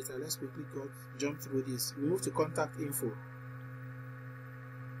much later. Let's quickly jump through this. We move to contact info.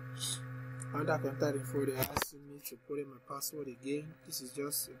 Under contact info, they're asking me to put in my password again. This is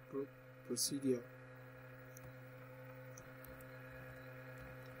just a procedure.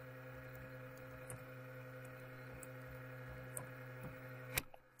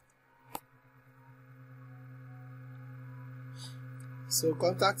 So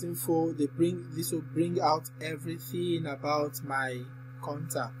contact info, this will bring out everything about my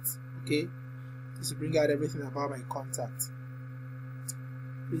contact. Okay, this will bring out everything about my contact.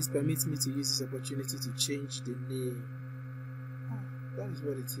 Please permit me to use this opportunity to change the name. That is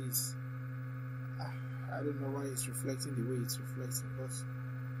what it is. I don't know why it's reflecting the way it's reflecting, but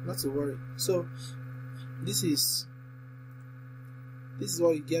not to worry. So this is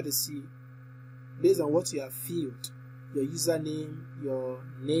what you get to see based on what you have filled. Your username, your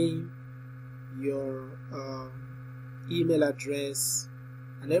name, your email address,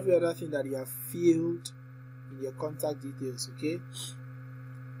 and every other thing that you have filled in your contact details. Okay,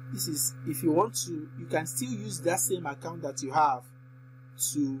 this is, if you want to, you can still use that same account that you have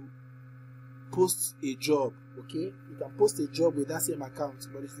to post a job. Okay, you can post a job with that same account,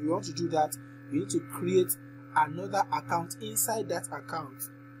 but if you want to do that, you need to create another account inside that account,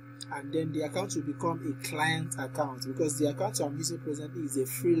 and then the account will become a client account, because the account I'm using presently is a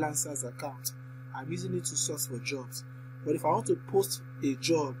freelancer's account. I'm using it to source for jobs. But if I want to post a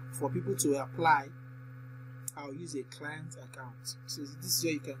job for people to apply, I'll use a client account. So this is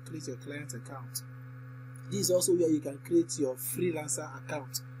where you can create your client account. This is also where you can create your freelancer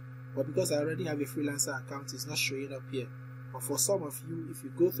account. But because I already have a freelancer account, it's not showing up here. But for some of you, if you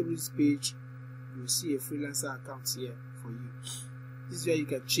go through this page you will see a freelancer account here for you. This is where you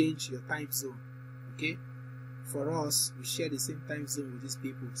can change your time zone. Okay, for us, we share the same time zone with these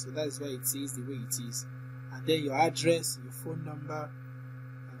people, so that is why it is the way it is. And then your address, your phone number,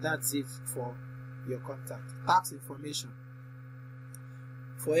 and that's it for your contact. Tax information.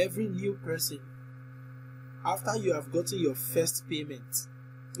 For every new person, after you have gotten your first payment,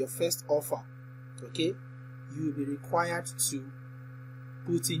 your first offer, okay, you will be required to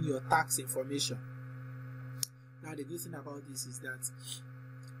put in your tax information. Now the good thing about this is that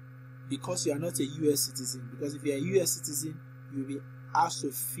because you are not a US citizen, because if you are a US citizen, you will be asked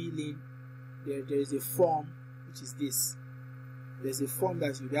to fill in, there is a form, which is this. There's a form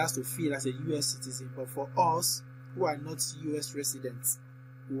that you'll be asked to fill as a US citizen, but for us who are not US residents,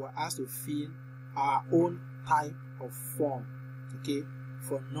 we were asked to fill our own type of form, okay,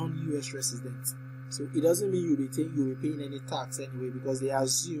 for non-US residents. So it doesn't mean you'll be paying any tax anyway, because they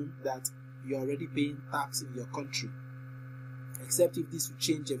assume that you're already paying tax in your country. Except if this will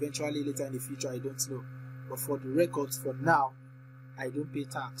change eventually later in the future, I don't know. But for the records, for now, I don't pay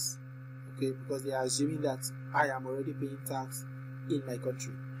tax, okay, because they are assuming that I am already paying tax in my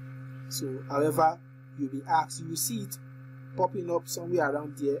country. So, however, you'll be asked, you will see it popping up somewhere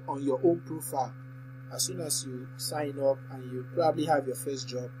around there on your own profile. As soon as you sign up and you probably have your first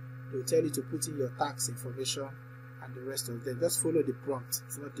job, they'll tell you to put in your tax information and the rest of them. Just follow the prompt.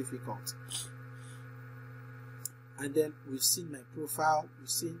 It's not difficult. And then we've seen my profile, we've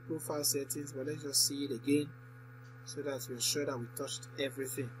seen profile settings, but let's just see it again so that we're sure that we touched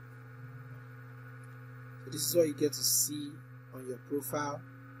everything. So this is what you get to see on your profile.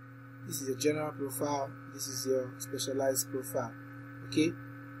 This is a general profile, this is your specialized profile. Okay,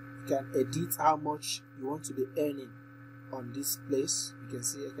 you can edit how much you want to be earning on this place. You can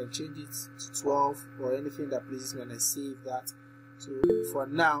see I can change it to 12 or anything that pleases me, and I save that. So for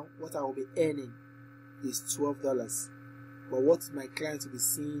now, what I will be earning is $12, but what my client will be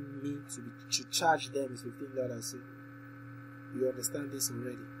seeing me to charge them is $15. So you understand this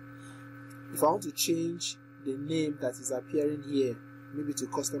already. If I want to change the name that is appearing here, maybe to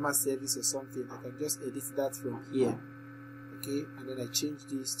customer service or something, I can just edit that from here. Okay, and then I change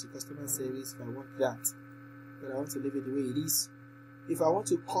this to customer service if I want that, but I want to leave it the way it is. If I want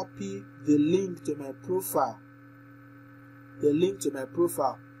to copy the link to my profile,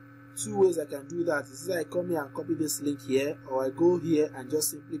 two ways I can do that is either I come here and copy this link here, or I go here and just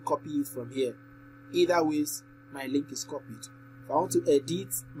simply copy it from here. Either ways, my link is copied. If I want to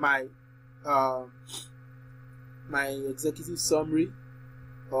edit my my executive summary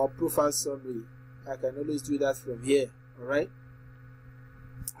or profile summary, I can always do that from here. Alright,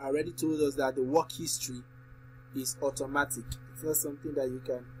 I already told us that the work history is automatic. It's not something that you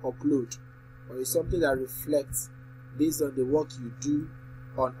can upload, or it's something that reflects based on the work you do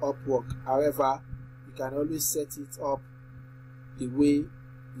on Upwork. However, you can always set it up the way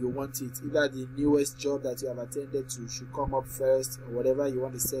you want it. Either the newest job that you have attended to should come up first, or whatever you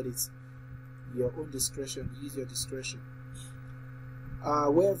want to set it. Your own discretion. Use your discretion.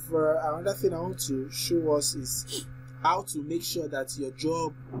 However, another thing I want to show us is how to make sure that your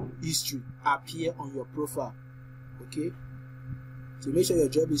job history appear on your profile. Okay, to make sure your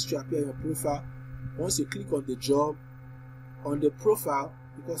job history appear on your profile, once you click on the job, on the profile,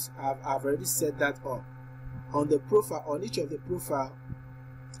 because I've already set that up on the profile, on each of the profile.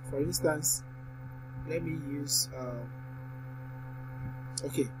 For instance, let me use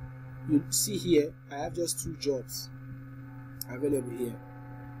okay, you see here I have just 2 jobs available here.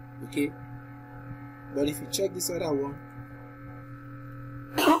 Okay, but if you check this other one,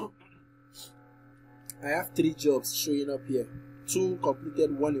 I have 3 jobs showing up here, 2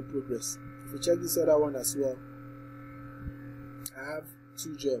 completed, 1 in progress. If you check this other one as well, I have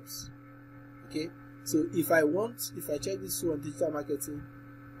 2 jobs. Okay, so if I check this one, digital marketing,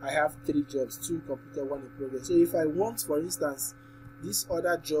 I have 3 jobs, 2 completed, 1 in progress. So if I want, for instance, this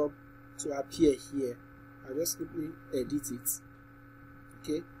other job to appear here, I just simply edit it.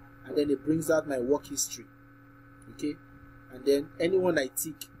 Okay, and then it brings out my work history. Okay, and then anyone I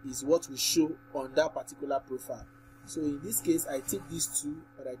tick is what will show on that particular profile. So in this case, I tick these 2,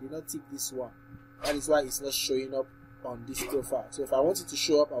 but I did not tick this one. That is why it's not showing up on this profile. So if I want it to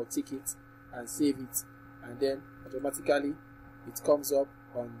show up, I'll tick it and save it, and then automatically it comes up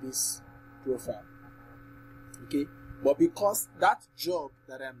on this profile. Okay, but because that job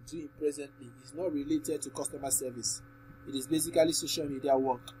that I'm doing presently is not related to customer service, it is basically social media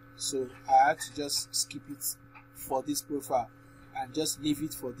work, so I had to just skip it for this profile and just leave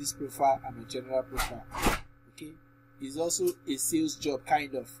it for this profile and my general profile. Okay, it's also a sales job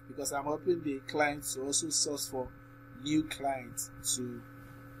kind of, because I'm helping the clients to also source for new clients to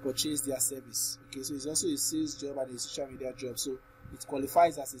purchase their service. Okay, so it's also a sales job and a social media job. So it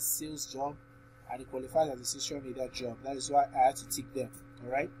qualifies as a sales job and it qualifies as a social media job. That is why I had to tick them.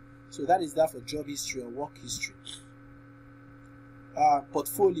 Alright, so that is that for job history or work history.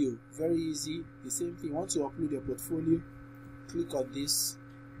 Portfolio, very easy. The same thing. Once you upload your portfolio, click on this,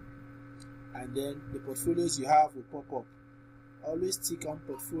 and then the portfolios you have will pop up. Always tick on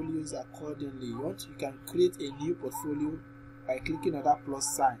portfolios accordingly. You can create a new portfolio by clicking on that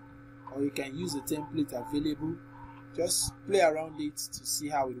plus sign, or you can use the template available. Just play around it to see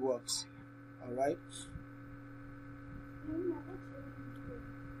how it works. Alright.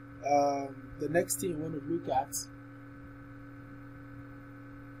 The next thing you want to look at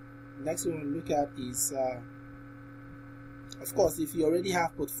is of course, if you already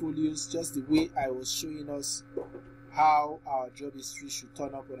have portfolios, just the way I was showing us how our job history should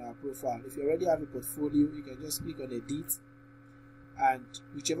turn up on our profile. If you already have a portfolio, you can just click on edit, and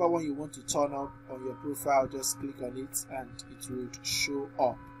whichever one you want to turn up on your profile, just click on it and it would show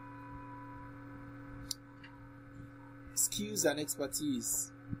up. Skills and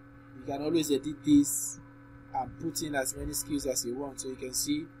expertise. You can always edit this and put in as many skills as you want. So you can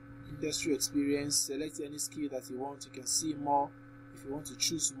see industry experience, select any skill that you want. You can see more if you want to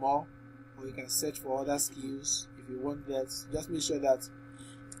choose more, or you can search for other skills if you want that. Just make sure that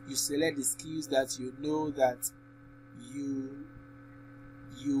you select the skills that you know that you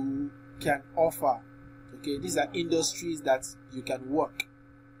can offer. Okay, these are industries that you can work.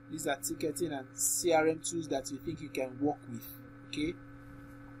 These are ticketing and CRM tools that you think you can work with. Okay,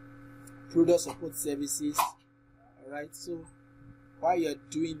 product support services. Alright, so while you're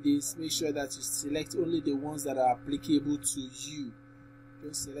doing this, make sure that you select only the ones that are applicable to you.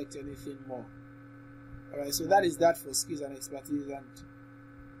 Don't select anything more. Alright, so that is that for skills and expertise. And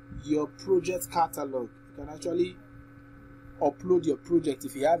your project catalog, you can actually upload your project.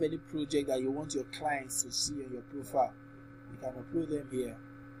 If you have any project that you want your clients to see on your profile, you can upload them here.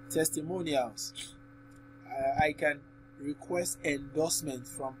 Testimonials, I can request endorsement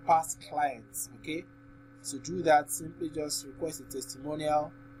from past clients. Okay, to do that, simply just request a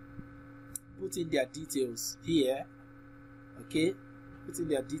testimonial, put in their details here. Okay, put in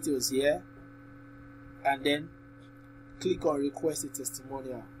their details here, and then click on request a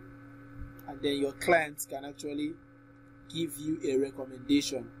testimonial, and then your clients can actually give you a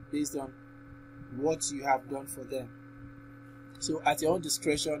recommendation based on what you have done for them. So at your own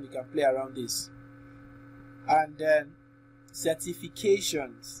discretion, you can play around this. And then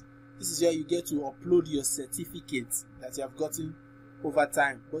certifications. This is where you get to upload your certificates that you have gotten over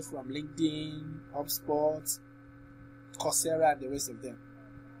time, both from LinkedIn, HubSpot, Coursera, and the rest of them.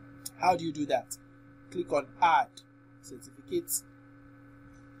 How do you do that? Click on add certificates.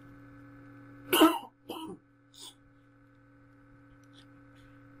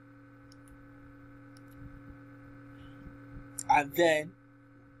 And then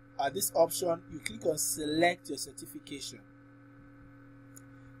at this option, you click on select your certification.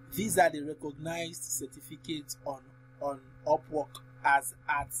 These are the recognized certificates on Upwork as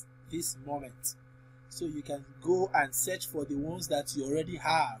at this moment. So you can go and search for the ones that you already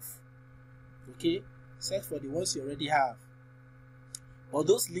have. Okay, search for the ones you already have. But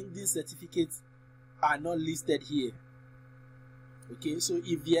those LinkedIn certificates are not listed here. Okay, so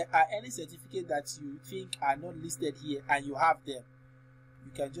if there are any certificates that you think are not listed here and you have them,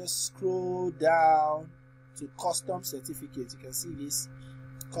 you can just scroll down to custom certificate. You can see this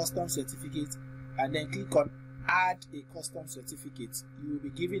custom certificate, and then click on add a custom certificate. You will be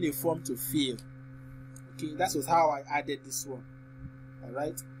given a form to fill. Okay, that was how I added this one.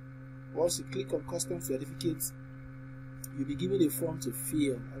 Alright, once you click on custom certificates, you'll be given a form to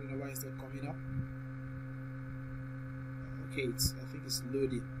fill. I don't know why it's not coming up. Okay, I think it's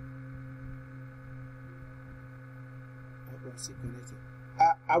loading. I hope I'm still connected.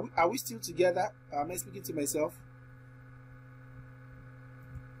 Are we still together? Am I speaking to myself?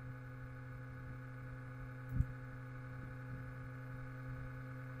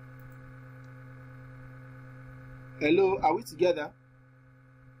 Hello, are we together?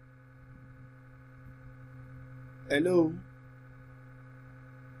 Hello?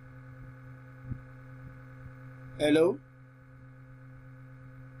 Hello?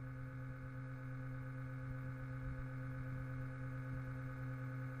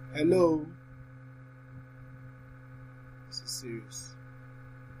 Hello? This is serious.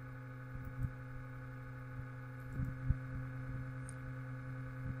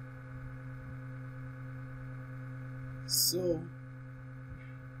 So,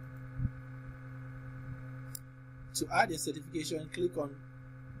 to add a certification, click on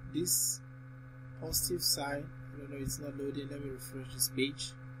this positive sign. I don't know, it's not loading. Let me refresh this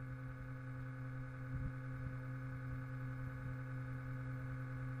page.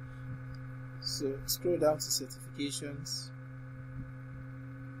 So scroll down to certifications.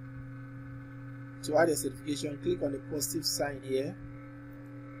 To add a certification, click on the positive sign here,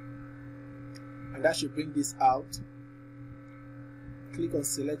 and that should bring this out. Click on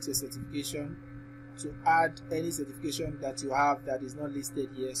select your certification. To add any certification that you have that is not listed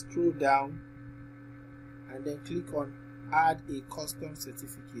here, scroll down and then click on add a custom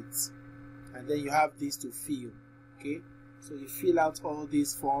certificate, and then you have this to fill. Okay, so you fill out all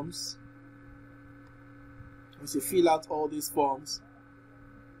these forms. Once you fill out all these forms,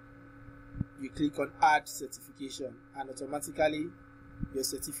 you click on add certification, and automatically your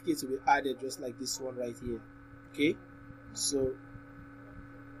certificate will be added just like this one right here. Okay, so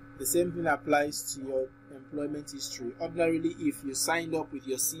the same thing applies to your employment history. Ordinarily, if you signed up with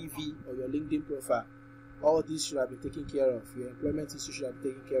your CV or your LinkedIn profile, all this should have been taken care of. Your employment history should have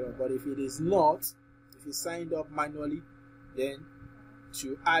been taken care of. But if it is not, if you signed up manually, then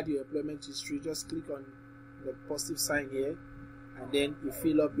to add your employment history, just click on the positive sign here, and then you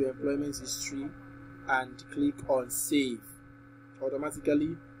fill up your employment history and click on save.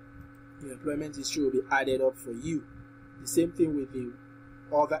 Automatically, your employment history will be added up for you. The same thing with the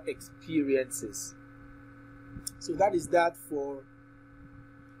other experiences. So that is that for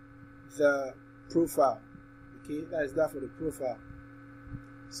the profile. Okay, that is that for the profile.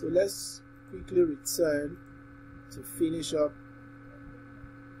 So let's quickly return to finish up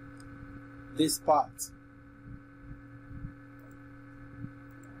this part.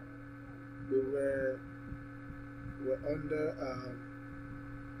 We're under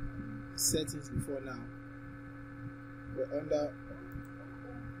settings before now. We're under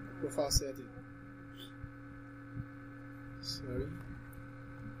profile setting. Sorry.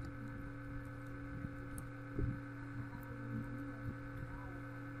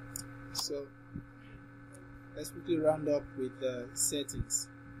 So let's quickly round up with the settings.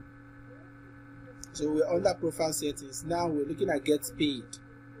 So we're under profile settings. Now we're looking at get paid.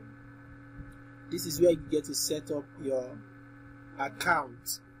 This is where you get to set up your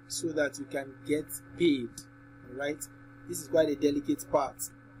account so that you can get paid. Alright, this is quite a delicate part.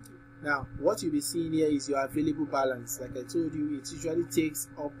 Now what you'll be seeing here is your available balance. Like I told you, it usually takes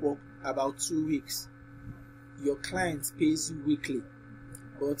Upwork about 2 weeks. Your client pays you weekly,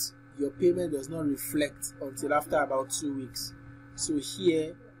 but your payment does not reflect until after about 2 weeks. So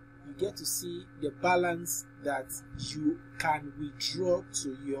here you get to see the balance that you can withdraw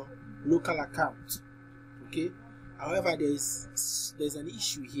to your local account. Okay, however, there's an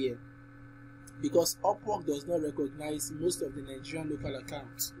issue here, because Upwork does not recognize most of the Nigerian local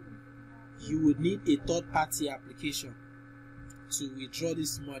accounts. You would need a third-party application to withdraw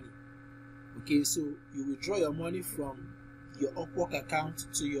this money. Okay, so you withdraw your money from your Upwork account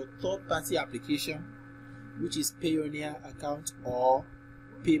to your third-party application, which is Payoneer account or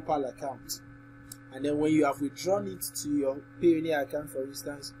PayPal account. And then when you have withdrawn it to your Payoneer account, for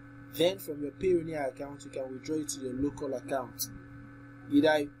instance, then from your Payoneer account you can withdraw it to your local account,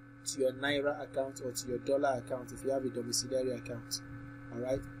 either to your Naira account or to your dollar account if you have a domiciliary account.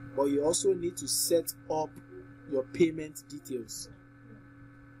 Alright, but you also need to set up your payment details.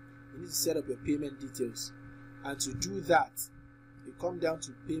 You need to set up your payment details, and to do that you come down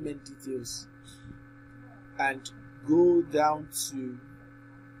to payment details and go down to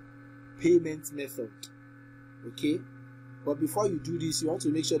payment method. Okay, but before you do this, you want to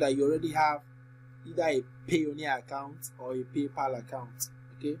make sure that you already have either a Payoneer account or a PayPal account.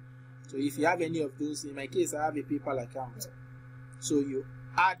 Okay, so if you have any of those, in my case I have a PayPal account, so you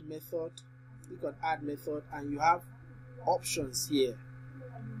add method, click on add method, and you have options here.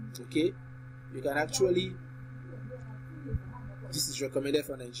 Okay, you can actually, this is recommended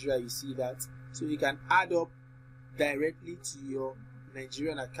for Nigeria, you see that, so you can add up directly to your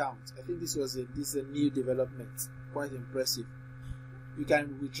Nigerian account. I think this is a new development, quite impressive. You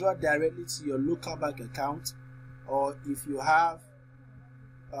can withdraw directly to your local bank account, or if you have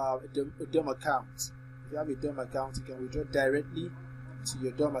a DOM account, if you have a DOM account, you can withdraw directly to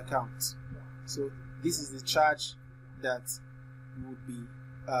your DOM account. So this is the charge that would be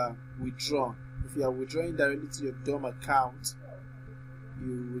withdrawn. If you are withdrawing directly to your DOM account,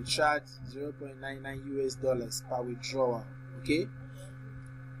 you will charge $0.99 per withdrawal. Okay,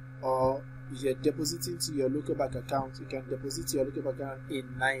 or if you're depositing to your local bank account, you can deposit to your local bank account in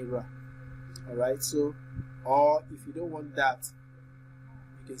Naira. Alright, so, or if you don't want that,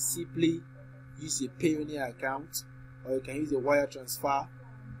 you can simply use a Payoneer account, or you can use a wire transfer,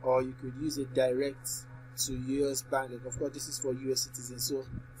 or you could use it direct to US bank. Of course, this is for US citizens. So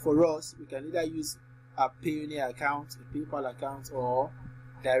for us, we can either use a Payoneer account, a PayPal account, or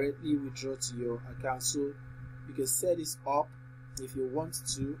directly withdraw to your account. So you can set this up if you want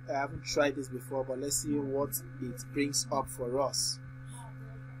to. I haven't tried this before, but let's see what it brings up for us.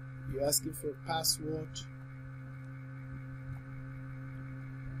 You're asking for a password.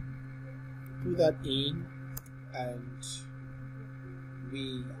 Put that in, and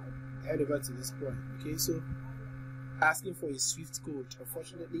we head over to this point. Okay, so asking for a Swift code.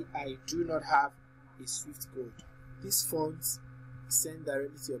 Unfortunately, I do not have a Swift code. These funds send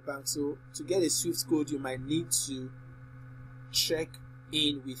directly to your bank, so to get a Swift code you might need to check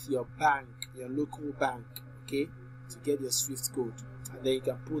in with your bank, your local bank, okay, to get your Swift code, and then you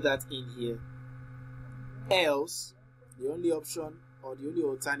can put that in here. Else, the only option or the only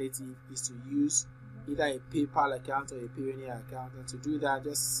alternative is to use either a PayPal account or a Payoneer account, and to do that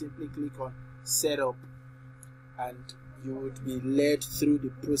just simply click on setup and you would be led through the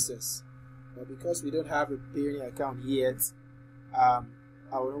process. But because we don't have a Payoneer account yet, I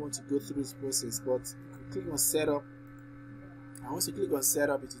would not want to go through this process, but you can click on setup, and once you click on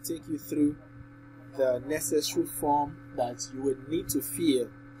setup, it will take you through the necessary form that you would need to fill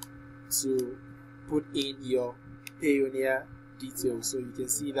to put in your Payoneer details. So you can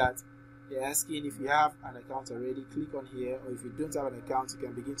see that they're asking if you have an account already, click on here, or if you don't have an account, you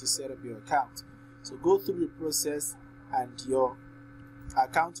can begin to set up your account. So go through the process and your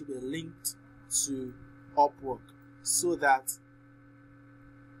account will be linked to Upwork, so that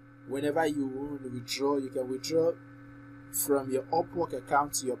whenever you want to withdraw, you can withdraw from your Upwork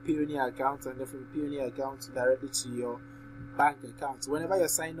account to your Payoneer account, and then from your Payoneer account directly to your bank account. Whenever you're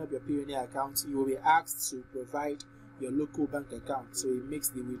signing up your Payoneer account, you will be asked to provide your local bank account, so it makes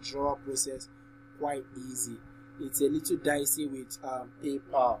the withdrawal process quite easy. It's a little dicey with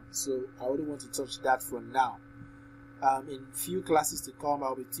PayPal, so I wouldn't want to touch that for now. In few classes to come,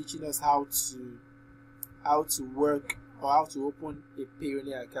 I'll be teaching us how to work or how to open a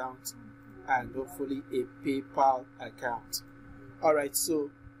Payoneer account and hopefully a PayPal account. Alright, so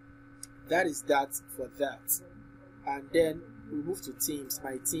that is that for that. And then we move to Teams.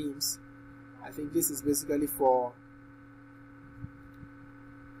 My Teams, I think this is basically for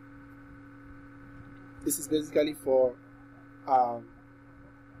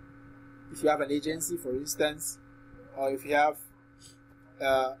if you have an agency, for instance, or if you have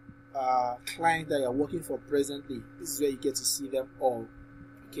a client that you're working for presently. This is where you get to see them all.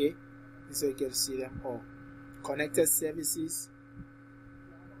 Okay, this is where you get to see them all. Connected services.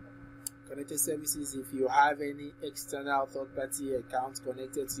 If you have any external third-party accounts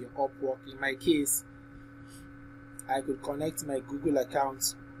connected to your Upwork. In my case, I could connect my Google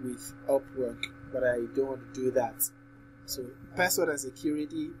account with Upwork, but I don't want to do that. So password and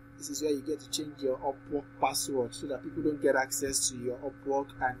security, this is where you get to change your Upwork password so that people don't get access to your Upwork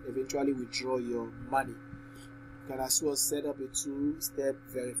and eventually withdraw your money. You can as well set up a 2-step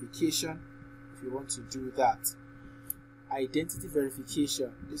verification if you want to do that. Identity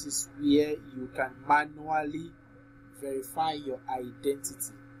verification, this is where you can manually verify your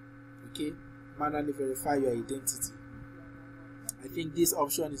identity. Okay, manually verify your identity. I think this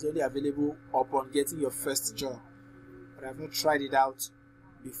option is only available upon getting your first job, but I've not tried it out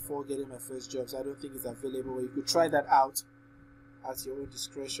before getting my first job, so I don't think it's available. You could try that out at your own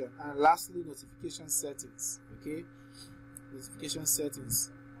discretion. And lastly, notification settings. Okay, notification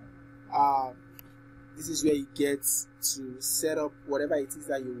settings. This is where you get to set up whatever it is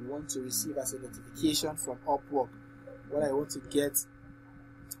that you want to receive as a notification from Upwork. What I want to get,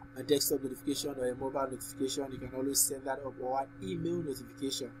 a desktop notification or a mobile notification, you can always set that up, or an email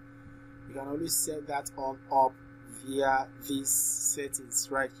notification. You can always set that all up via these settings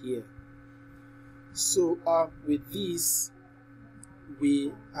right here. So with this,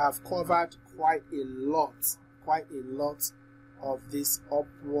 we have covered quite a lot of this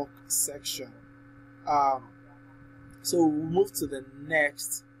Upwork section. So we'll move to the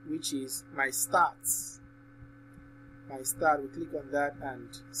next, which is my stats. My start, we click on that and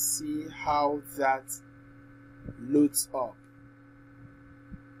see how that loads up.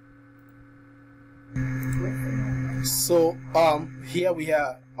 So here we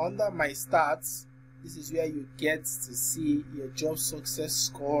are under my stats. This is where you get to see your job success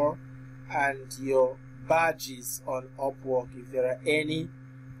score and your badges on Upwork, if there are any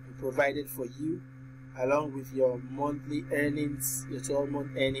provided for you, along with your monthly earnings, your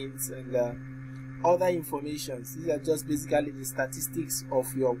 12-month earnings, and other information. These are just basically the statistics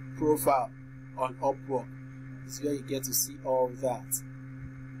of your profile on Upwork. This is where you get to see all that.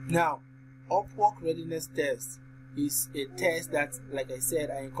 Now, Upwork readiness test is a test that, like I said,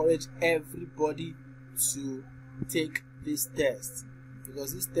 I encourage everybody to take this test,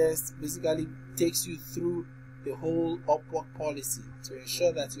 because this test basically takes you through the whole Upwork policy to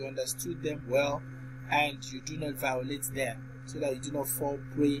ensure that you understood them well and you do not violate them. so that you do not fall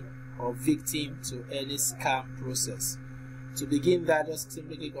prey or victim to any scam process. To begin that, just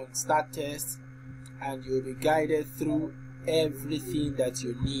simply click on Start Test, and you will be guided through everything that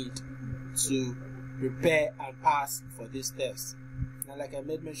you need to prepare and pass for this test. Now, like I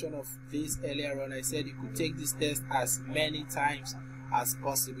made mention of this earlier on, I said you could take this test as many times as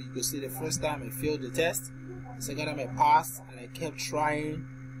possible. You could see the first time I failed the test, the second time I passed, and I kept trying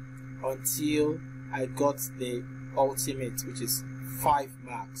until I got the ultimate, which is 5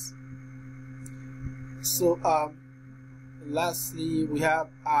 marks. So lastly, we have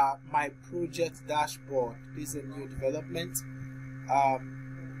my project dashboard. This is a new development.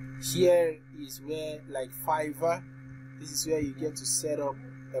 Here is where, like Fiverr, this is where you get to set up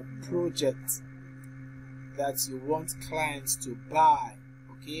a project that you want clients to buy.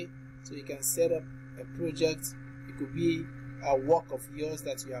 Okay, so you can set up a project. It could be a work of yours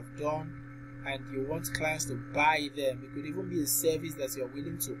that you have done and you want clients to buy them. It could even be a service that you're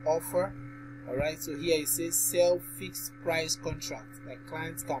willing to offer. Alright, so here it says sell fixed price contract that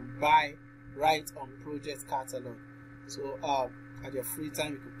clients can buy right on project catalog. So at your free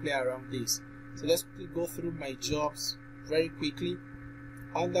time you can play around this. So let's quickly go through my jobs very quickly.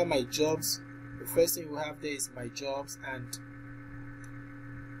 Under my jobs, the first thing we have there is my jobs, and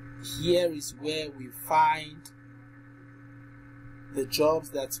here is where we find the jobs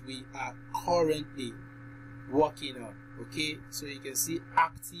that we are currently working on. Okay, so you can see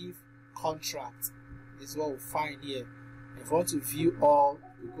active contract. This is what we find here. If you want to view all,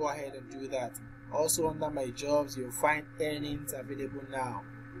 you go ahead and do that. Also under my jobs, you'll find earnings available now.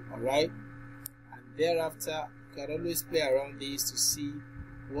 Alright, and thereafter you can always play around this to see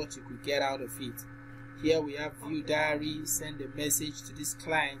what you could get out of it. Here we have view diary, send a message to this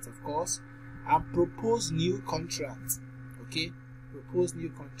client, of course, and propose new contract. Okay, propose new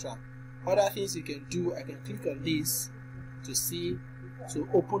contract. Other things you can do, I can click on this to see, to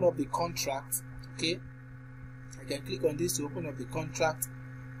open up the contract. Okay, I can click on this to open up the contract,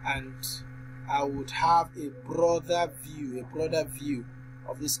 and I would have a broader view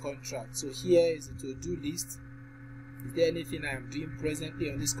of this contract. So here is the to-do list. Is there anything I am doing presently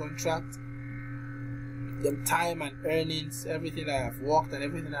on this contract? The time and earnings, everything I have worked and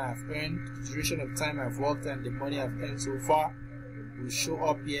everything I have earned, the duration of time I've worked and the money I've earned so far will show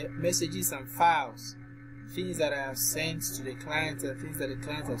up here. Messages and files, things that I have sent to the client and things that the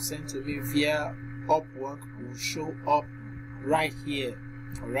client have sent to me via Upwork will show up right here.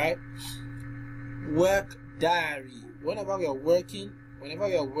 Alright, work diary. Whenever we are working,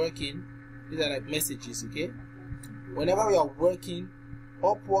 these are like messages. Okay, whenever we are working,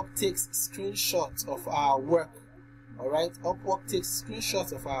 Upwork takes screenshots of our work. Alright, Upwork takes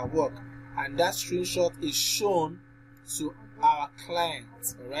screenshots of our work, and that screenshot is shown to our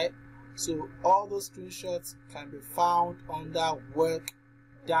clients. Alright, so all those screenshots can be found under work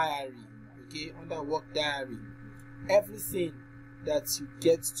diary. Okay, under work diary, everything that you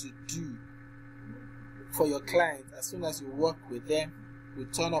get to do for your client as soon as you work with them will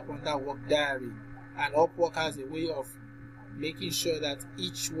turn up under work diary. And Upwork has a way of making sure that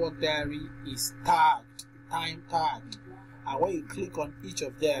each work diary is tagged, time tagged, and when you click on each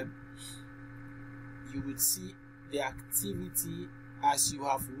of them, you would see the activity as you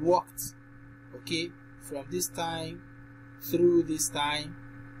have worked. Okay, from this time through this time,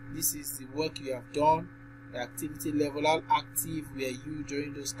 this is the work you have done, the activity level, how active were you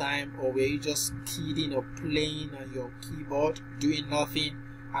during those time, or were you just kidding or playing on your keyboard doing nothing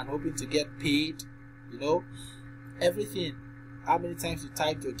and hoping to get paid. You know, everything, how many times you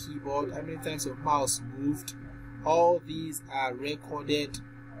typed your keyboard, how many times your mouse moved, all these are recorded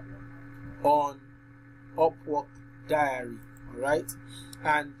on Upwork diary. Alright,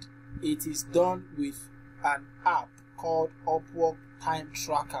 and it is done with an app called Upwork Time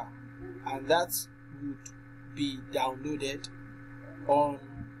Tracker, and that would be downloaded on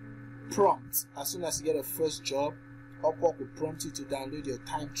prompt. As soon as you get a first job, Upwork will prompt you to download your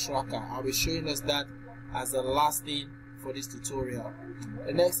time tracker. I'll be showing us that as the last thing for this tutorial.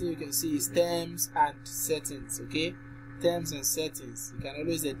 The next thing you can see is terms and settings. Okay, terms and settings. You can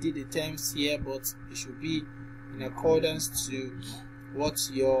always edit the terms here, but it should be in accordance to what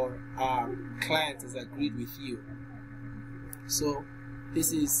your client has agreed with you. So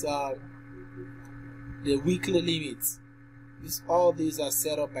this is the weekly limits. All these are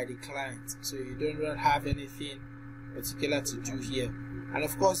set up by the client, so you don't have anything particular to do here. And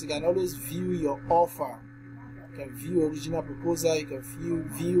of course, you can always view your offer. You can view original proposal, you can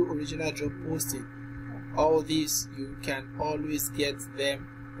view original job posting. All these you can always get them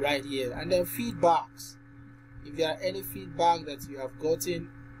right here. And then feedbacks. If there are any feedback that you have gotten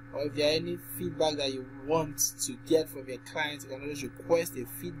or if there are any feedback that you want to get from your client, you can always request a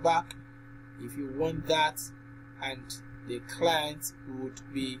feedback if you want that, and the client would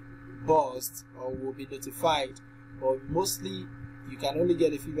be buzzed or will be notified. Or mostly you can only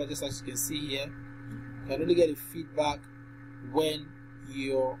get a feedback, just as you can see here, you can only get a feedback when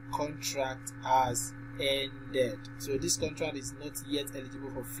your contract has ended. So this contract is not yet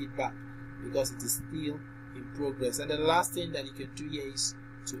eligible for feedback because it is still in progress. And the last thing that you can do here is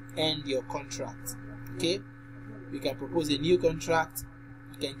to end your contract. Okay, you can propose a new contract,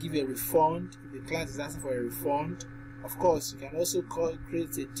 you can give a refund if the client is asking for a refund. Of course, you can also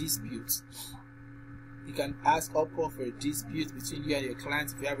create a dispute. You can ask Upwork for a dispute between you and your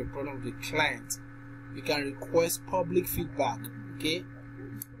client if you have a problem with the client. You can request public feedback, okay,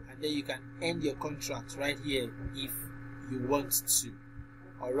 and then you can end your contract right here if you want to.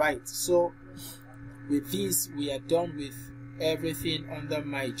 Alright, so with this we are done with everything under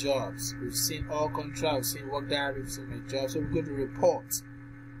my jobs. We've seen all contracts, we've seen work diary, we've seen my jobs. So we're going to report.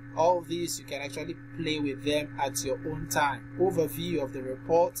 All of these you can actually play with them at your own time. Overview of the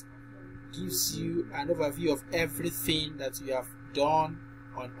report gives you an overview of everything that you have done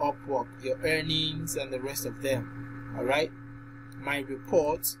on Upwork, your earnings and the rest of them. Alright, my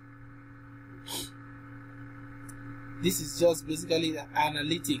report, this is just basically the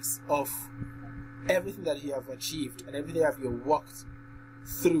analytics of everything that you have achieved and everything that you have worked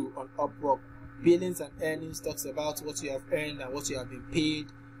through on Upwork. Billings and earnings talks about what you have earned and what you have been paid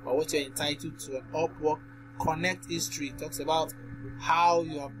or what you're entitled to on Upwork. Connect history talks about how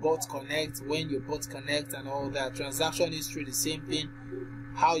you have bought Connect, when you bought Connect and all that. Transaction history, the same thing,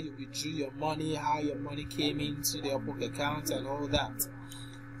 how you withdrew your money, how your money came into the Upwork account and all that.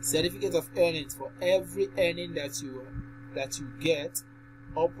 Certificate of earnings, for every earning that you get,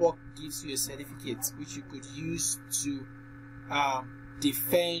 Upwork gives you a certificate which you could use to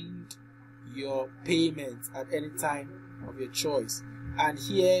defend your payment at any time of your choice. And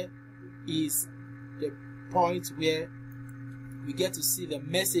here is the point where we get to see the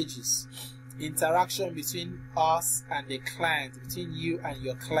messages, interaction between us and the client, between you and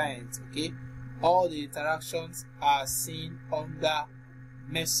your client. Okay, all the interactions are seen under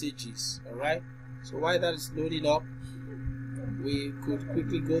messages. All right, so while that is loading up, we could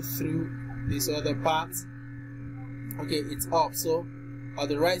quickly go through this other part. Okay, it's up. So on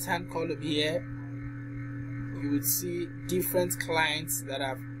the right hand column here, you would see different clients that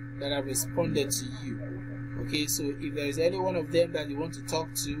have responded to you. Okay, so if there is any one of them that you want to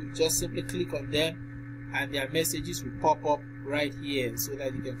talk to, just simply click on them and their messages will pop up right here so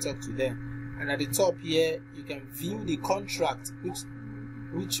that you can talk to them. And at the top here, you can view the contract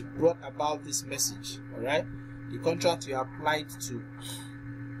which brought about this message. All right, the contract you applied to,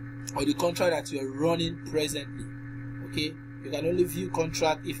 or the contract that you are running presently. Okay, you can only view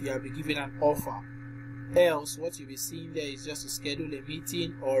contract if you have been given an offer. Else, what you'll be seeing there is just to schedule a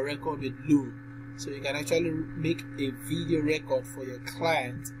meeting or record with Loom. So you can actually make a video record for your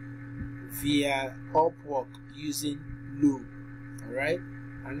client via Upwork using Loom. Alright,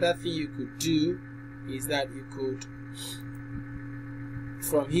 another thing you could do is that you could,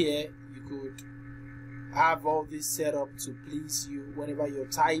 from here, you could have all this set up to please you. Whenever you're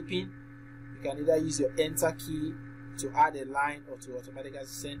typing, you can either use your enter key to add a line or to automatically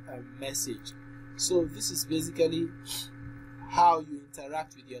send a message. So this is basically how you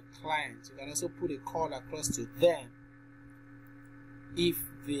interact with your clients. You can also put a call across to them if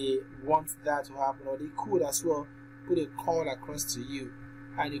they want that to happen, or they could as well put a call across to you,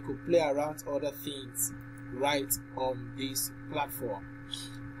 and you could play around other things right on this platform.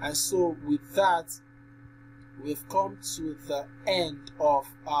 And so with that, we've come to the end of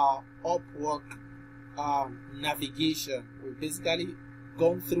our Upwork navigation. We've basically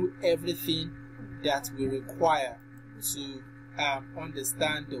gone through everything that we require to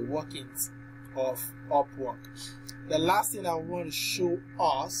understand the workings of Upwork. The last thing I want to show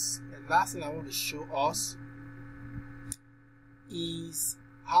us is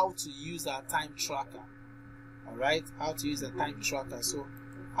how to use our time tracker. Alright, how to use a time tracker. So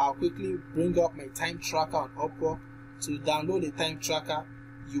I'll quickly bring up my time tracker on Upwork. To download the time tracker,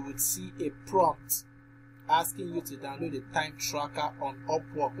 you would see a prompt asking you to download the time tracker on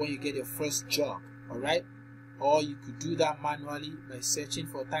Upwork when you get your first job. Alright, or you could do that manually by searching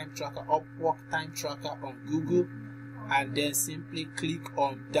for time tracker, Upwork time tracker on Google, and then simply click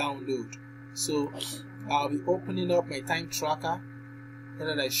on download. So I'll be opening up my time tracker so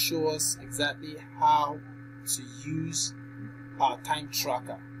that I show us exactly how to use our time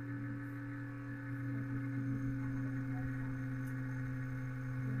tracker.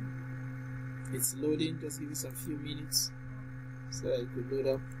 It's loading, just give it some few minutes so I could load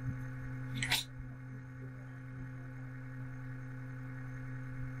up.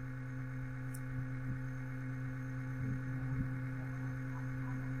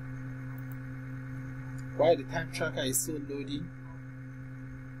 While the time tracker is still loading,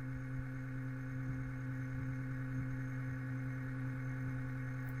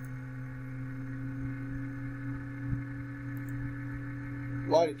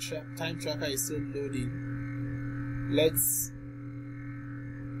 time tracker is still loading, let's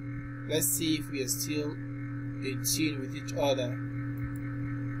see if we are still in tune with each other.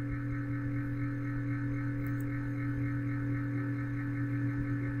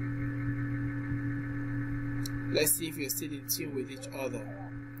 Let's see if you're still in tune with each other.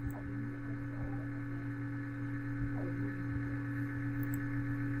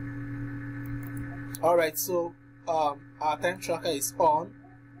 Alright, so our time tracker is on.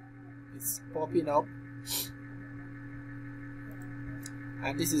 It's popping up.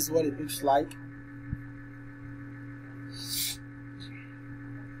 And this is what it looks like.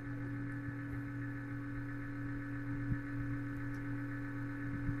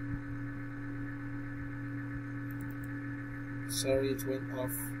 Sorry, it went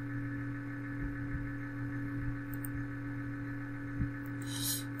off.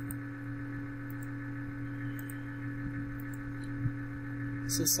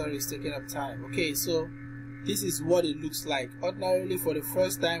 So sorry, it's taking up time. Okay, so this is what it looks like. Ordinarily, for the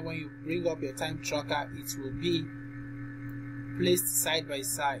first time when you bring up your time tracker, it will be placed side by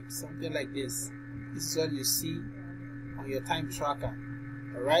side, something like this. This is what you see on your time tracker.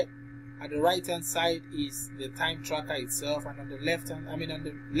 Alright? At the right hand side is the time tracker itself, and on the left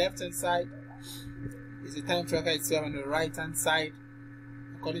hand side is the time tracker itself, and the right hand side,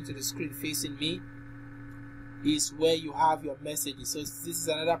 according to the screen facing me, is where you have your messages. So this is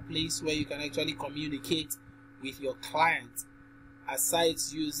another place where you can actually communicate with your client, aside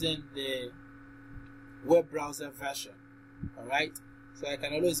using the web browser version. Alright, so I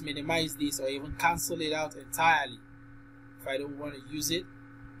can always minimize this or even cancel it out entirely if I don't want to use it.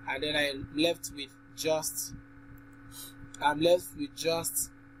 And then I'm left with just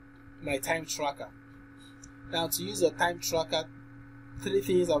my time tracker. Now, to use your time tracker, 3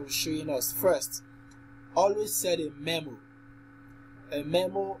 things I will be showing us. First, always set a memo. A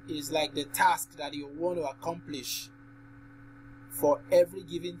memo is like the task that you want to accomplish for every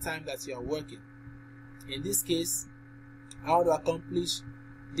given time that you are working. In this case, I want to accomplish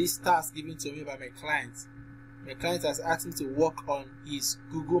this task given to me by my client. My client has asked me to work on his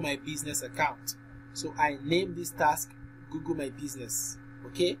Google My Business account. So I name this task Google My Business.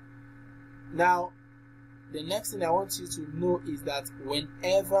 Okay? Now, the next thing I want you to know is that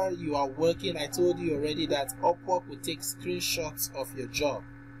whenever you are working, I told you already that Upwork will take screenshots of your job.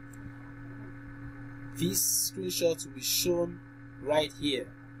 These screenshots will be shown right here.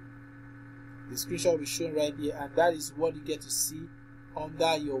 The screenshot will be shown right here, and that is what you get to see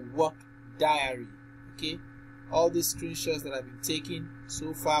under your work diary. Okay? All these screenshots that I've been taking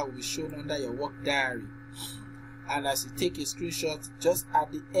so far will be shown under your work diary. And as you take a screenshot, just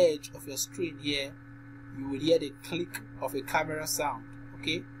at the edge of your screen here, you will hear the click of a camera sound.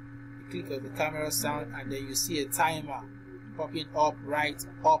 Okay? The click of the camera sound, and then you see a timer popping up right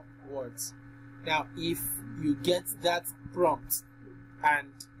upwards. Now, if you get that prompt and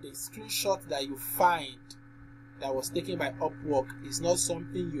the screenshot that you find that was taken by Upwork is not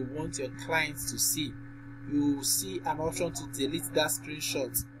something you want your clients to see, you will see an option to delete that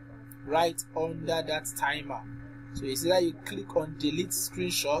screenshot right under that timer. So you see that you click on delete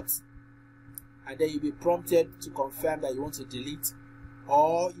screenshots, and then you'll be prompted to confirm that you want to delete,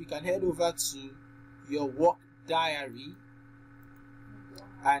 or you can head over to your work diary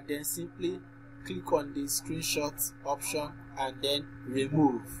and then simply click on the screenshot option and then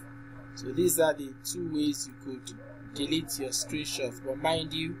remove. So these are the 2 ways you could delete your screenshots. But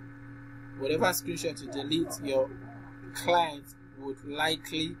mind you, whatever screenshot you delete, your client would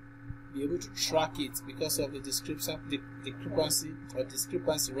likely be able to track it because of the discrepancy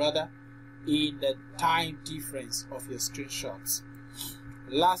in the time difference of your screenshots.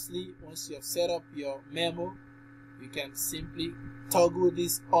 Lastly, once you have set up your memo, you can simply toggle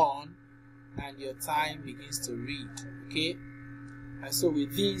this on and your time begins to read. Okay? And so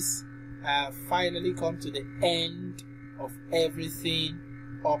with this, I have finally come to the end of everything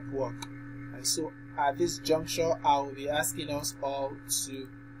Upwork. And so at this juncture, I will be asking us all to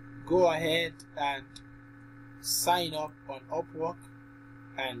go ahead and sign up on Upwork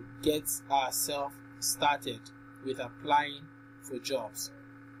and get ourselves started with applying for jobs.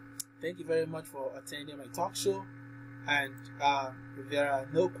 Thank you very much for attending my talk show, and if there are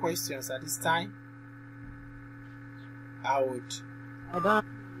no questions at this time, I would. I don't.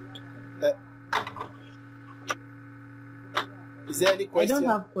 Is there any I question? don't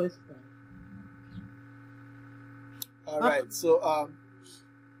have questions. All right. So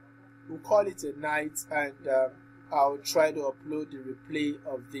we'll call it a night, and I'll try to upload the replay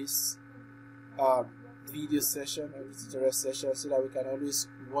of this video session or this tutorial session so that we can always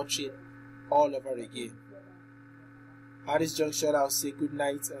watch it all over again. At this junction, I'll say good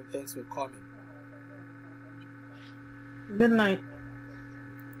night and thanks for coming. Good night.